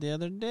said the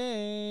other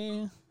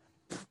day.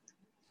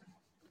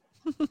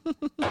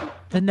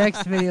 The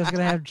next video is going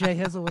to have Jay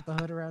Hizzle with the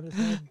hood around his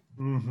head.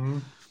 Mm-hmm.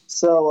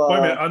 So Wait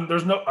a minute.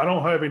 I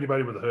don't have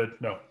anybody with a hood.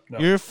 No.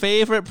 Your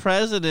favorite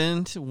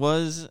president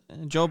was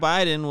Joe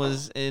Biden.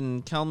 Was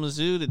in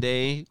Kalamazoo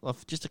today,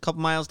 just a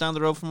couple miles down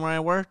the road from where I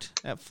worked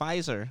at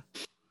Pfizer.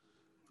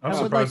 I'm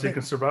surprised he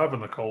can survive in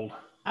the cold.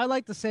 I'd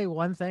like to say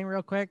one thing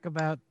real quick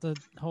about the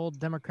whole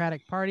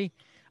Democratic Party.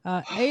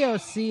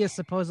 AOC is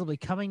supposedly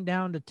coming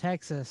down to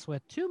Texas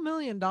with $2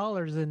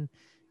 million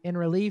in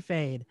relief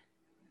aid.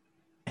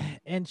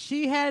 And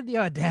she had the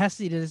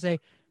audacity to say,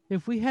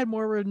 if we had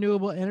more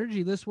renewable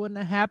energy, this wouldn't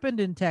have happened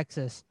in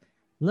Texas.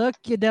 Look,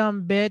 you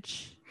dumb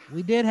bitch.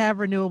 We did have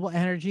renewable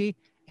energy,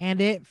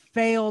 and it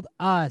failed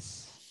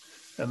us.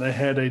 And they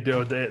had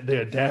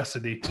the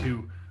audacity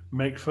to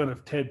make fun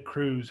of Ted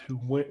Cruz, who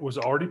was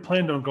already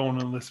planned on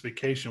going on this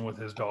vacation with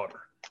his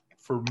daughter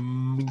for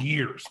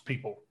years,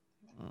 people.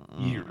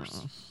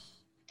 Years.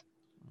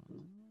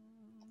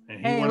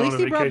 And he went on a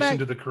vacation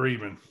to the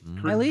Caribbean.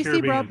 At least he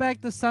brought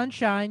back the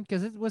sunshine,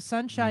 because it was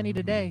sunshiny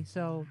today.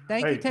 So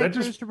thank you, Ted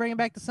Cruz, for bringing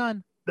back the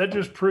sun. That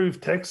just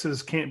proved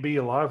Texas can't be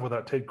alive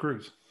without Ted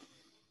Cruz.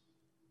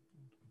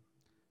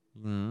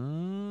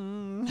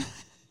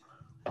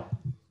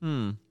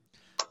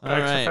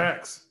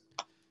 Facts.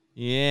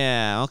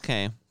 Yeah,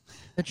 okay.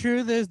 The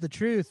truth is the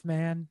truth,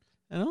 man.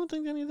 I don't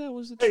think any of that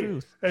was the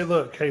truth. Hey,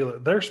 look,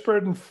 they're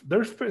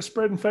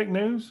spreading fake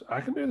news.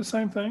 I can do the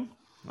same thing.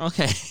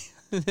 Okay.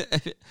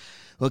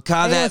 We'll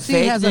call AOC that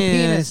fake has news, a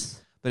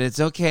penis. but it's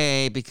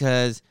okay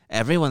because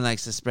everyone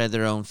likes to spread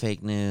their own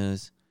fake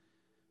news.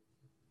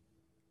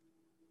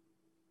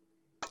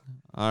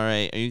 All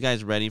right, are you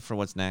guys ready for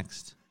what's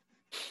next?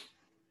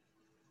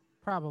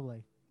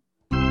 Probably.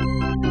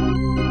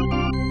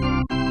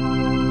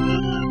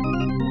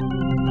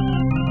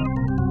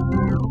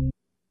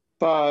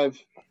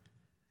 Five.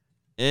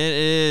 It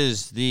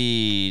is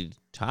the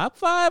top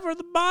 5 or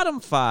the bottom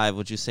 5,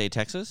 would you say,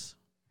 Texas?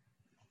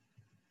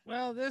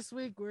 Well, this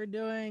week we're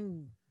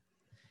doing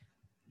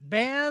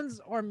bands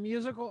or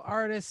musical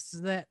artists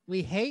that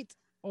we hate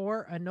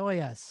or annoy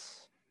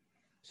us.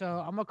 So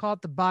I'm going to call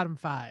it the bottom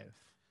 5.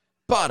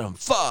 Bottom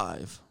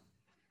 5.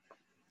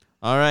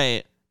 All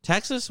right.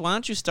 Texas, why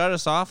don't you start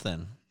us off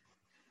then?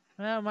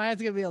 Well,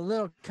 mine's going to be a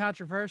little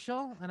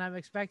controversial, and I'm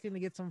expecting to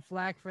get some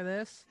flack for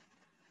this.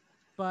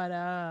 But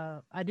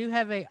I do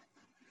have a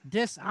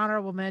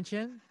dishonorable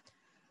mention,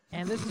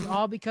 and this is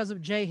all because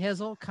of Jay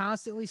Hizzle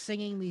constantly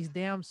singing these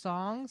damn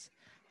songs,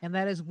 and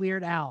that is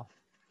Weird Al.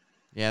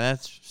 Yeah,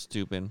 that's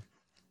stupid.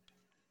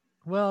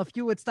 Well, if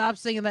you would stop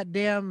singing that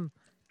damn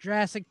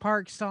Jurassic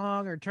Park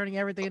song or turning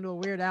everything into a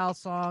Weird Al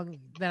song,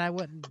 then I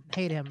wouldn't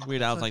hate him.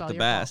 Weird Al's like the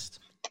best.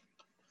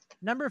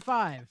 Number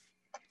 5.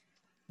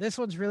 This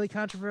one's really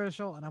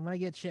controversial, and I'm going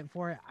to get shit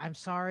for it. I'm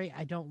sorry.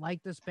 I don't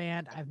like this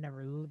band. I've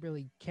never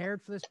really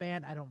cared for this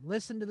band. I don't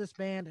listen to this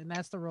band, and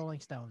that's the Rolling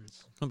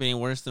Stones. It'll be any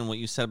worse than what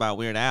you said about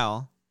Weird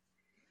Al.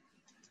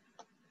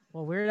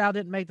 Well, Weird Al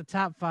didn't make the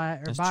top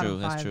 5 or That's bottom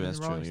true, 5, that's true, and that's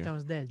the Rolling true.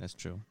 Stones did. That's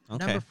true.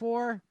 Okay. Number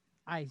 4,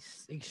 I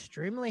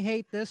extremely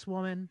hate this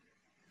woman.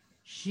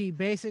 She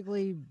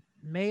basically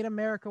made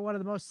America one of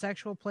the most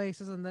sexual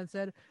places and then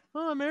said,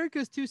 oh,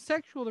 America's too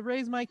sexual to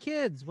raise my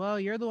kids. Well,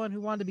 you're the one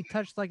who wanted to be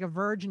touched like a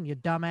virgin, you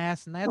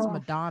dumbass, and that's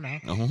Madonna.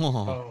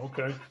 Oh,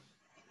 okay.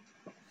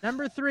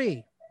 Number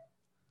 3,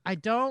 I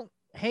don't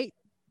hate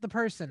the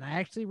person. I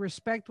actually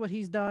respect what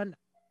he's done.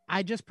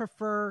 I just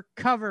prefer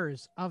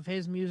covers of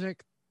his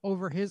music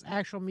over his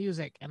actual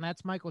music, and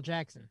that's Michael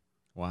Jackson.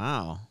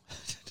 Wow.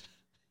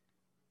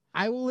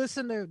 I will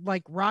listen to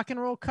like rock and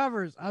roll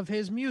covers of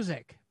his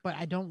music, but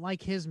I don't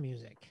like his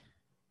music.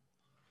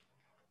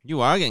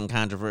 You are getting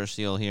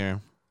controversial here.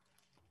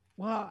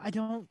 Well, I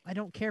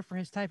don't care for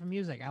his type of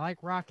music. I like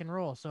rock and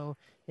roll. So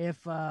if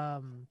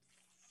Fallout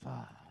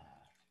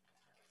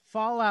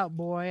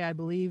Boy, I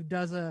believe,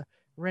 does a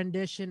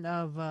rendition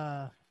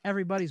of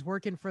Everybody's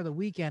Working for the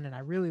Weekend, and I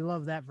really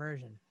love that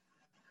version.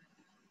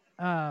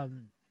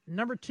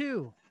 Number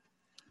 2,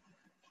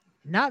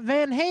 not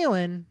Van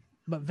Halen,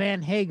 but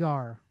Van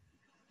Hagar.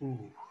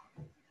 Ooh,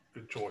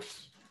 good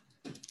choice.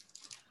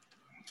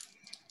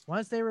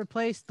 Once they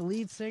replaced the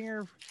lead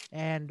singer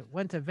and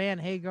went to Van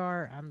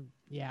Hagar,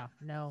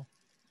 no.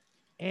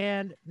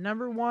 And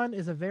number 1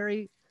 is a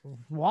very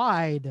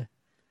wide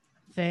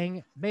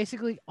thing.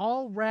 Basically,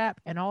 all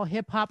rap and all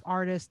hip-hop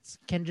artists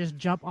can just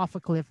jump off a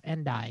cliff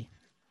and die.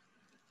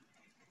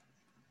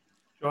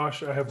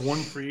 Josh, I have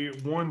one for you.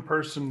 One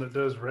person that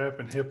does rap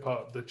and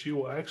hip-hop that you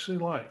will actually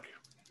like.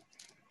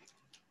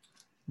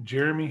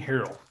 Jeremy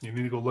Harrell. You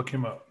need to go look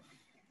him up.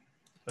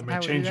 That may I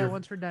will change do that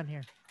once we're done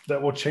here. That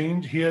will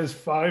change. He has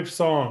 5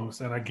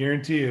 songs, and I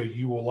guarantee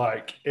you will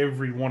like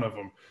every one of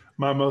them.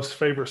 My most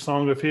favorite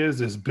song of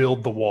his is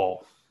Build the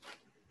Wall.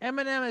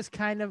 Eminem is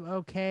kind of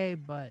okay,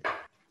 but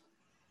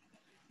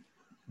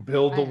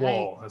Build the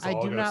Wall. That's I all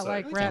I do gotta not say.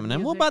 like rap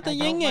music. What about the I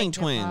don't Yin Yang like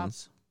hip-hop.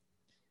 Twins?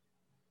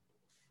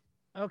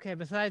 Okay,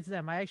 besides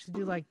them, I actually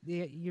do like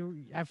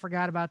I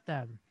forgot about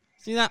them.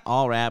 See, not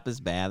all rap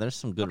is bad. There's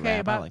some good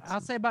rap.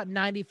 I'll say about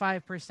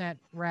 95%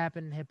 rap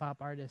and hip hop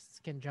artists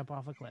can jump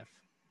off a cliff.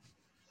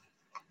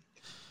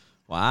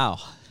 Wow.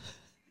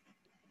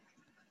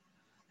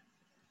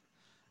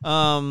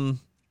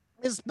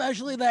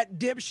 Especially that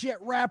dipshit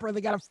rapper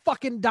that got a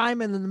fucking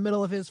diamond in the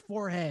middle of his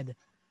forehead.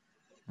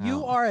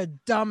 You are a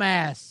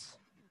dumbass.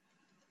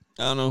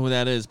 I don't know who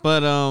that is,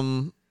 but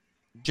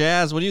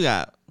Jazz, what do you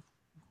got?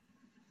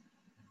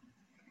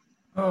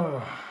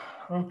 Oh,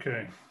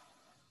 okay.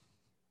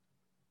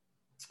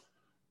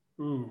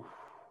 Ooh,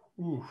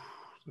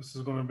 this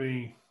is going to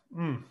be.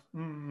 I'm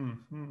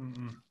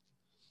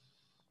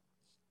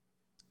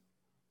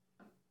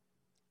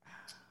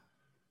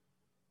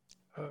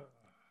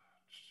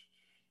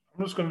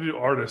just going to do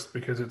artist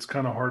because it's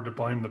kind of hard to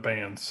blame the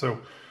band. So,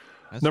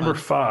 That's number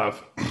fine.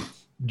 5,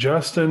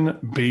 Justin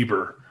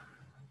Bieber.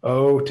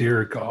 Oh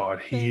dear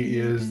God, he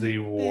is the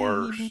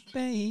worst.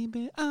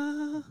 Baby.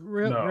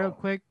 Real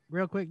quick,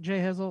 Jay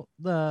Hizzle.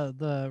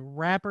 The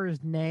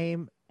rapper's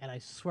name, and I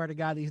swear to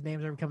God, these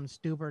names are becoming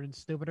stupider and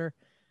stupider.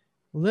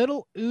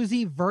 Little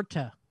Uzi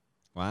Verta.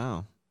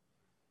 Wow.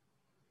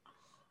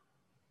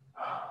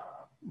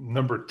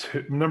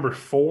 Number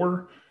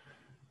 4,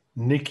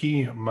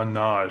 Nicki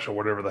Minaj, or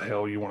whatever the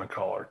hell you want to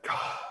call her. God.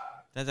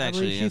 That's I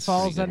actually believe she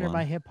falls under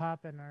my hip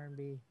hop and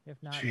R&B.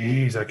 If not,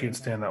 jeez, I can't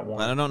stand that one.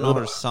 But I don't know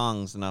her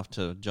songs enough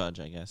to judge.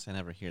 I guess I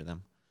never hear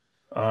them.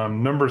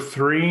 Number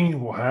 3,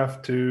 we'll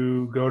have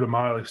to go to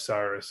Miley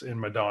Cyrus and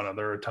Madonna.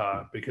 They're a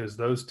tie because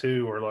those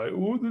two are like,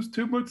 oh, there's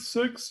too much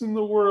sex in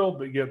the world,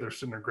 but yet they're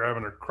sitting there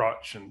grabbing their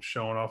crotch and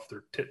showing off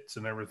their tits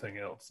and everything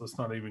else. Let's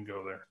not even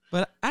go there.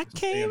 But I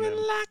came in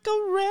like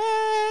a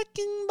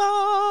wrecking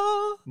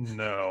ball.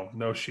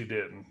 No, she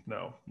didn't.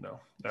 No.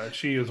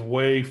 She is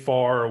way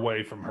far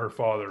away from her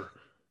father,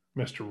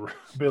 Mr.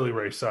 Billy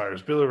Ray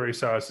Cyrus. Billy Ray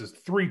Cyrus is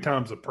 3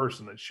 times the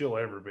person that she'll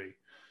ever be.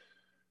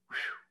 Whew.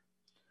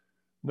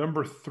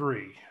 Number 3.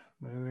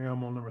 I think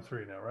I'm on number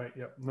 3 now, right?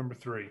 Yep, number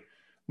 3.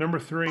 Number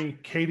 3,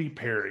 Katy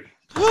Perry.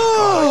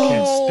 Oh, I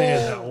can't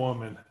stand that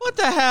woman. What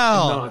the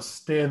hell? I cannot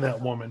stand that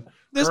woman.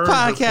 This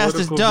podcast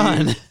is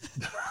done.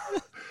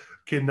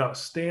 Cannot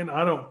stand.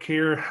 I don't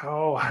care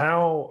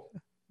how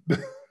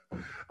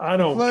I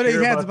don't Floating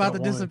care head's about about to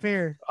that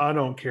disappear. I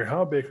don't care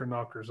how big her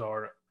knockers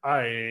are.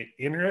 I ain't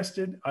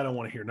interested. I don't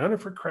want to hear none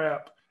of her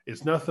crap.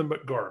 It's nothing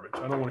but garbage.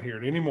 I don't want to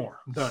hear it anymore.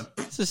 I'm done.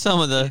 This is some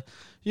of the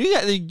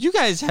you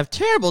guys have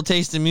terrible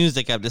taste in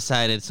music. I've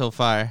decided so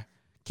far.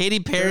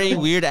 Katy Perry,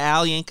 Weird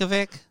Al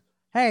Yankovic.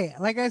 Hey,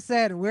 like I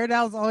said, Weird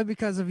Al's only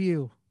because of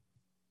you.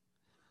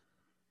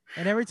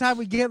 And every time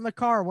we get in the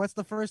car, what's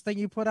the first thing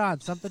you put on?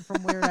 Something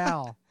from Weird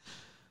Al.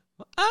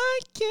 I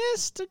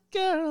kissed a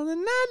girl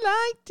and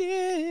I liked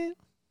it.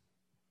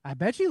 I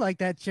bet you like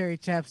that cherry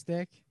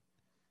chapstick.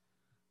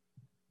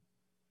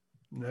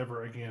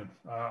 Never again.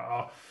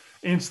 I'll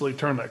instantly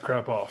turn that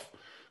crap off.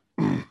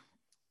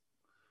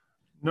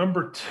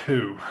 Number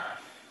 2.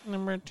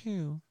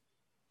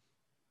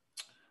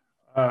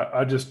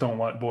 I just don't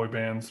like boy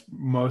bands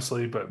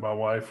mostly, but my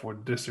wife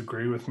would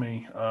disagree with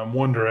me.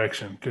 One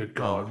Direction. Good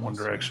God, One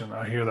Direction.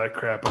 I hear that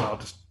crap and I'll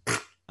just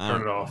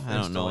turn it off. I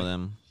don't know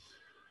them.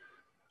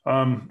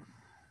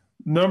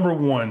 Number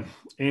 1,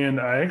 and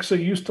I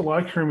actually used to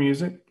like her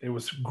music. It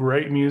was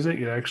great music.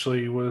 It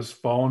actually was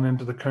falling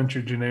into the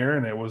country genre,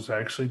 and it was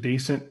actually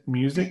decent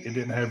music. It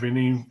didn't have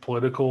any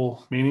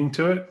political meaning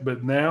to it.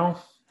 But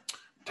now,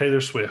 Taylor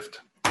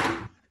Swift.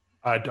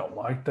 I don't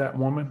like that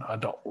woman. I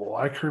don't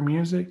like her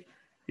music.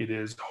 It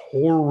is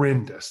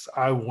horrendous.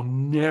 I will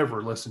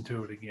never listen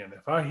to it again.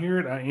 If I hear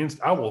it,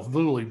 I will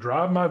literally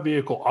drive my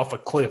vehicle off a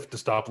cliff to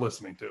stop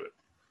listening to it.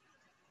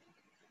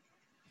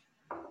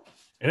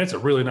 And it's a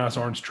really nice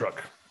orange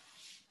truck.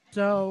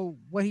 So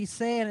what he's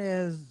saying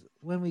is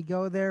when we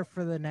go there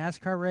for the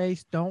NASCAR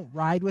race, don't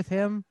ride with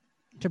him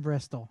to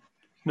Bristol.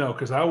 No,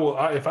 because I will.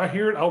 If I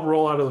hear it, I'll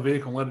roll out of the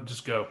vehicle and let it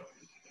just go.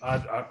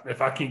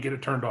 If I can't get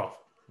it turned off.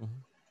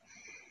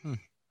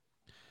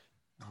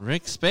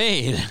 Rick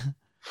Spade.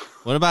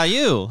 What about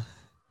you?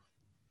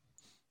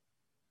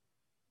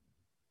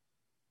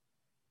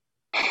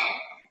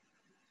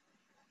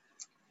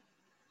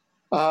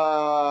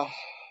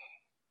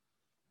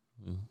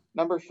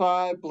 Number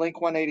 5,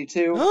 Blink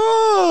 182.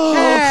 Oh,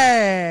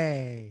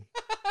 Hey!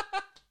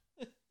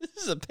 This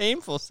is a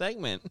painful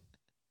segment.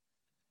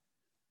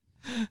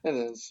 It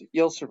is.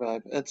 You'll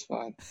survive. It's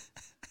fine.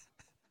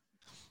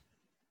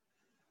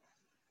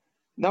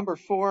 Number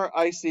 4,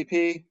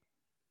 ICP.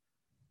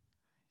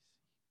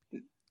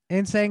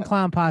 Insane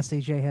Clown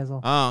Posse, Jay Hizzle.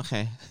 Oh,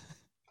 okay.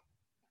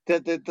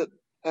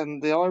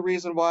 And the only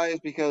reason why is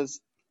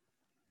because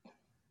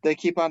they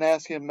keep on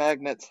asking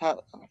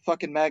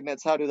fucking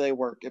magnets, how do they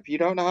work? If you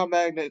don't know how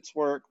magnets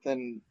work,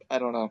 then I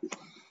don't know.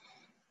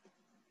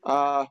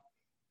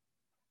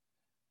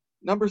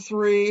 Number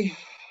 3,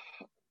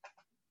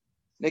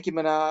 Nicki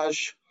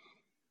Minaj.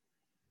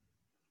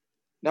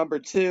 Number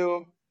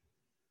 2,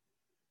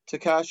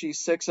 Tekashi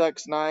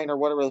 6X9 or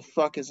whatever the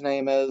fuck his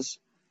name is.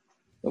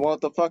 The one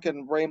with the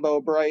fucking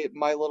Rainbow Bright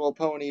My Little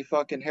Pony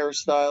fucking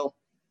hairstyle.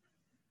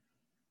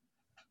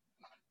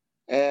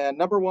 And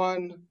number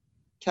 1,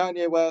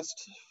 Kanye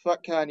West.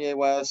 Fuck Kanye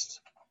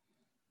West.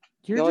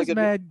 You're just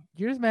mad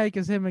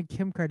because him and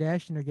Kim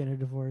Kardashian are getting a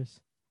divorce.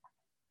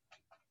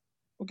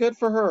 Well, good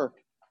for her.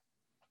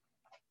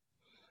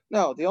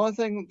 No, the only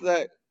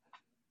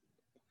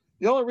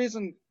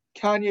reason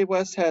Kanye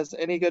West has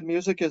any good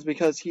music is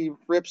because he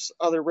rips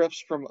other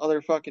riffs from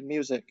other fucking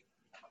music.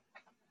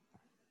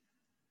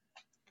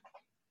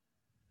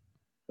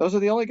 Those are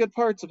the only good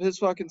parts of his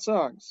fucking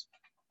songs.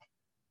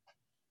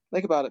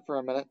 Think about it for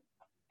a minute.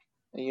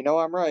 And you know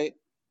I'm right.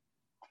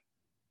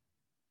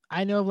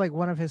 I know of like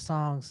one of his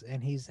songs,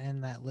 and he's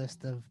in that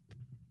list of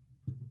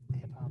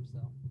hip hop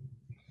still.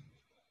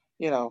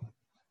 You know,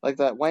 like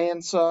that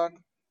Wayne song.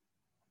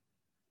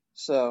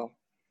 So,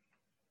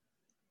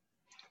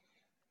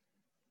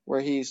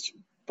 where he's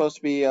supposed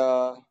to be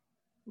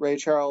Ray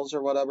Charles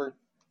or whatever.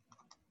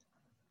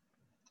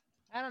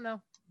 I don't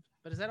know,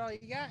 but is that all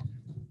you got?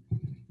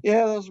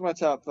 Yeah, those are my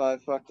top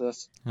 5. Fuck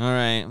this. All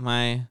right,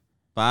 my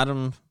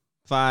bottom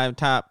 5,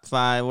 top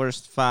 5,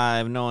 worst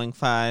 5, knowing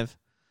 5.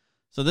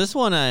 So this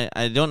one,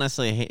 I don't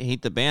necessarily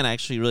hate the band. I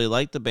actually really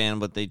like the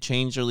band, but they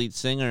changed their lead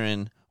singer,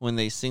 and when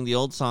they sing the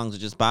old songs, it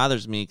just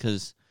bothers me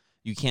because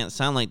you can't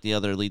sound like the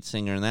other lead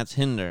singer, and that's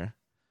Hinder.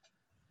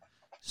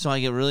 So I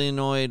get really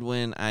annoyed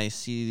when I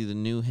see the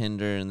new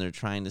Hinder and they're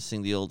trying to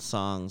sing the old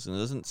songs, and it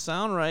doesn't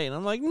sound right, and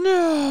I'm like,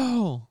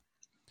 no!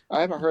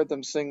 I haven't heard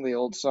them sing the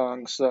old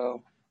songs,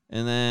 so...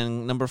 And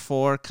then number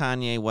 4,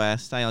 Kanye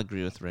West. I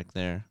agree with Rick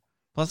there.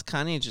 Plus,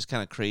 Kanye's just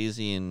kind of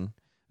crazy, and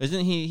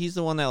isn't he's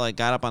the one that like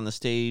got up on the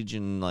stage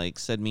and like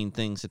said mean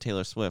things to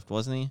Taylor Swift,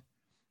 wasn't he?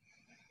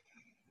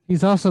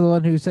 He's also the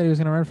one who said he was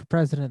going to run for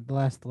president the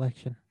last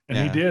election. And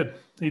Yeah. he did.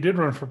 He did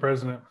run for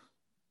president.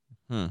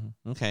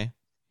 Okay.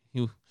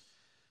 He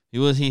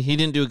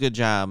didn't do a good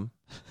job.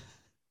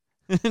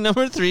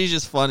 Number 3 is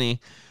just funny,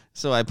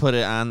 so I put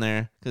it on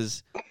there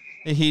because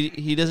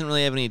he doesn't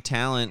really have any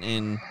talent,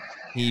 and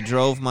he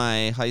drove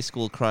my high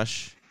school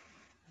crush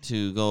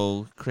to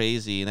go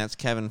crazy, and that's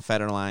Kevin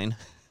Federline.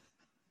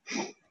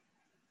 Do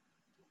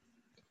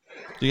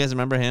you guys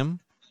remember him?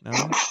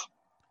 No?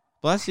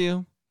 Bless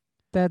you.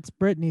 That's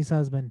Brittany's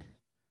husband.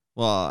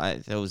 Well,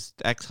 it was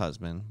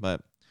ex-husband,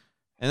 but...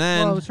 And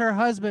then... Well, it was her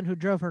husband who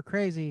drove her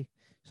crazy,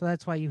 so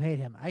that's why you hate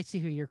him. I see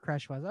who your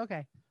crush was.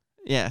 Okay.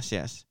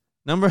 Yes.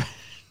 Number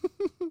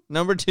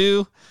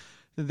 2,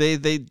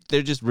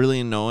 they're just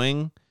really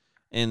annoying,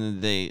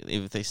 and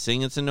if they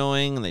sing, it's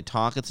annoying, and they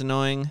talk, it's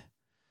annoying.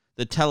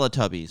 The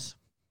Teletubbies.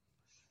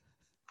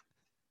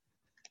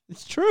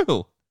 It's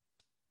true.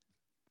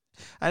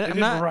 They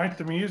didn't write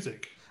the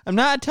music. I'm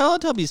not a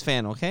Teletubbies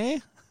fan,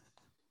 okay?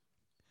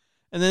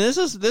 And then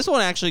this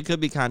one actually could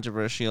be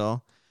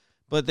controversial,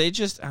 but they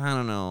just, I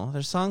don't know,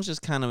 their songs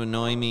just kind of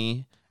annoy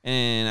me,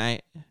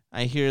 and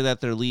I hear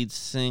that their lead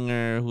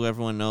singer, who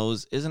everyone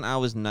knows, isn't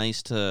always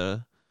nice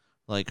to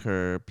like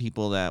her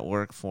people that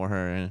work for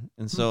her,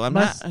 and so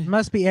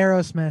must be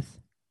Aerosmith.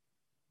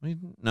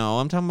 No,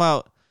 I'm talking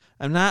about,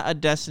 I'm not a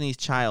Destiny's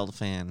Child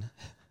fan.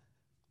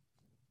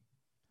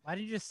 Why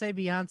did you just say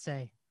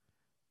Beyonce?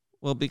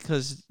 Well,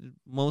 because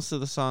most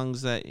of the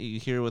songs that you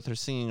hear with her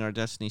singing are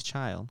Destiny's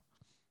Child.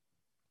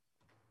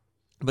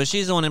 But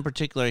she's the one in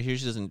particular. I hear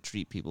she doesn't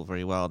treat people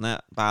very well, and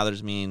that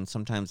bothers me, and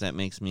sometimes that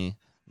makes me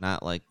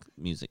not like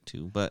music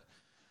too. But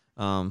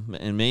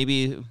and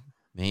maybe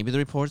the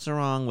reports are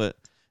wrong, but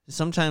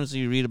sometimes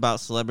you read about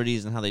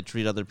celebrities and how they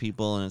treat other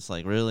people, and it's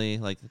like, really?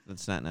 Like,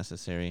 that's not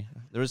necessary.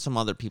 There was some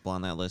other people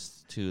on that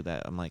list too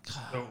that I'm like...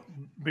 So,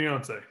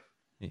 Beyonce.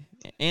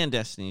 And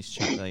Destiny's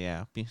Child.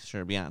 Yeah,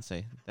 sure,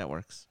 Beyonce. That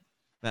works.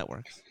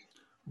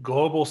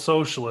 Global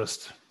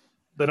socialist.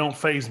 They don't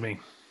faze me.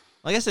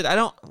 Like I said, I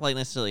don't like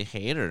necessarily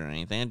hate her or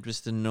anything. I'm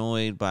just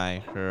annoyed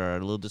by her, a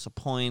little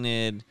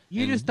disappointed.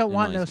 You just don't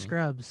want no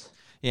scrubs.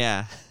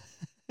 Yeah.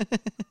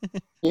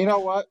 You know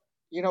what?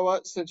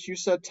 Since you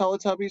said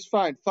Teletubbies,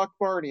 fine. Fuck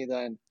Barney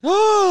then.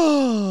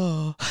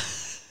 Oh!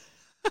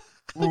 How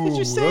could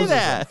you say those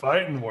that? Are some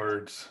fighting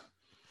words.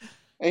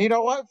 And you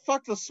know what?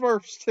 Fuck the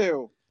Smurfs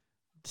too.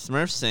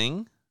 Smurfs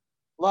sing?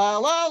 La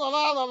la la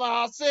la la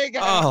la, sing a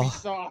happy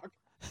song.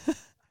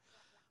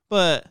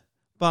 But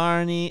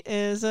Barney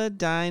is a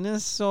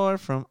dinosaur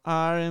from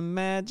our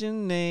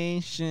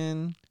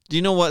imagination. Do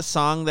you know what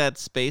song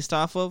that's based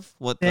off of?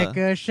 Stick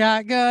a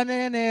shotgun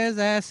in his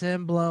ass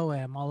and blow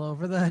him all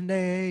over the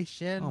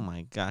nation. Oh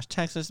my gosh,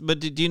 Texas.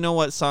 But do you know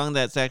what song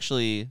that's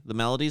actually the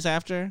melody's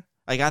after?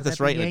 I got this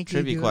right in a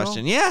trivia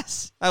question.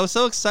 Yes! I was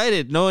so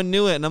excited. No one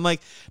knew it. And I'm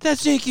like,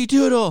 that's Yankee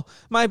Doodle.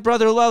 My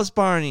brother loves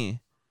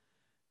Barney.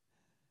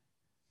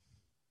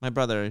 My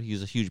brother, he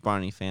was a huge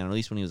Barney fan, or at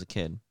least when he was a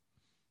kid.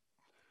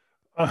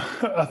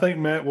 I think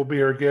Matt will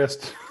be our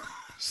guest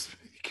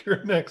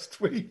speaker next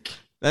week.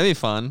 That'd be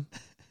fun.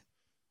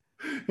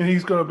 And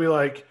he's going to be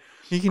like...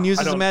 He can use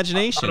his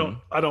imagination.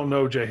 I don't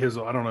know Jay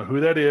Hizzle. I don't know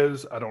who that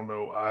is. I don't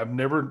know. I've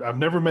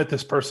never met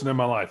this person in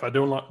my life. I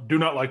do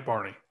not like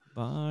Barney.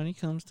 Barney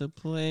comes to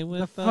play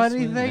with us. The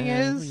funny thing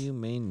is, you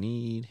may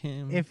need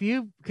him.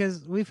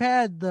 Because we've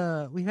had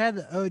the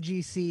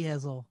OGC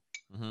Hizzle.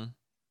 Mm-hmm.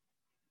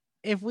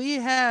 If we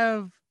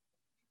have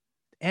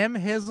M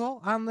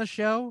Hizzle on the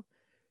show,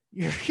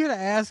 you're gonna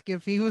ask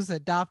if he was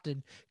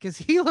adopted because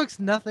he looks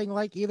nothing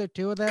like either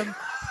two of them.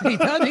 He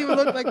doesn't even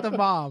look like the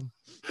mom.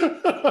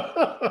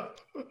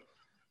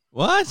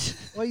 What?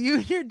 Well, you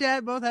and your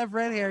dad both have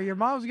red hair. Your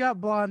mom's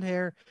got blonde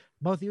hair.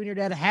 Both you and your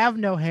dad have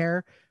no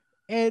hair.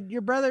 And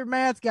your brother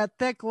Matt's got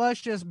thick,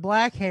 luscious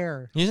black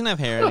hair. He doesn't have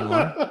hair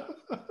anymore.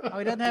 Oh,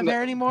 he doesn't have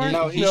hair anymore?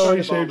 No, He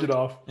shaved shaved it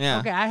off. Yeah.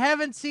 Okay, I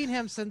haven't seen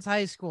him since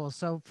high school,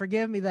 so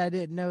forgive me that I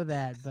didn't know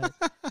that. But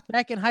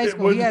back in high It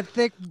school, he would- had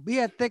thick,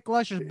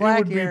 luscious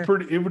black hair.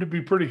 It would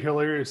be pretty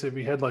hilarious if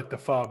he had like the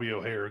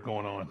Fabio hair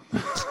going on.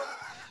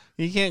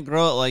 He can't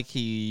grow it like he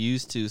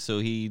used to, so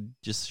he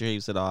just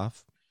shaves it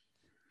off.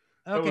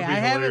 That would Okay, be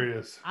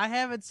hilarious. I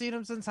haven't seen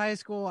him since high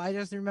school. I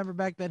just remember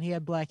back then he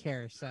had black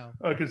hair. So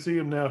I can see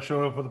him now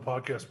showing up on the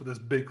podcast with this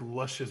big,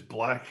 luscious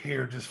black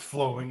hair just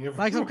flowing everywhere.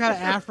 like some kind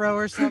of afro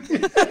or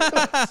something. Da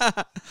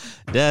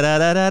da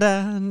da da da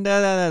da da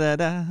da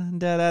da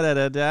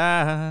da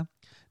da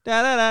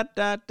da da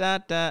da da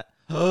da.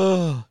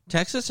 Oh,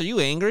 Texas, are you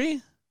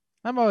angry?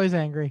 I'm always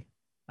angry.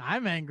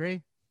 I'm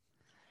angry.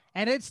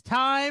 And it's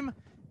time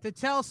to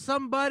tell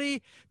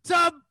somebody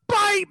to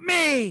bite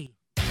me.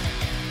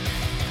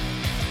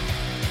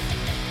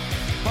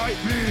 Bite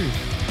me!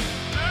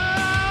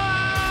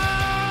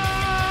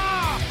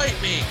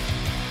 Bite me!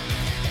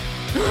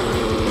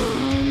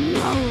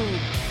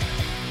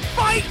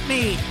 Bite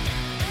me.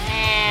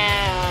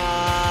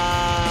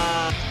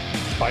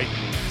 Bite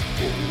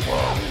me.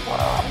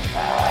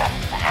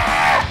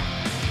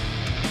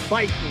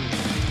 Bite me.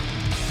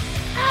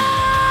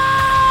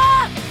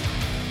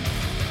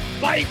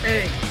 Bite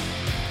me.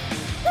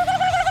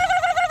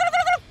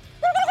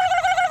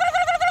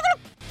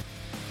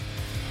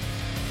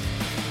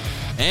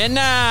 And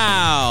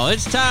now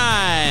it's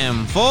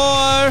time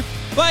for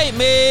Bite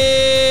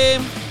Me!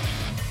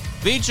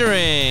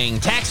 Featuring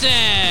Texas,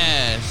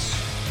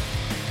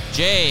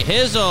 Jay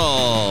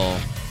Hizzle,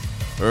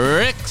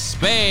 Rick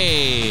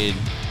Spade,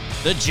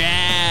 The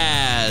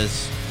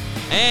Jazz,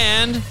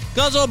 and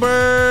Guzzlebird.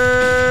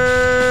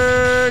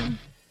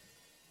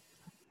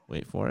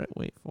 Wait for it,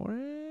 wait for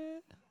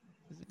it.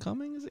 Is it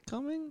coming? Is it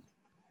coming?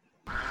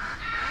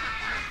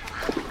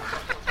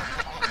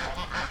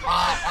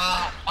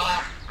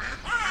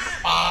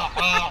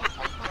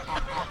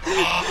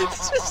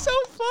 It's just so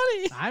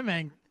funny. I'm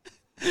angry.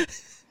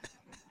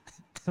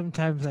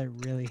 Sometimes I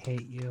really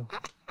hate you.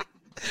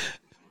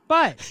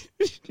 But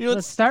You know,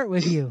 let's start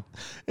with you.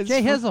 it's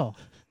Jay fu- Hizzle,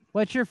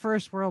 what's your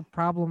first world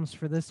problems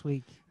for this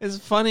week? It's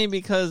funny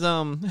because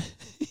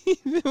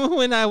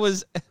when I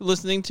was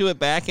listening to it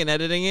back and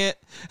editing it,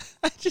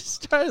 I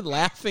just started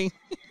laughing.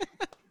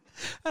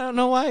 I don't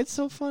know why it's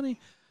so funny.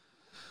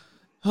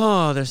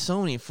 Oh, there's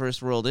so many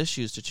first world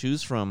issues to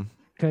choose from.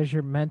 Because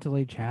you're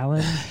mentally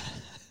challenged?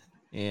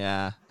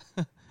 Yeah.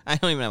 I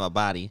don't even have a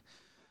body.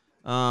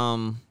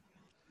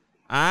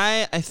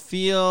 I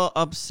feel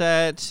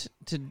upset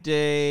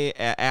today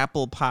at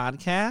Apple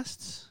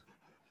Podcasts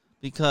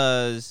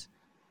because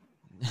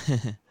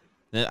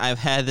I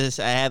had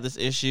this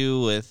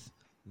issue with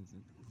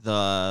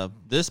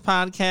this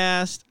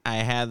podcast. I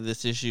had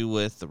this issue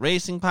with the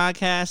racing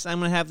podcast. I'm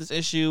going to have this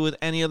issue with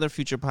any other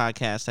future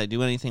podcast I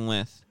do anything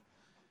with.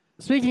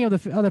 Speaking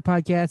of the other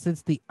podcasts,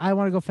 it's the I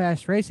Want to Go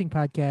Fast Racing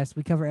podcast.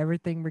 We cover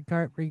everything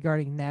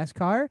regarding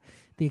NASCAR,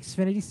 the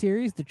Xfinity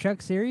Series, the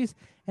Truck Series,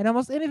 and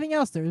almost anything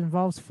else that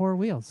involves four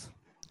wheels.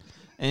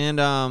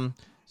 And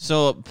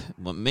so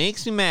what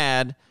makes me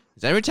mad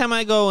is every time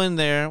I go in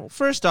there,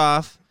 first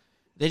off,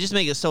 they just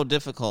make it so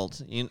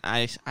difficult.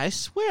 I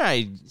swear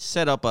I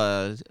set up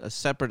a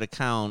separate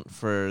account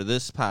for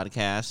this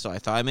podcast, so I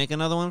thought I'd make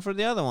another one for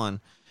the other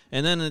one.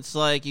 And then it's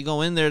like you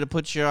go in there to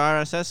put your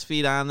RSS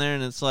feed on there,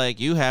 and it's like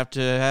you have to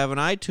have an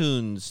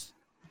iTunes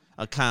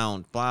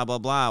account, blah, blah,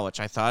 blah, which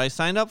I thought I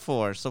signed up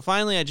for. So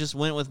finally I just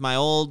went with my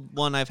old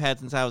one I've had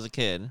since I was a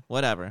kid,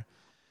 whatever.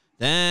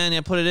 Then I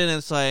put it in, and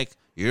it's like,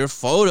 your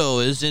photo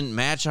isn't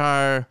match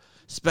our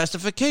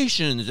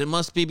specifications. It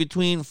must be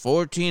between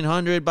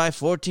 1400 by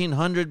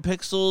 1400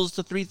 pixels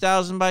to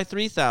 3000 by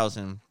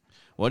 3000.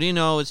 What do you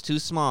know? It's too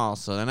small.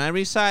 So then I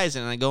resize it,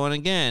 and I go in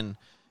again.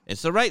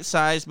 It's the right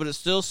size, but it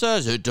still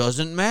says it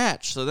doesn't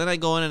match. So then I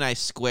go in and I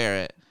square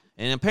it.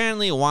 And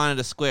apparently it wanted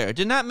a square. It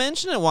did not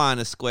mention it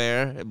wanted a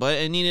square, but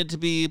it needed to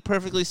be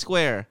perfectly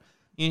square.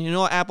 You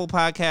know, Apple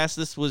Podcasts,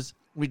 this was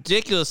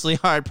ridiculously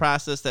hard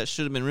process that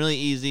should have been really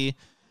easy.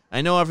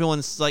 I know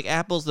everyone's like,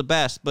 Apple's the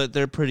best, but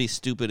they're pretty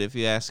stupid if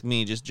you ask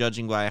me, just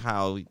judging by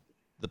how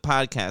the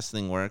podcast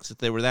thing works. If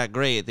they were that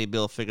great, they'd be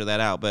able to figure that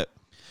out. But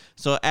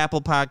so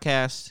Apple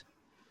Podcast,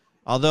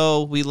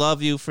 although we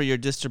love you for your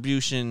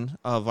distribution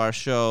of our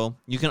show,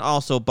 you can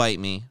also bite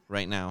me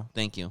right now.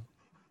 Thank you.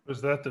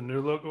 Was that the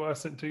new logo I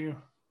sent to you?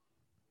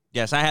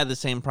 Yes, I had the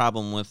same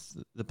problem with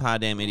the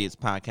Poddamn Idiotz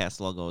Podcast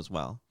logo as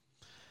well.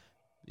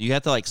 You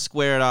have to like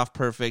square it off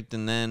perfect,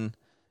 and then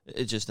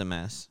it's just a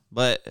mess.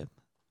 But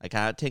I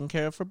got it taken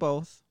care of for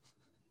both.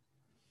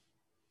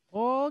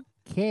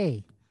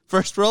 Okay.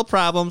 First world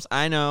problems,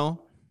 I know.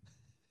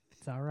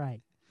 It's all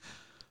right.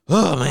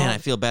 Oh, man, I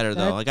feel better,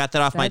 though. I got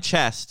that off my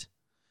chest.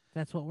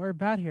 That's what we're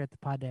about here at the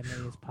Poddamn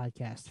Idiotz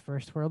Podcast.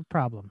 First world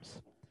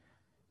problems.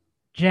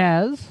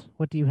 Jazz,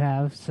 what do you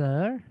have,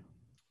 sir?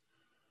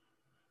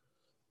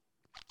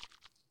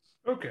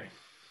 Okay.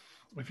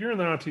 If you're in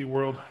the IT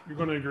world, you're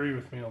going to agree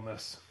with me on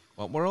this.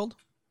 What world?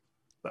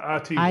 The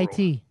IT world.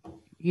 IT.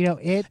 You know,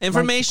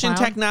 Information like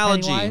the clown,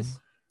 technology. Pennywise.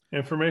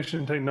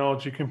 Information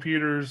technology,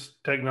 computers,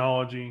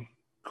 technology,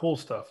 cool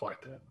stuff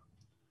like that.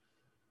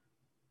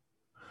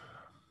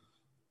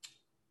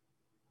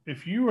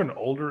 If you're an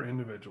older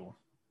individual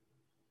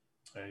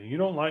and you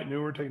don't like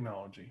newer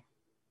technology,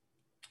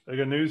 I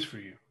got news for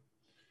you.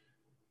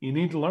 You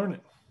need to learn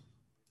it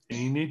and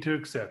you need to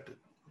accept it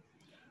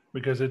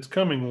because it's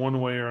coming one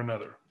way or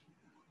another.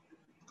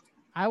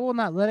 I will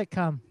not let it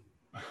come.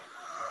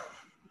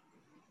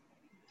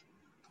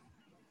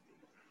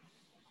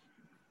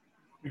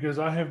 Because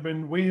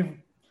me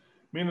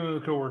and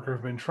another coworker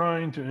have been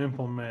trying to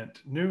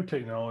implement new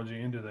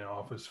technology into the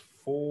office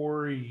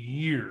for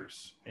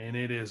years, and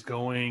it is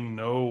going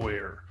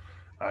nowhere.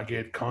 I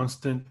get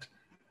constant,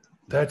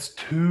 that's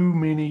too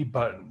many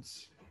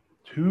buttons,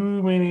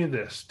 too many of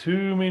this,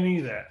 too many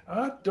of that.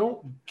 I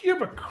don't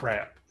give a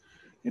crap.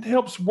 It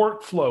helps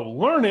workflow.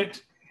 Learn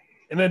it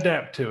and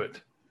adapt to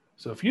it.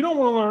 So if you don't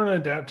want to learn and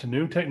adapt to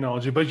new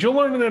technology, but you'll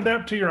learn and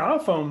adapt to your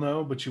iPhone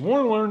though, but you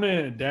want to learn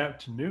and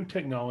adapt to new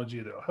technology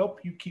that'll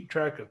help you keep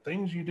track of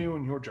things you do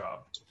in your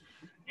job.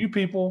 You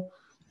people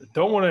that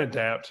don't want to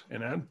adapt,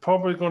 and I'm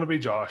probably going to be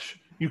Josh,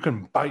 you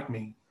can bite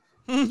me.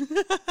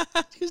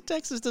 Because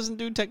Texas doesn't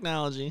do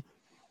technology.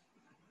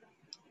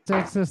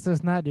 Texas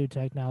does not do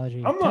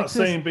technology. I'm not Texas,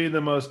 saying be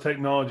the most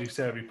technology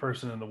savvy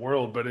person in the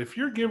world, but if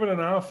you're given an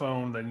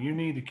iPhone that you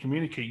need to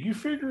communicate, you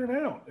figure it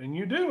out and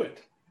you do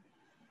it.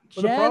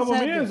 But the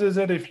problem is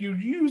that if you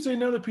use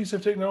another piece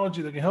of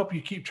technology that can help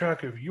you keep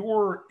track of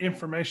your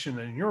information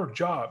and your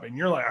job, and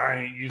you're like,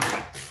 I ain't using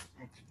it,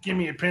 give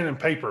me a pen and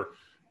paper,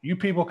 you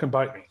people can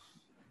bite me.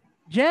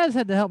 Jazz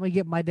had to help me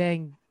get my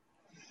dang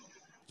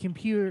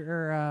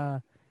computer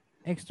or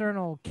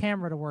external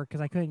camera to work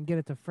because I couldn't get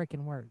it to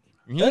freaking work.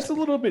 That's a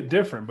little bit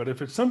different, but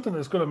if it's something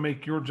that's going to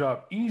make your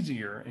job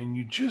easier and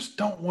you just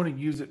don't want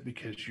to use it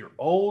because you're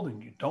old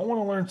and you don't want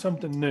to learn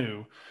something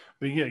new,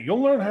 but yeah,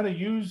 you'll learn how to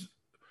use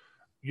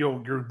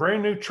your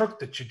brand new truck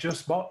that you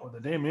just bought with a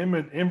damn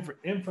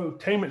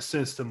infotainment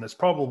system that's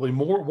probably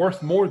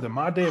worth more than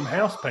my damn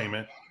house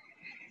payment.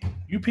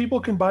 You people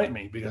can bite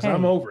me because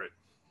I'm over it.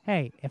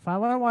 Hey, if I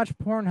want to watch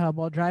Pornhub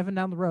while driving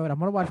down the road, I'm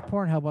going to watch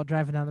Pornhub while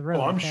driving down the road.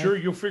 Oh, I'm sure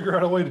you'll figure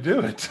out a way to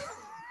do it.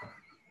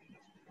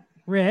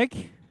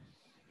 Rick,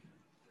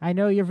 I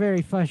know you're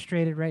very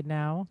frustrated right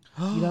now.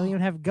 You don't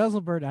even have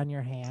Guzzlebird on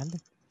your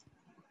hand,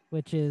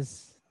 which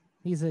is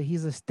he's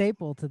a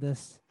staple to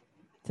this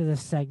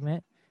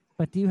segment.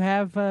 But do you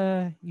have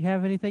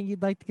anything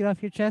you'd like to get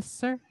off your chest,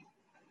 sir?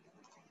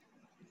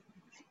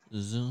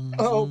 Zoom,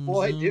 Oh, zoom,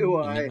 boy, zoom. do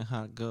You I. know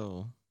how to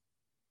go.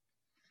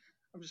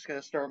 I'm just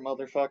gonna start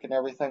motherfucking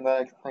everything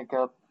that I can think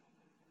of.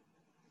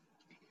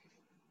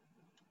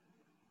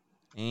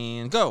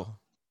 And go.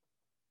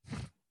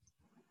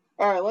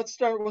 All right, let's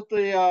start with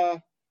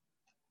the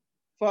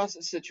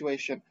faucet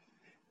situation.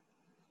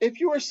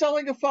 If you are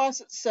selling a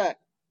faucet set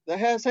that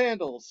has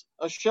handles,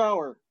 a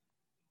shower,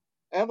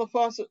 and the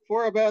faucet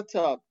for a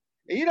bathtub,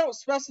 and you don't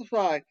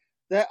specify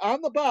that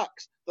on the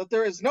box that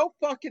there is no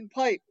fucking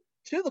pipe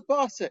to the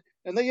faucet,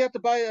 and then you have to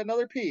buy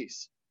another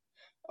piece,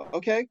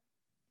 okay?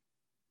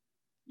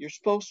 You're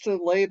supposed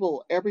to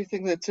label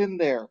everything that's in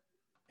there.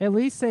 At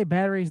least say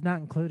batteries not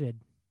included.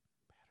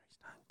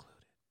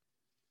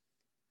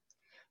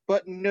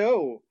 But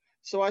no.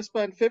 So I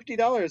spend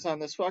 $50 on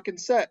this fucking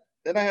set.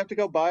 Then I have to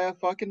go buy a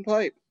fucking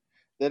pipe.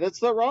 Then it's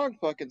the wrong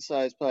fucking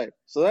size pipe.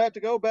 So I have to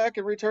go back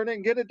and return it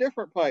and get a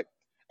different pipe.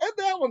 And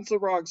that one's the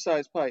wrong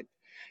size pipe.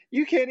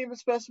 You can't even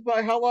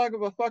specify how long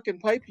of a fucking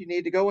pipe you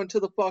need to go into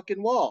the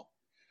fucking wall.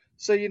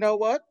 So you know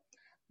what?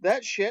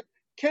 That shit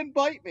can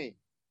bite me.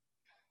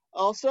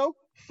 Also,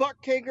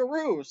 fuck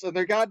kangaroos and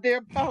their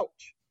goddamn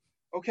pouch.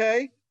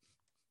 Okay?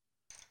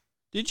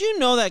 Did you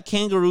know that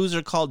kangaroos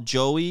are called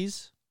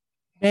joeys?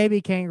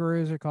 Baby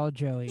kangaroos are called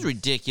joeys. It's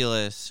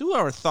ridiculous. Who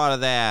ever thought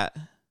of that?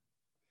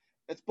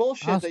 It's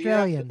bullshit.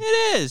 Australian.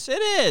 It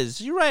is.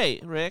 You're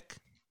right, Rick.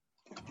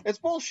 It's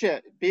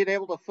bullshit being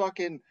able to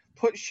fucking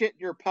put shit in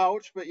your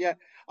pouch, but yet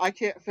I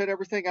can't fit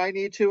everything I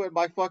need to in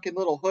my fucking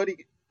little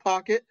hoodie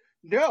pocket.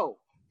 No.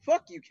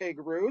 Fuck you,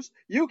 kangaroos.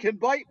 You can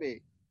bite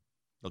me.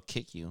 They'll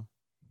kick you.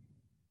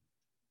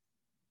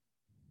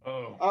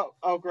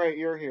 Oh, great.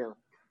 You're here.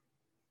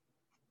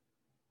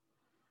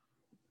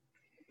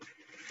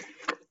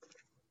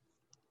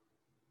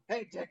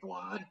 Hey,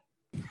 dickwad.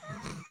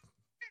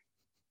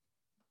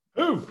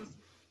 Who?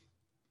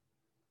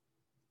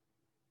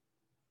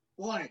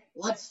 Boy,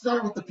 let's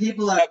start with the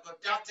people that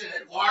abducted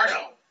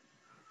Eduardo.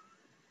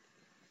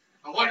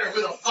 I wonder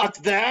who the fuck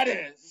that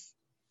is.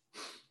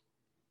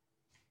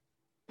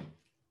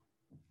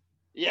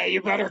 Yeah,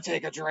 you better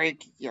take a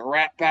drink, you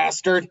rat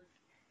bastard.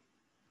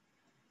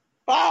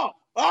 Oh,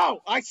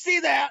 I see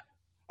that.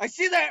 I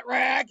see that,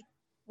 Rag.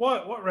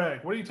 What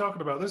rag? What are you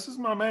talking about? This is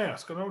my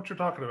mask. I know what you're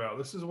talking about.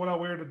 This is what I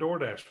wear to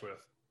DoorDash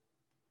with.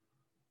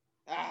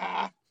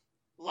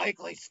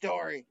 Likely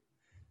story.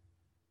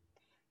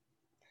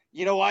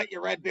 You know what,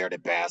 you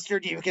red-bearded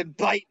bastard? You can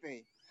bite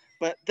me.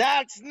 But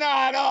that's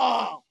not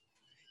all.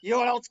 You know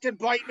what else can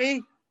bite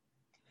me?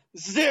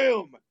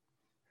 Zoom.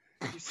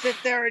 You sit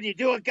there and you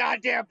do a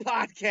goddamn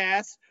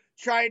podcast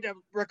trying to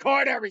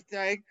record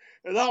everything,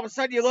 and all of a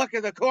sudden you look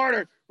in the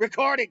corner,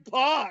 recording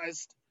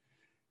paused.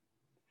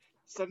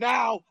 So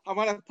now I'm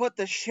going to put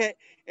the shit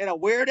in a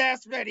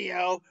weird-ass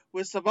video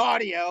with some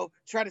audio,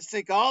 trying to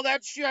sync all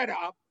that shit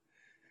up.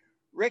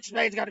 Rick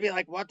Spade's going to be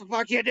like, what the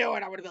fuck you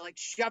doing? I'm going to be like,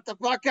 shut the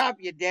fuck up,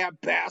 you damn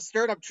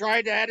bastard. I'm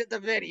trying to edit the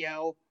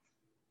video.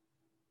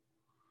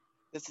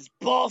 This is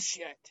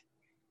bullshit.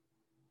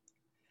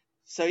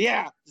 So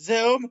yeah,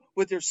 Zoom,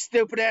 with your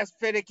stupid-ass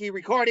finicky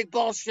recording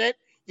bullshit,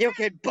 you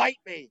can bite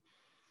me.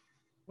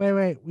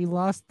 Wait, we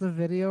lost the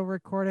video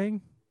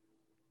recording?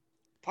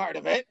 Part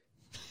of it.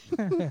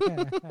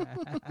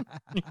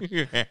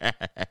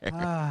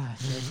 Ah,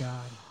 dear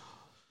God.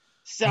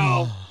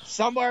 So,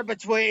 somewhere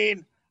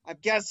between, I'm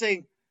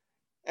guessing,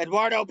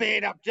 Eduardo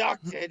being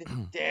abducted,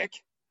 Dick.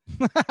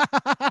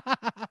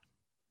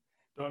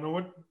 Don't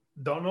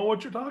know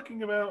what you're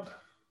talking about.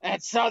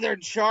 And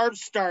Southern Charm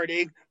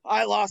starting,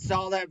 I lost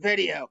all that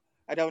video.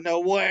 I don't know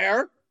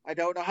where. I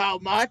don't know how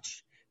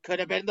much. Could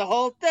have been the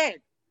whole thing.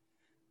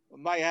 We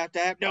might have to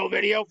have no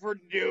video for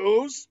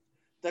news,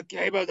 the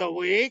game of the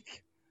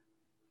week.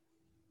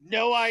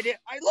 No idea.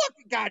 Look,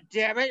 God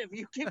damn it! If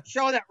you keep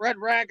showing that red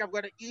rag, I'm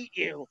going to eat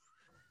you.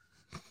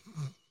 I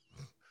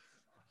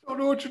don't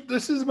know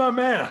this is my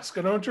mask.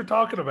 I know what you're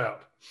talking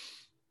about.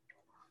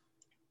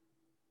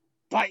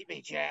 Bite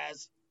me,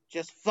 Jazz.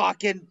 Just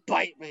fucking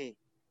bite me.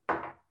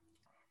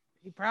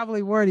 He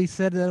probably would. He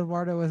said that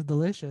Eduardo was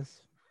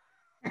delicious.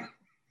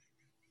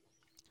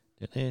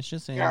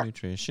 Delicious and Yeah.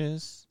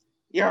 nutritious.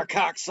 You're a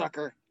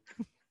cocksucker.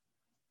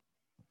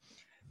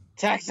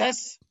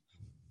 Texas?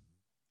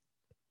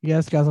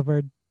 Yes,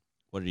 Guzzlebird.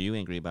 What are you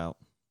angry about?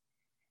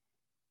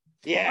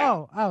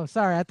 Yeah. Oh,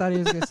 sorry. I thought he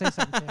was going to say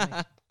something to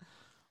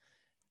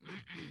me.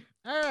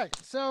 All right,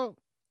 so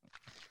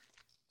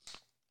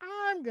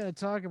I'm going to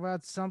talk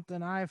about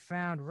something I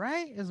found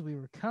right as we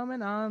were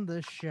coming on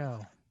the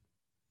show.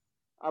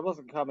 I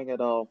wasn't coming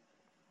at all.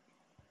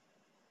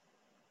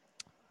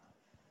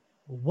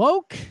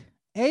 Woke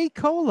A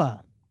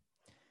Cola.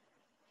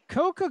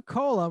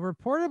 Coca-Cola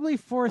reportedly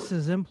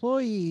forces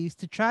employees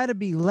to try to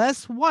be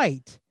less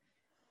white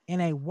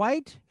in a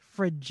white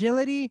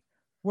fragility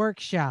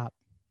workshop.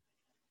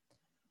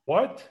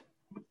 What?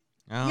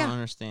 I don't Yeah.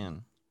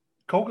 understand.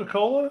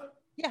 Coca-Cola?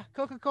 Yeah,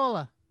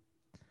 Coca-Cola.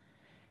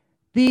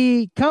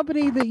 The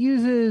company that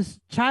uses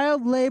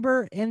child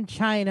labor in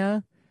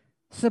China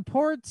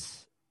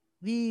supports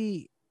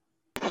the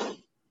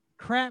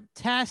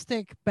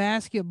craptastic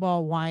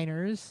basketball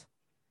whiners.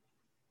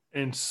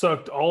 And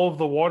sucked all of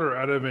the water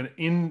out of an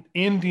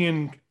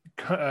Indian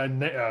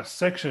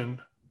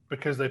section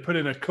because they put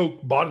in a Coke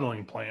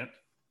bottling plant.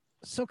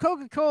 So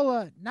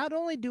Coca-Cola, not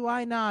only do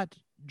I not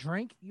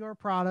drink your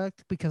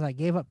product because I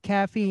gave up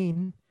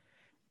caffeine,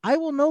 I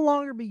will no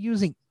longer be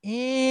using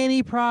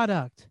any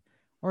product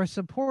or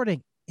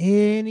supporting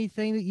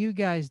anything that you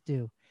guys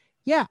do.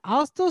 Yeah,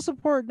 I'll still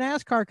support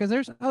NASCAR because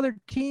there's other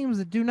teams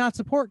that do not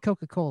support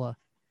Coca-Cola.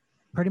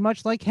 Pretty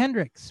much like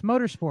Hendrix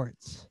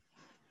Motorsports.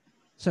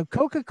 So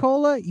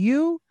Coca-Cola,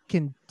 you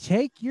can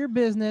take your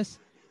business,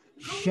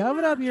 shove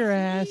it up your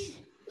ass.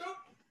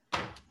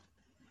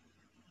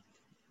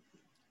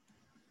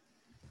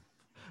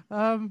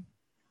 I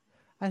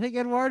think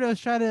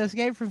Eduardo's trying to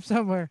escape from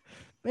somewhere.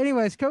 But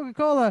anyways,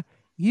 Coca-Cola,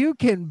 you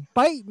can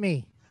bite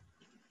me.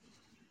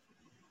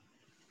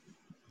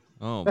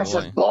 Oh This boy.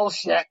 is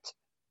bullshit.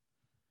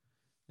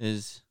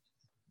 Is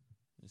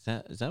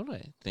that what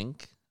I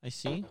think I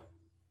see?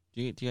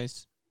 Do you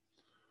guys?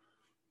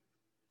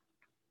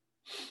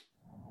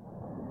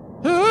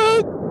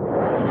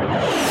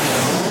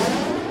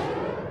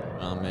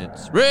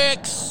 It's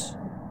Rick's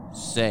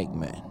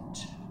segment.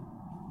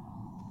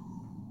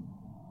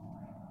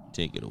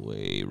 Take it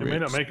away, Rick. It may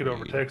not make it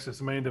over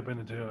Texas. It may end up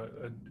into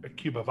a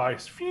cube of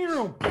ice.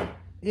 Phew.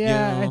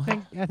 Yeah, Yo.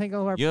 I think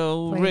all our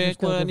Yo, planes are Rick,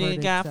 still what do you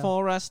diverted, got so.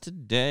 for us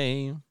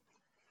today?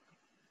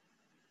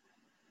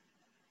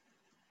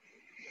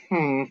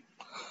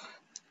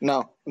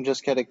 No, I'm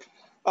just kidding.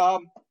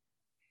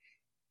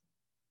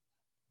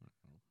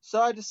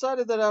 So I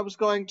decided that I was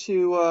going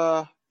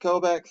to go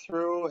back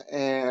through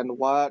and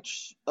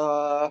watch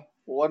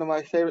one of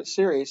my favorite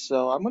series.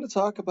 So I'm going to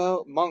talk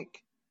about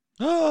Monk.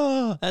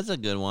 Oh, that's a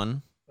good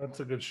one.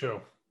 That's a good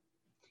show.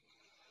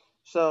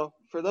 So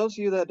for those of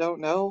you that don't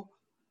know,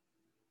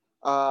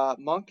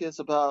 Monk is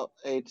about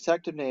a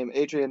detective named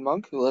Adrian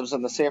Monk who lives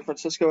in the San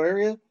Francisco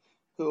area,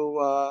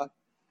 who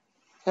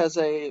has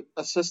a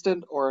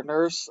assistant or a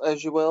nurse,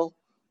 as you will.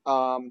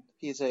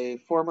 He's a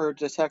former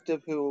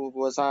detective who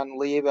was on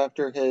leave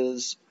after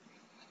his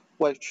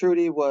wife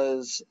Trudy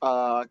was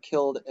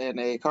killed in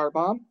a car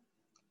bomb,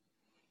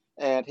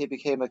 and he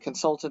became a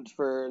consultant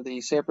for the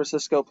San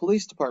Francisco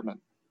Police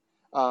Department.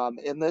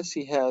 In this,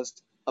 he has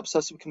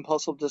obsessive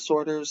compulsive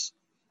disorders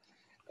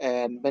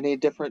and many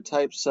different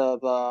types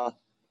of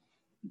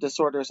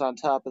disorders on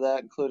top of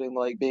that, including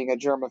like being a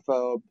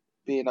germaphobe,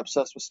 being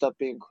obsessed with stuff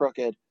being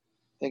crooked,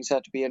 Things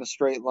have to be in a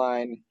straight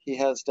line. He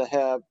has to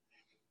have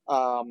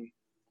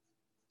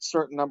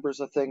certain numbers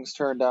of things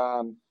turned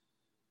on.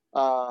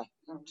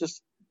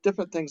 Just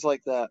different things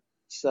like that.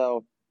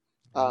 So,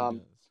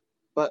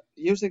 but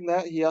using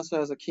that, he also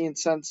has a keen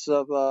sense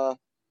of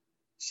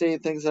seeing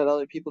things that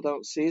other people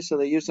don't see. So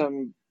they use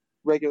him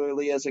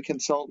regularly as a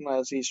consultant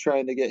as he's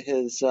trying to get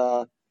his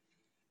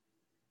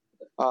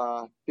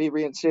be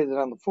reinstated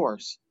on the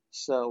force.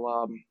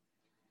 So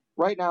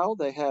right now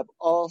they have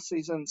all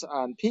seasons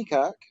on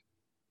Peacock,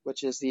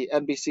 which is the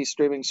NBC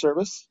streaming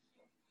service,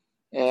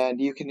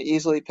 and you can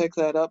easily pick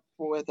that up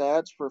with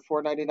ads for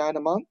 $4.99 a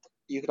month.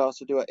 You could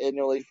also do it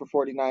annually for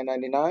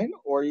 $49.99,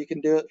 or you can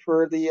do it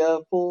for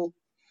the full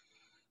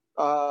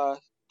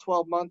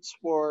 12 months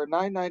for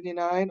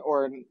 $9.99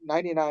 or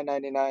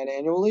 $99.99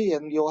 annually,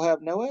 and you'll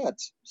have no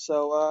ads.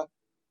 So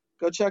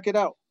go check it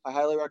out. I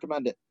highly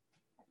recommend it.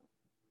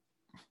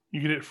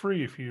 You get it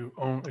free if you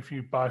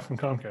buy from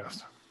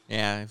Comcast.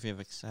 Yeah, if you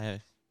have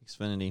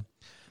Xfinity.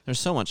 There's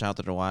so much out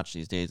there to watch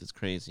these days. It's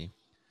crazy.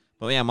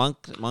 But yeah,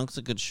 Monk's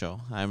a good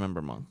show. I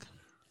remember Monk.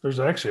 There's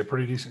actually a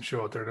pretty decent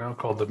show out there now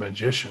called The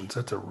Magicians.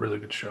 That's a really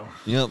good show.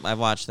 Yep, I've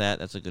watched that.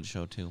 That's a good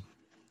show too.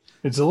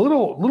 It's a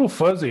little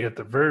fuzzy at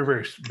the very,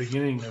 very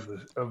beginning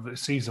of the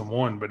season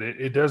 1, but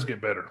it does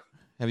get better.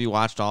 Have you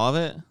watched all of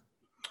it?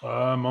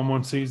 I'm on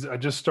one season. I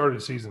just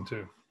started season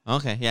 2.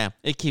 Okay, yeah.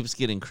 It keeps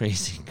getting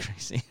crazy.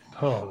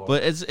 Oh, Lord.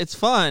 But it's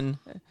fun.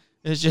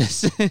 It's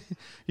just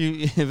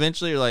you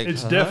eventually you're like,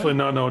 it's definitely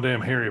not no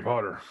damn Harry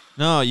Potter.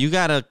 No, you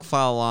gotta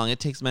follow along. It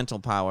takes mental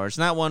power. It's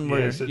not one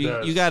where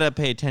you gotta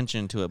pay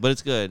attention to it, but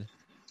it's good.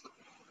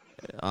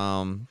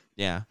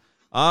 Yeah.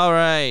 All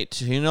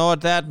right. You know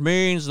what that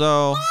means,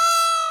 though.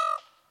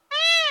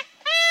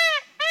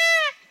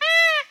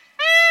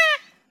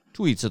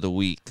 Tweets of the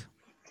week.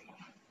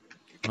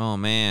 Oh,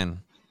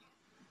 man.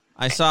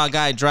 I saw a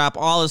guy drop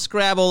all his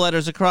Scrabble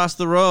letters across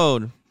the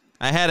road.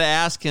 I had to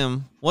ask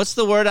him, what's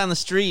the word on the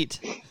street?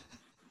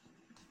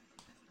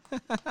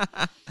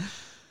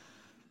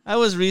 I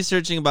was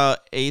researching about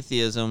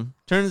atheism.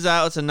 Turns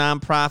out it's a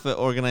nonprofit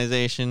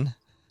organization.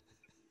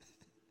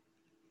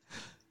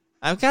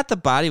 I've got the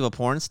body of a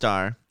porn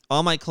star.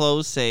 All my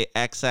clothes say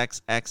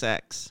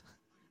XXXX.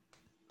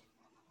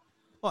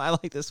 Oh, I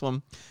like this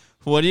one.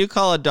 What do you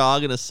call a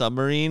dog in a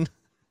submarine?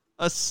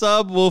 A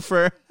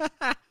subwoofer.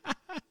 That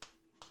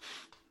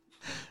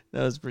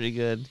was pretty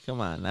good. Come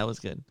on, that was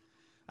good.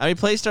 I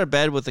replaced our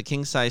bed with a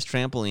king-size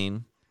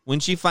trampoline.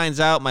 When she finds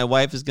out, my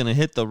wife is going to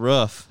hit the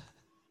roof.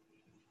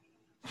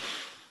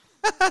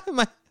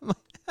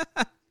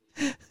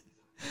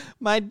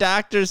 My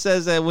doctor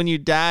says that when you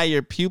die,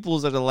 your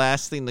pupils are the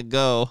last thing to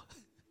go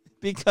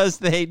because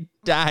they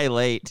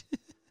dilate.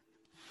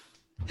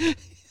 He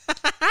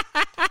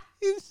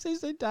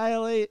says they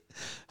dilate.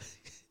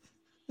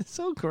 It's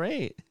so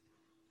great.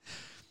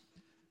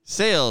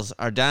 Sales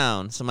are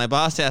down, so my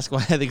boss asked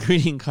why the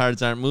greeting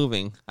cards aren't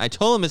moving. I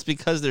told him it's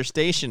because they're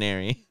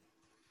stationary.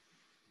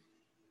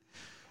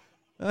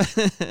 Do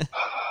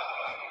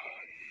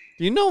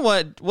you know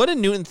what did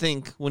Newton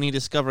think when he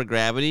discovered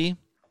gravity?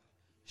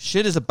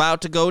 Shit is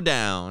about to go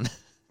down.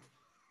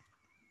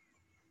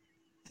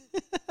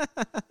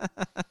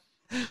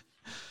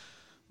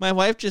 My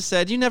wife just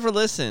said, you never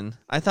listen.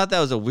 I thought that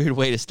was a weird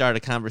way to start a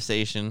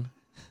conversation.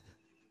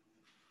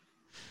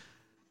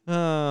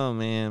 Oh,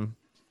 man.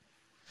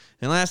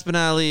 And last but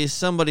not least,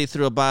 somebody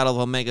threw a bottle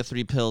of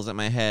omega-3 pills at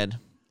my head.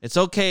 It's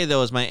okay,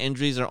 though, as my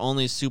injuries are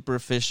only super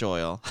fish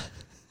oil.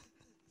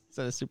 Is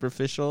that a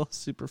superficial?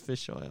 Super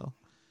fish oil.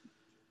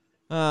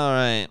 All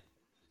right.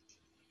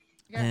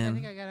 I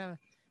think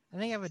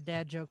I have a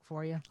dad joke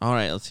for you. All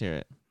right, let's hear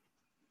it.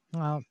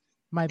 Well,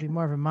 might be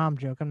more of a mom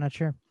joke. I'm not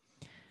sure.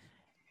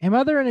 A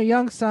mother and a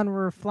young son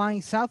were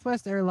flying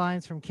Southwest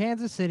Airlines from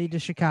Kansas City to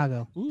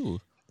Chicago. Ooh.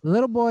 The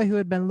little boy who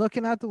had been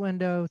looking out the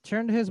window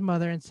turned to his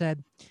mother and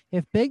said,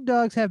 if big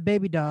dogs have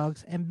baby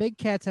dogs and big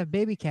cats have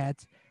baby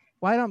cats,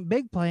 why don't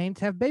big planes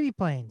have baby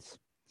planes?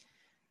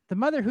 The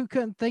mother, who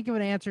couldn't think of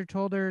an answer,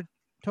 told her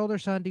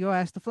son to go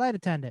ask the flight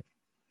attendant.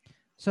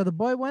 So the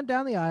boy went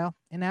down the aisle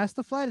and asked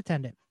the flight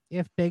attendant,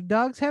 if big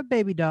dogs have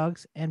baby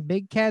dogs and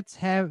big cats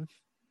have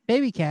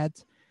baby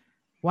cats,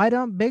 why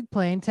don't big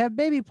planes have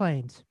baby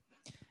planes?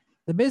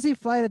 The busy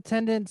flight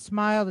attendant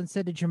smiled and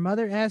said, did your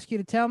mother ask you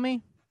to tell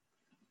me?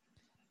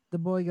 The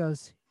boy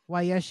goes,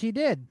 why, yes, she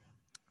did.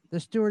 The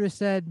stewardess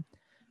said,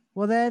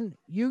 well, then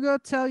you go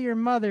tell your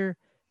mother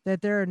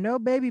that there are no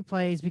baby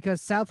planes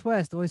because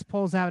Southwest always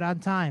pulls out on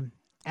time.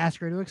 Ask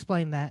her to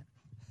explain that.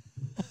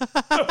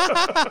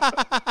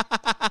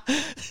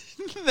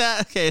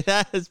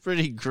 That is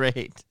pretty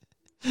great.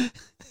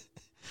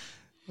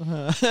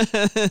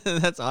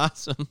 That's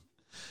awesome.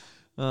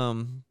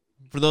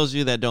 For those of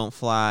you that don't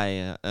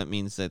fly, that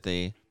means that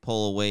they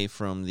pull away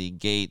from the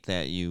gate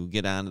that you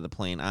get onto the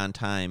plane on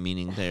time,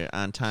 meaning they're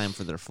on time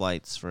for their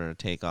flights for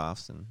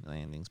takeoffs and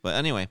landings. But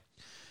anyway,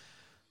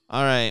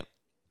 all right.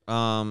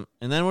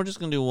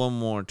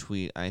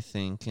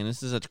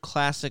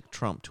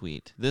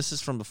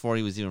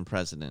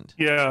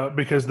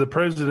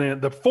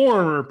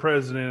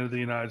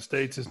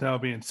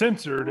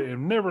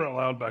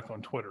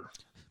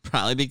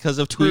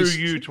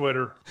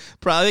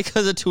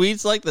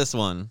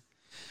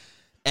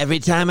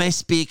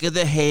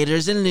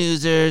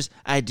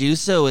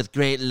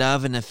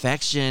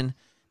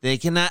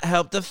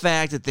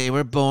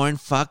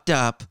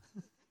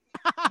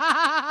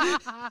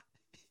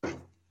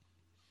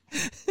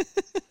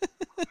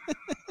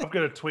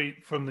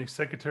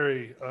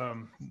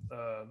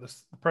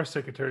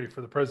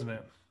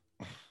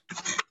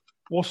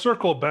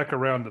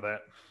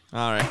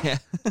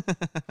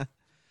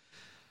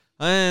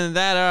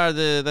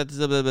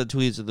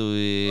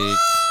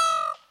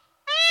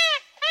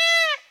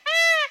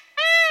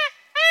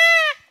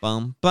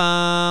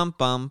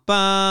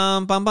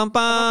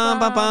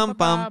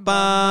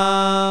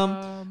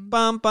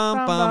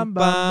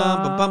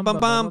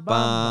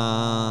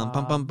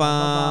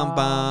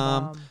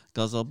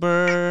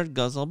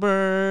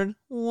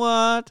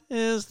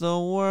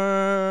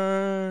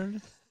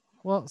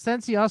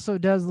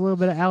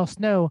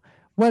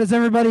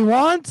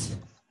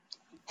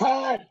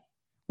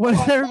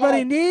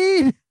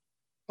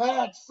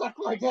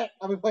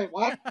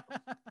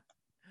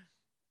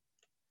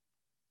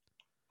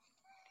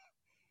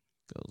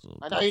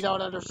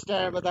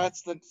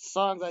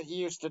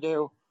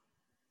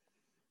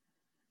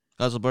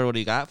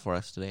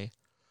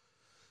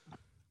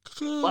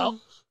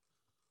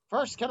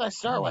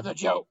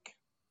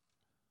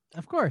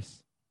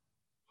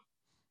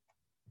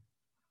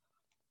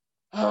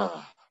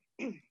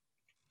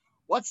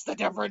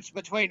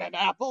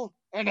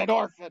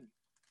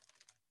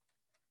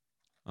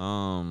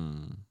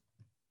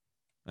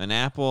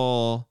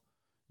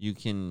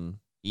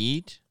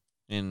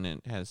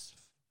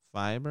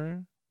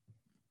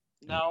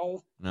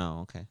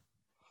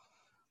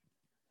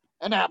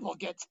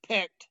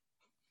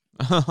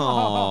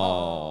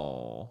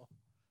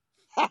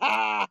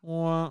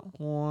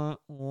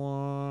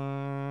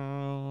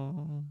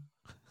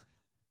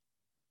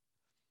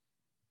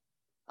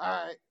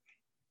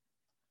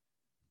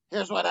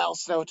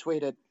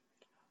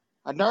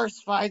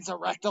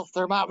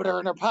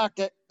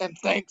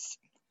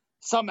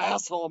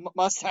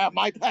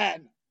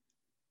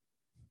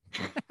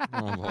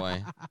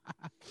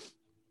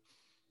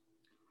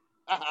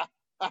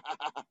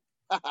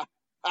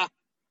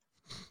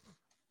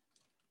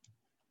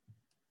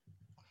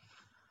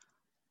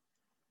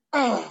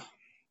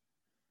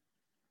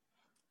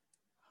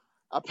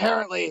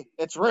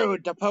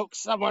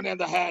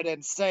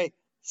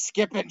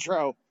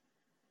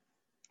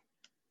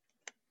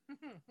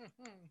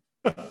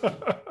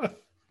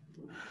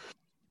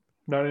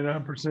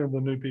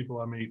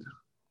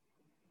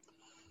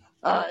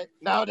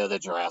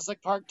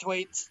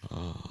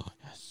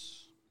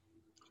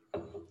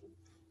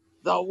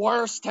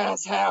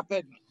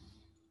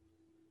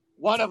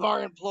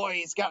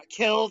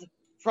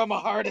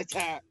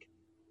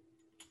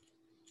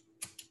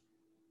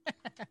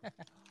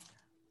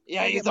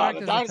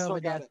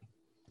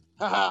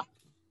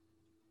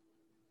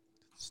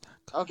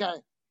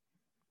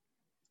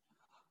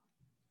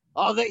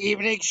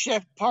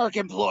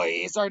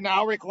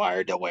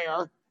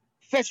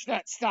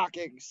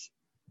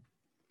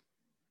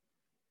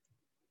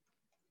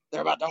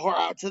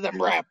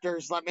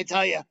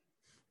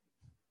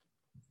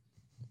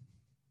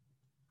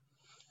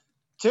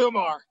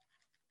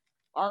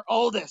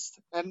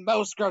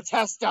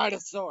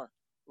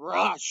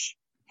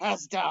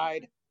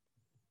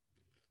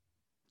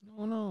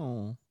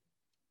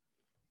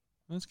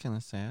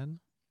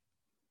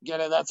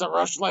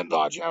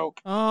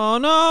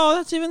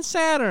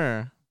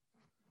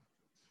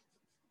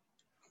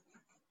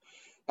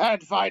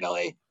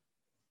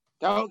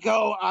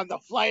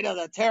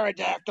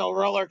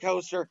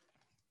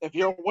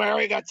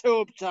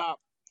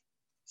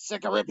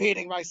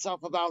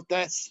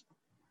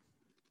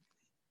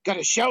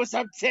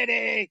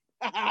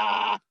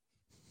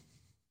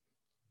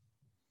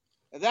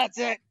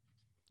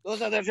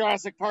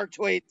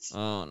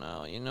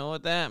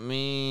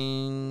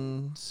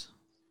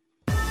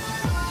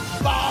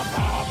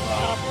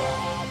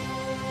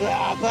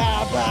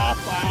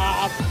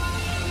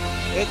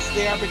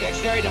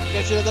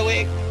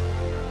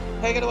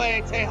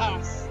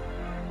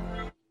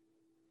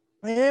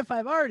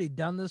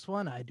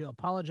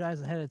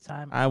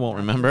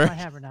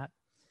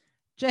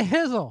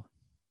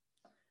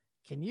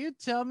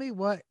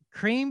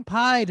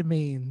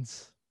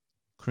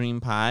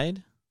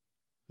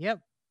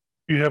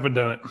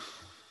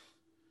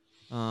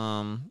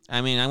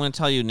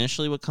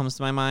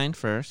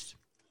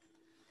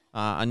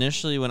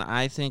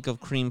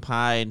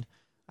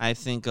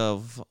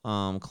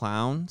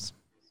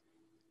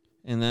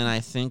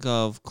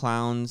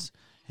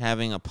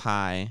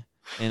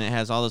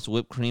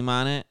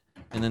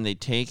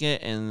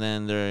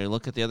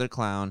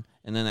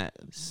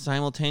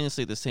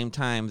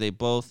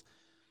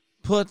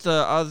 put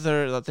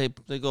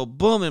they go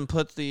boom and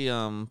put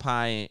the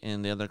pie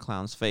in the other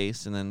clown's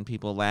face, and then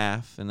people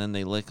laugh, and then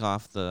they lick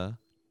off the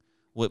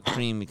whipped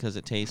cream because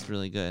it tastes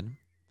really good.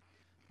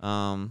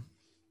 So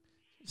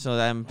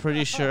I'm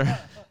pretty sure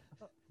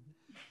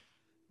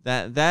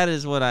that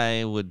is what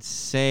I would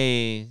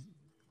say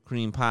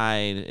cream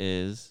pie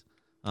is.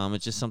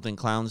 It's just something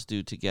clowns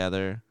do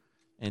together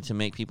and to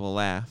make people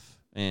laugh,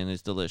 and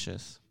it's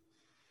delicious.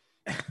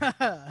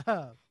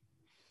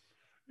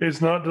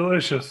 It's not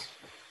delicious.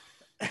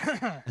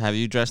 Have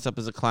you dressed up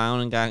as a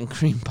clown and gotten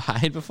cream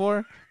pie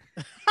before?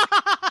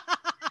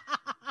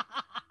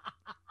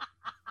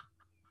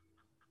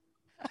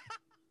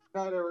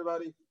 Night,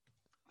 everybody.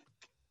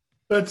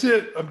 That's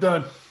it. I'm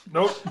done.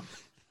 Nope.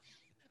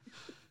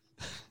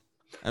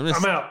 I'm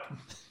out.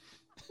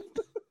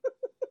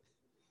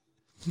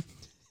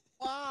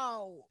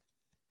 Wow.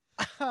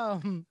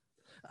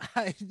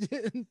 I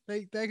didn't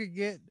think that could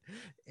get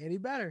any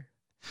better.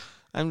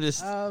 I'm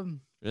just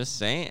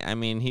saying. I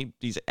mean,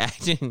 he's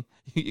acting.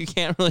 You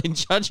can't really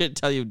judge it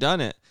till you've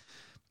done it.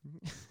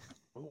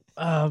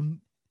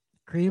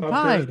 Cream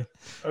pie.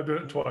 I've done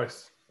it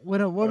twice.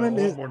 When a woman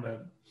is more than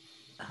that.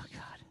 Oh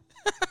God.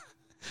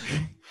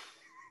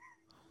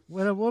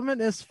 When a woman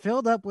is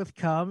filled up with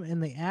cum in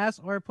the ass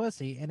or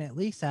pussy, and it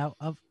leaks out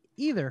of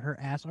either her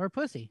ass or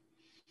pussy.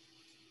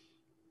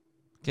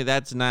 Okay,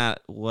 that's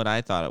not what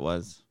I thought it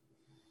was.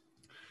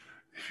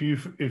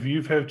 If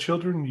you've had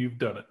children, you've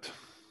done it.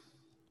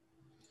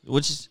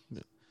 Which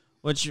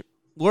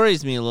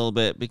worries me a little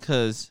bit,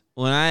 because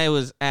when I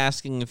was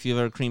asking if you've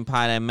ever cream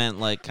pie, I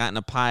meant like gotten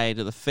a pie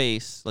to the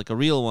face, like a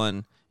real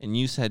one, and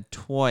you said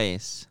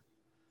twice.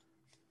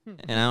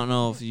 And I don't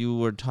know if you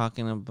were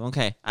talking about...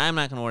 Okay, I'm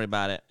not going to worry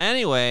about it.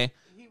 Anyway,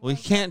 we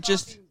can't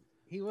just...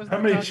 He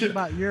wasn't talking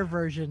about your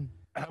version.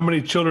 How many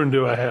children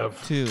do I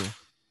have? 2.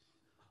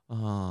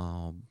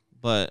 Oh,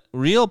 but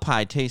real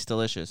pie tastes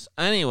delicious.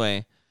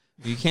 Anyway,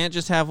 you can't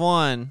just have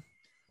one.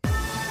 It's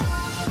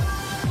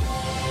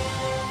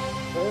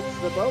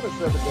the bonus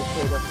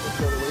episode of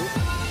the week.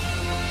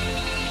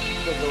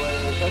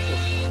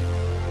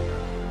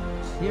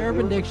 The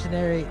Urban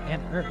Dictionary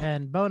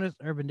and bonus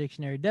Urban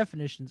Dictionary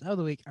definitions of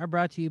the week are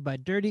brought to you by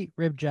Dirty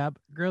Rib Job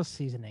Grill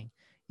Seasoning.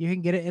 You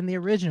can get it in the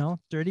original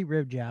Dirty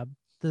Rib Job,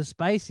 the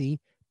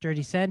spicy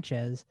Dirty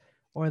Sanchez,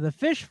 or the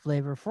fish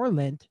flavor for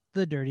Lint,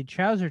 the Dirty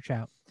Trouser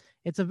Trout.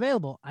 It's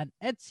available on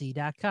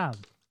Etsy.com.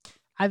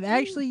 I've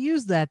actually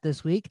used that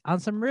this week on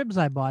some ribs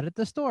I bought at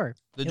the store.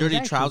 The Dirty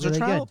Trouser really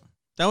Trout? Good.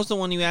 That was the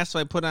one you asked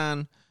if I put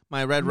on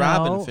my Red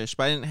Robin fish,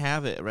 but I didn't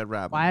have it at Red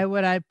Robin. Why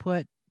would I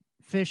put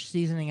fish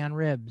seasoning on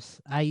ribs?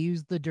 I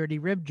used the Dirty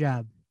Rib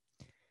Job.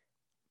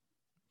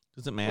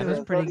 Does it matter? It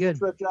was pretty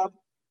good. Rib job?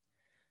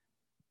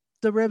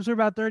 The ribs were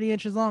about 30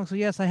 inches long, so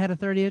yes, I had a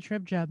 30-inch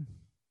rib job.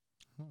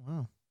 Oh,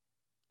 wow.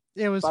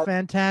 It was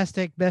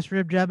fantastic. Best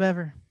rib job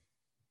ever.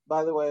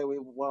 By the way, we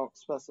won't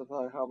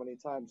specify how many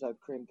times I've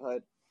cream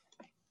pied.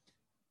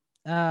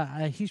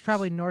 He's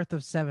probably north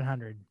of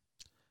 700.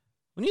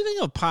 When you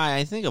think of pie,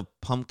 I think of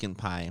pumpkin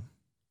pie.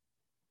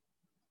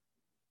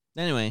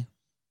 Anyway,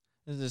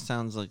 this just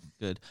sounds like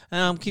good.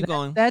 Keep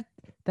going.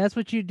 That's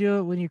what you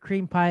do when you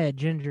cream pie at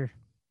ginger.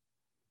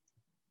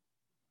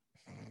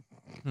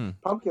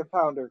 Pumpkin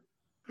pounder.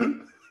 I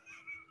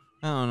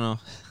don't know.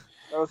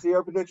 That was the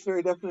Urban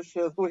Dictionary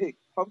definition of the week.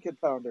 Pumpkin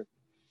pounder.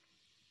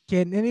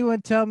 Can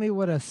anyone tell me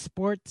what a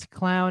sports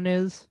clown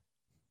is?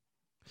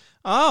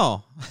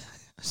 Oh,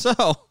 so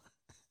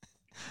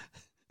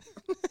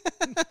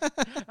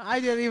I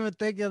didn't even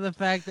think of the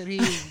fact that he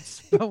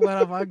went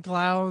off on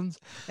clowns,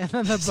 and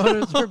then the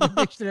bonus Urban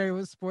Dictionary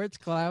was sports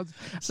clowns.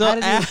 So I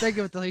didn't even think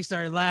of it until he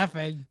started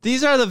laughing.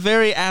 These are the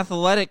very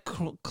athletic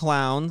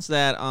clowns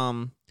that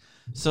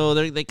so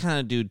they kind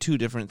of do two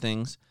different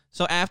things.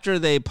 So after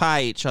they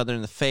pie each other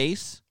in the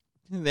face,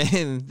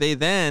 they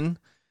then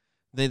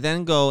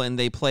go and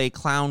they play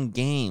clown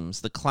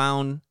games. The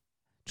clown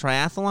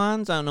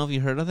triathlons. I don't know if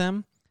you heard of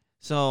them.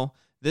 So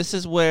this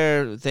is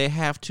where they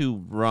have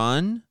to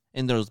run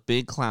in those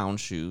big clown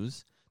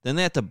shoes. Then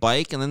they have to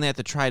bike, and then they have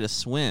to try to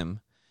swim.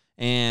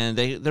 And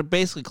they're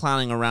basically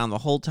clowning around the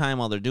whole time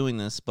while they're doing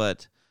this.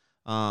 But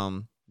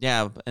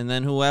yeah, and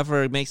then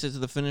whoever makes it to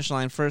the finish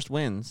line first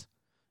wins.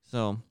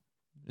 So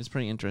it's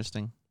pretty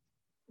interesting.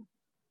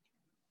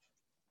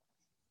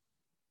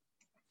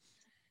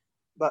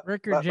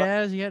 Rick or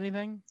Jazz, you got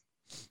anything?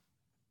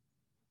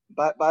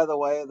 By the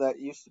way,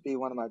 that used to be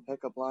one of my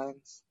pickup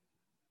lines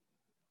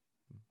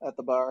at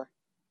the bar.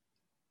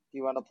 Do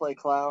you want to play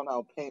clown?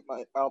 I'll paint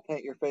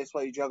your face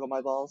while you juggle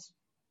my balls.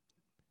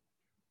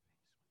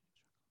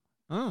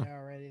 Oh,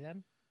 already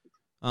then.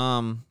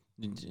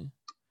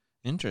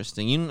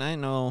 Interesting. I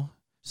know.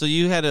 So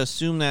you had to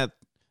assume that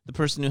the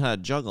person knew how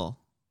to juggle.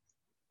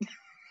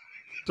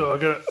 So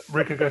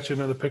Rick, I got you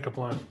another pickup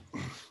line.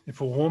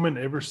 If a woman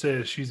ever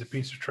says she's a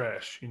piece of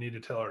trash, you need to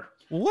tell her.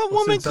 What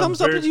woman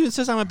comes up to you and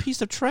says I'm a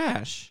piece of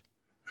trash?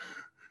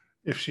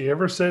 If she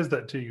ever says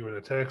that to you in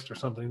a text or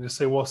something, just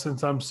say, well,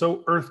 since I'm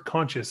so earth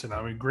conscious and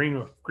I'm a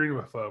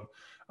greenophobe,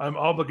 I'm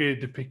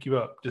obligated to pick you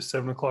up. Does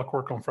 7 o'clock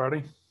work on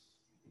Friday?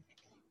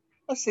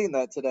 I seen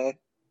that today.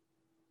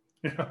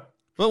 Yeah.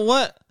 But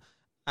what?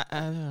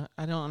 I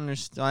don't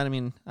understand. I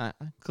mean,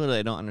 clearly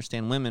I don't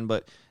understand women,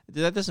 but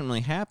that doesn't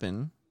really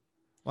happen.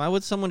 Why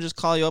would someone just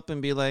call you up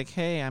and be like,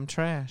 "Hey, I'm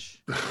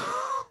trash"? Do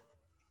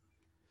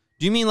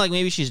you mean like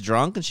maybe she's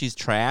drunk and she's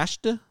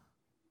trashed?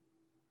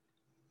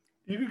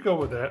 You could go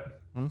with that.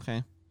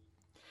 Okay.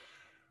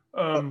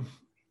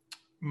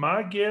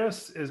 My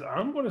guess is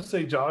I'm going to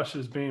say Josh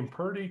is being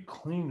pretty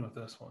clean with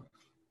this one.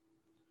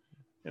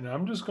 And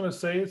I'm just going to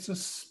say it's a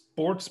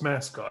sports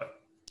mascot.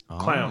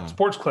 Clown.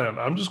 Sports clown.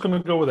 I'm just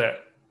going to go with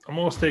that. I'm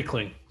going to stay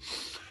clean.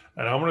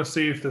 And I'm going to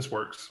see if this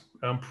works.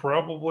 I'm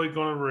probably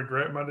going to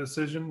regret my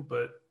decision,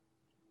 but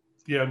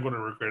yeah, I'm going to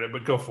regret it,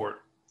 but go for it.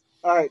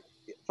 All right,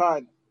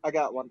 fine. I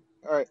got one.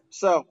 All right,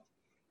 so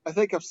I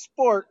think of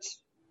sports.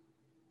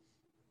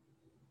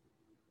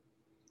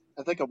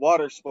 I think of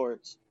water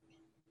sports.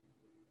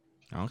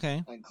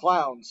 Okay. And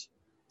clowns.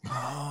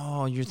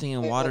 Oh, you're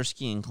thinking water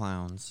skiing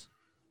clowns.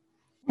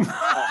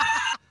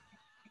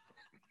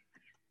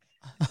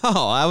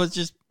 Oh, I was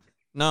just...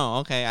 No,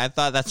 okay. I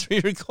thought that's where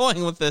you were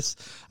going with this.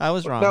 I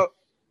was wrong. No.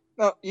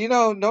 You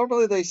know,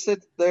 normally they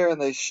sit there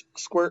and they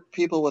squirt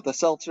people with a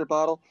seltzer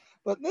bottle.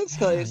 But in this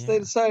case, they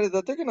decided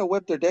that they're going to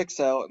whip their dicks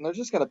out and they're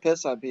just going to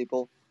piss on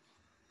people.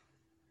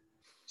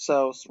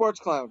 So, sports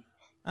clown.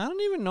 I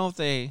don't even know if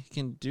they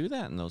can do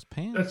that in those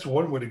pants. That's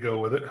one way to go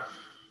with it.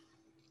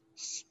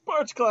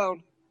 Sports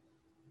clown.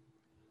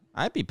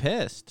 I'd be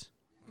pissed.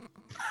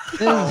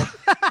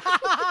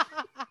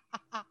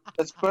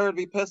 It's better to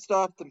be pissed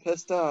off than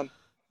pissed on.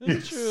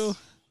 That's true.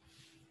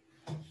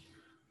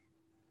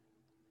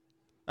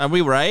 Are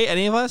we right?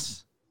 Any of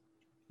us?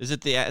 Is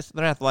it they're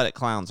athletic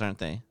clowns, aren't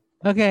they?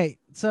 Okay,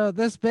 so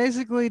this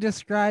basically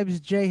describes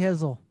Jay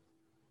Hizzle.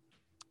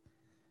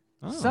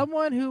 Oh.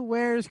 Someone who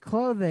wears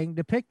clothing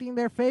depicting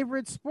their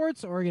favorite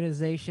sports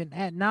organization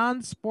at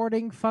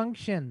non-sporting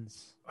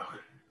functions.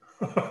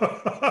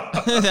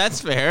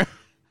 That's fair.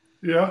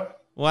 Yeah.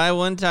 Why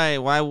would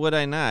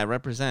I not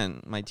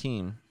represent my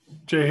team?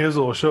 Jay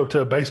Hizzle will show up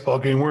to a baseball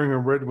game wearing a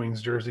Red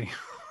Wings jersey.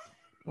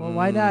 Well,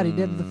 why not? He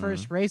did the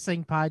first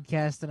racing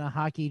podcast in a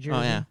hockey jersey.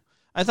 Oh, yeah.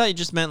 I thought you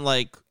just meant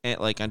like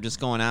I'm just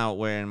going out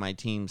wearing my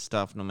team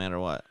stuff no matter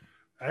what.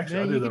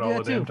 Actually, I do that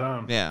all the damn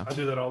time. Yeah. I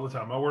do that all the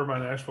time. I wear my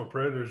Nashville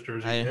Predators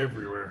jersey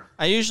everywhere.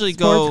 I usually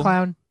Sports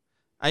clown.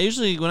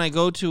 when I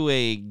go to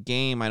a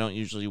game, I don't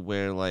usually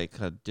wear like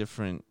a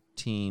different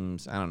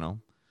teams. I don't know.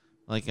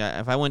 Like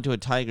if I went to a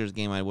Tigers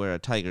game, I'd wear a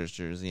Tigers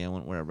jersey. I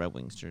wouldn't wear a Red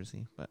Wings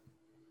jersey. But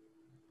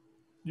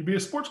you'd be a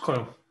sports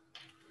clown.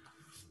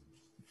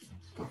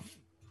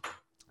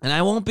 And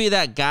I won't be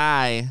that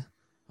guy.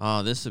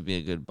 Oh, this would be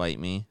a good bite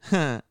me.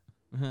 Maybe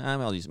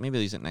I'll use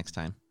it next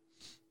time.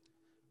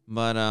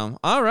 But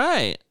all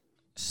right.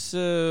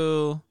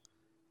 So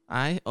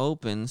I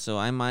open, so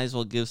I might as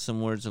well give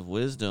some words of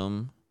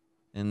wisdom,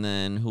 and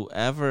then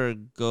whoever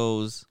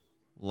goes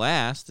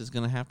last is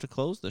gonna have to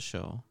close the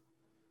show.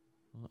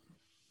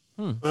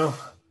 Well,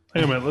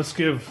 hang on a minute.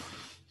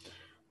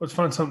 Let's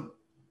find some.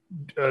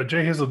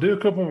 Jay Hizzle, do a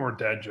couple more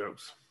dad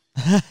jokes.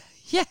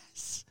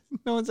 Yes.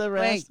 No one's ever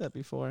asked that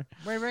before.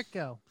 Where'd Rick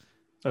go?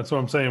 That's what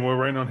I'm saying. We're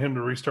waiting on him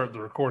to restart the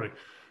recording.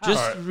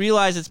 Just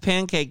realize it's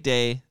Pancake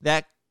Day.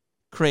 That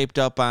creped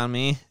up on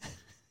me.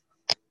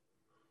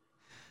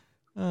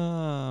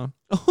 Oh,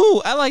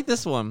 I like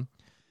this one.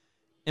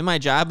 In my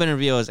job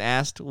interview, I was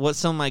asked what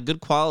some of my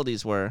good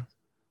qualities were.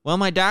 Well,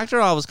 my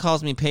doctor always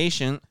calls me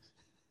patient.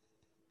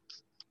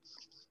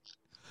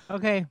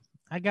 Okay,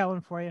 I got one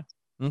for you.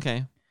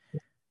 Okay.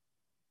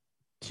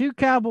 2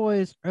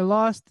 cowboys are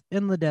lost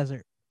in the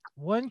desert.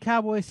 One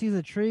cowboy sees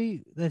a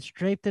tree that's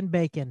draped in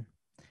bacon.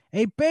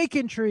 A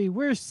bacon tree,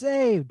 we're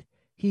saved,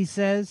 he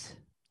says.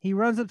 He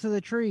runs up to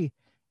the tree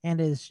and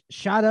is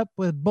shot up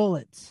with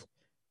bullets.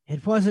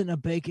 It wasn't a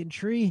bacon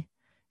tree.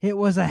 It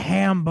was a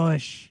ham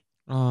bush.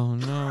 Oh,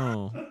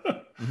 no.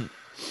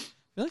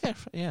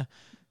 Yeah.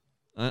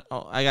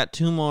 I got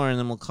 2 more and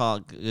then we'll call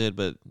it good,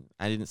 but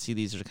I didn't see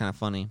these are kind of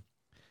funny.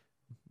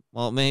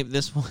 Well, maybe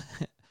this one.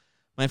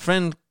 My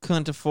friend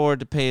couldn't afford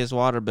to pay his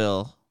water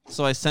bill,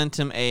 so I sent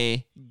him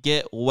a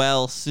get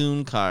well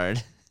soon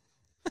card.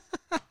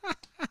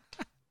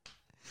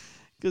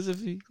 Because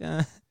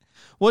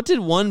what did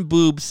one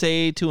boob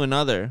say to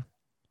another?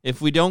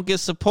 If we don't get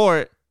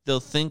support, they'll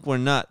think we're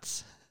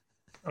nuts.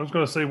 I was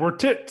going to say we're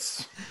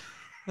tits.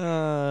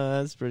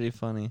 That's pretty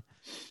funny.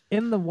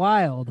 In the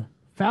wild,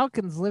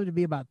 falcons live to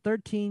be about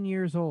 13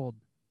 years old.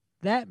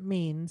 That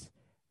means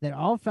that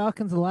all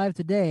falcons alive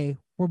today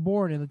were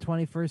born in the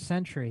 21st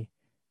century.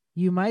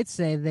 You might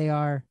say they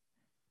are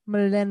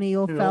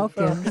millennial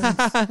falcons.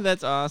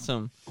 That's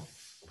awesome.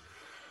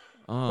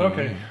 Oh,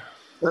 okay.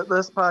 Man.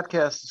 This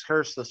podcast is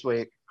cursed this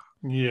week.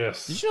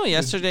 Yes. Did you know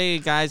yesterday,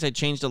 guys, I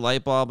changed a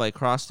light bulb, I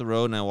crossed the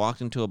road, and I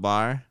walked into a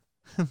bar?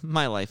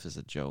 My life is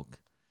a joke.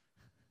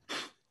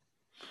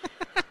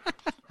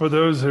 For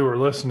those who are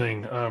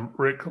listening,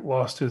 Rick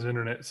lost his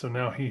internet, so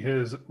now he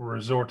has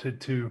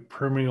resorted to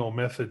criminal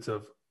methods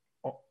of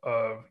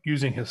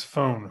using his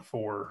phone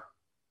for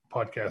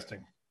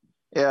podcasting.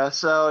 Yeah,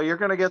 so you're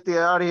going to get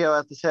the audio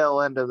at the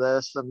tail end of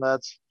this, and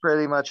that's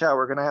pretty much how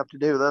we're going to have to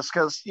do this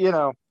because,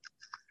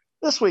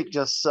 this week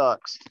just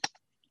sucks.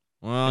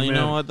 Well, Amen. You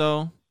know what,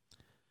 though?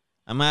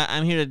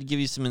 I'm here to give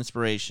you some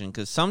inspiration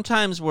because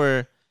sometimes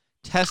we're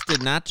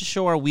tested not to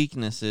show our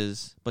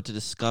weaknesses, but to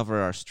discover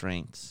our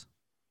strengths.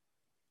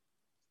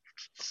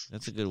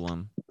 That's a good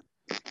one.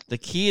 The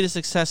key to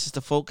success is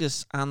to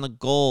focus on the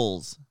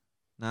goals,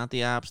 not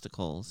the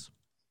obstacles.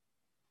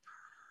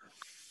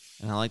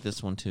 And I like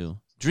this one, too.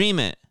 Dream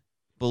it,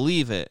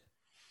 believe it,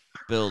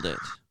 build it.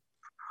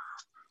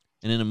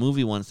 And in a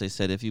movie once they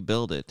said, if you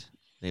build it,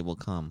 they will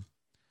come.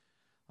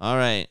 All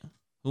right.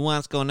 Who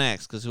wants to go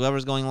next? Because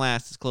whoever's going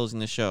last is closing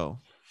the show.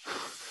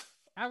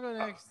 I'll go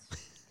next.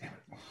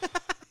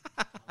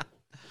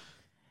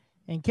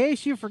 In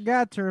case you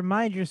forgot to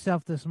remind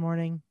yourself this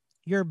morning,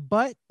 your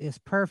butt is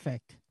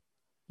perfect.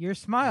 Your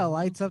smile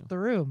lights up the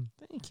room.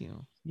 Thank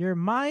you. Your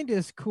mind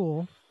is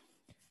cool.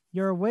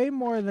 You're way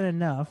more than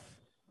enough.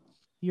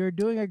 You're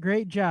doing a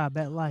great job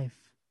at life.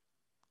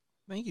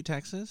 Thank you,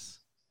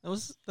 Texas. That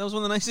was one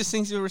of the nicest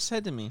things you ever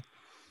said to me.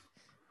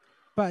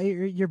 But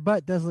your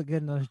butt does look good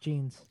in those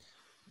jeans.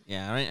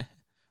 Yeah,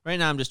 right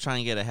now I'm just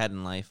trying to get ahead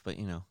in life, but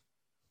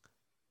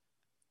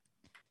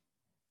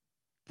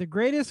The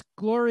greatest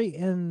glory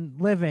in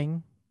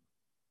living.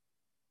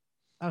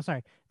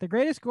 The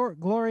greatest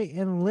glory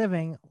in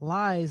living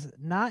lies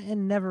not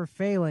in never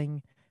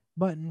failing,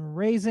 but in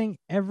raising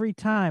every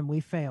time we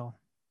fail.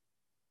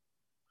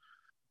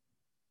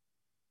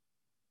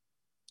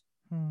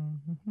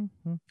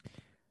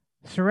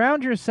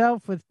 Surround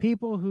yourself with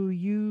people who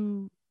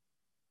you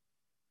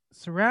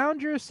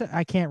surround yourself.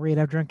 I can't read.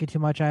 I've drinking too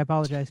much. I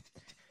apologize.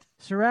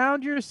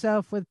 Surround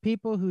yourself with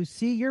people who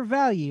see your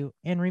value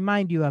and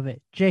remind you of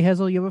it. Jay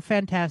Hizzle, you have a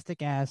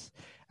fantastic ass.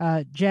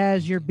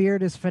 Jazz, your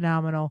beard is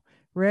phenomenal.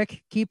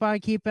 Rick, keep on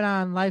keeping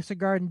on. Life's a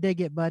garden.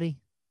 Dig it, buddy.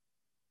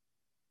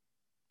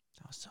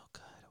 That was so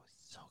good. It was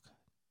so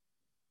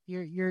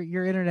good.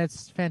 Your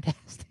internet's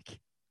fantastic.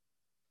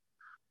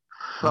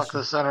 Fuck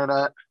this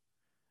internet.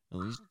 At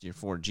least your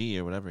 4G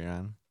or whatever you're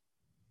on.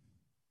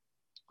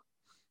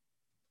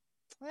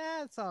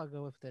 That's all I'll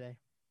go with today.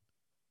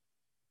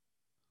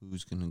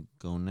 Who's going to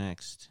go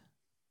next?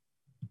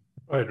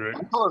 Go ahead, Rick.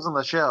 I'm closing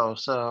the show,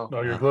 so.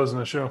 Oh, you're closing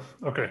the show?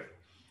 Okay.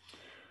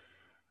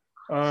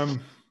 I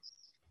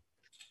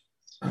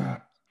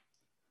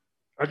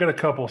got a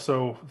couple.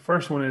 So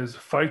first one is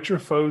fight your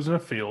foes in a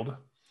field,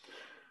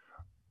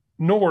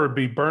 nor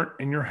be burnt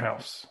in your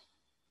house.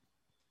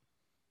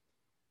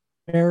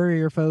 Bury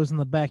your foes in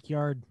the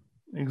backyard.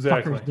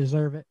 Exactly. Fuckers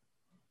deserve it.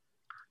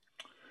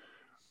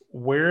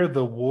 Where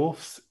the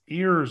wolf's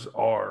ears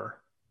are,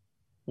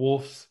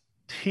 wolf's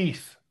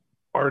teeth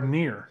are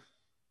near.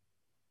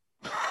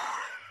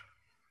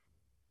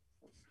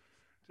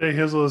 Jay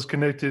Hizzle is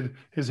connected.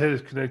 His head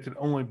is connected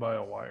only by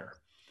a wire.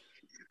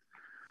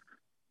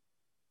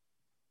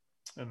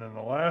 And then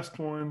the last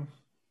one.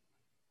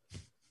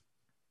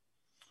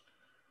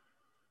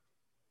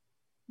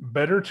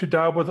 Better to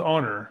die with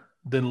honor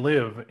than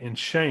live in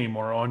shame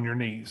or on your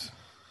knees.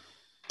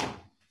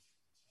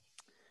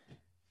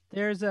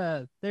 There's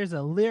a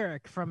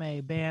lyric from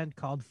a band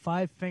called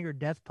Five Finger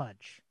Death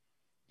Punch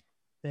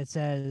that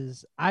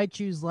says, I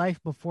choose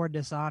life before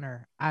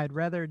dishonor. I'd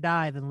rather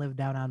die than live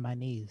down on my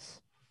knees.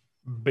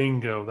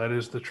 Bingo. That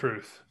is the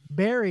truth.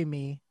 Bury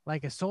me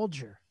like a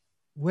soldier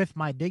with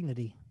my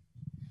dignity.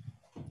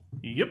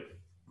 Yep.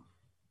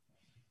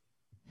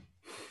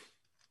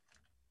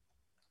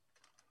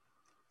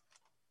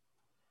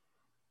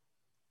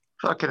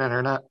 Fucking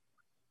internet.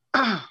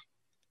 I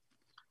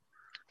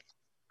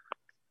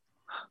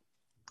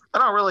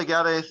don't really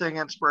got anything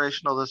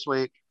inspirational this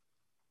week.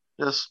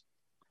 Just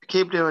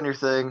keep doing your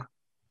thing.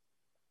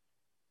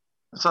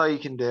 That's all you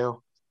can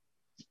do.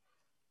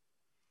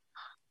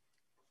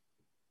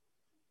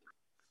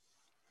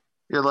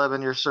 You're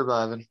living, you're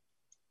surviving.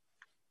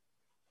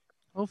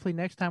 Hopefully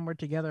next time we're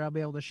together, I'll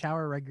be able to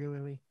shower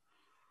regularly.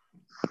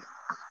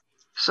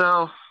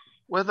 So,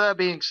 with that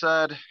being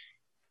said,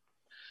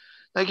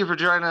 thank you for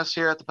joining us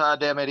here at the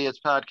Poddamn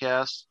Idiotz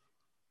Podcast.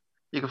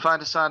 You can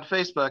find us on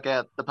Facebook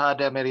at the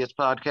Poddamn Idiotz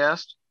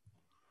Podcast.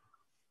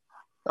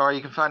 Or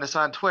you can find us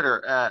on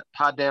Twitter at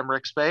Poddamn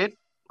Rick Spade,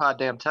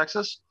 Poddamn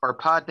Texas, or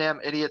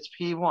Poddamn Idiotz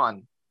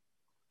P1.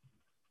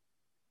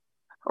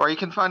 Or you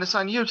can find us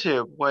on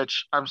YouTube,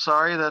 which I'm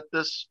sorry that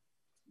this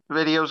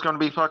video is going to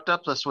be fucked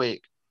up this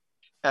week,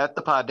 at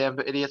the Poddamn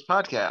Idiotz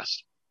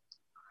Podcast.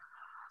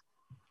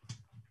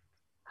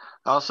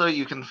 Also,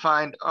 you can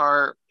find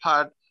our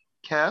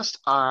podcast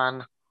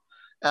on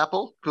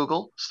Apple,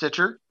 Google,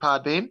 Stitcher,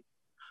 Podbean,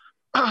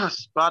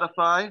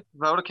 Spotify,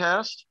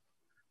 Vodacast,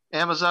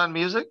 Amazon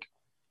Music,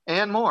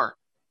 and more.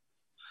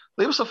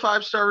 Leave us a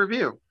 5-star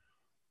review.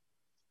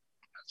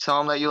 Tell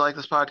them that you like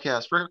this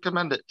podcast.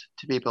 Recommend it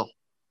to people.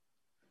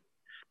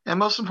 And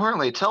most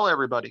importantly, tell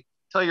everybody.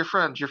 Tell your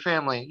friends, your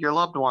family, your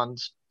loved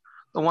ones,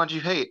 the ones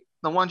you hate,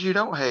 the ones you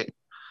don't hate,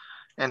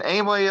 and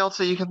anybody else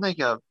that you can think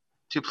of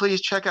to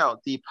please check out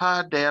the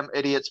Poddamn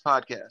Idiotz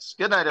Podcast.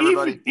 Good night,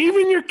 everybody.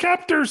 Even your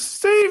captors,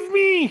 save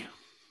me!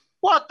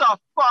 What the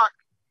fuck?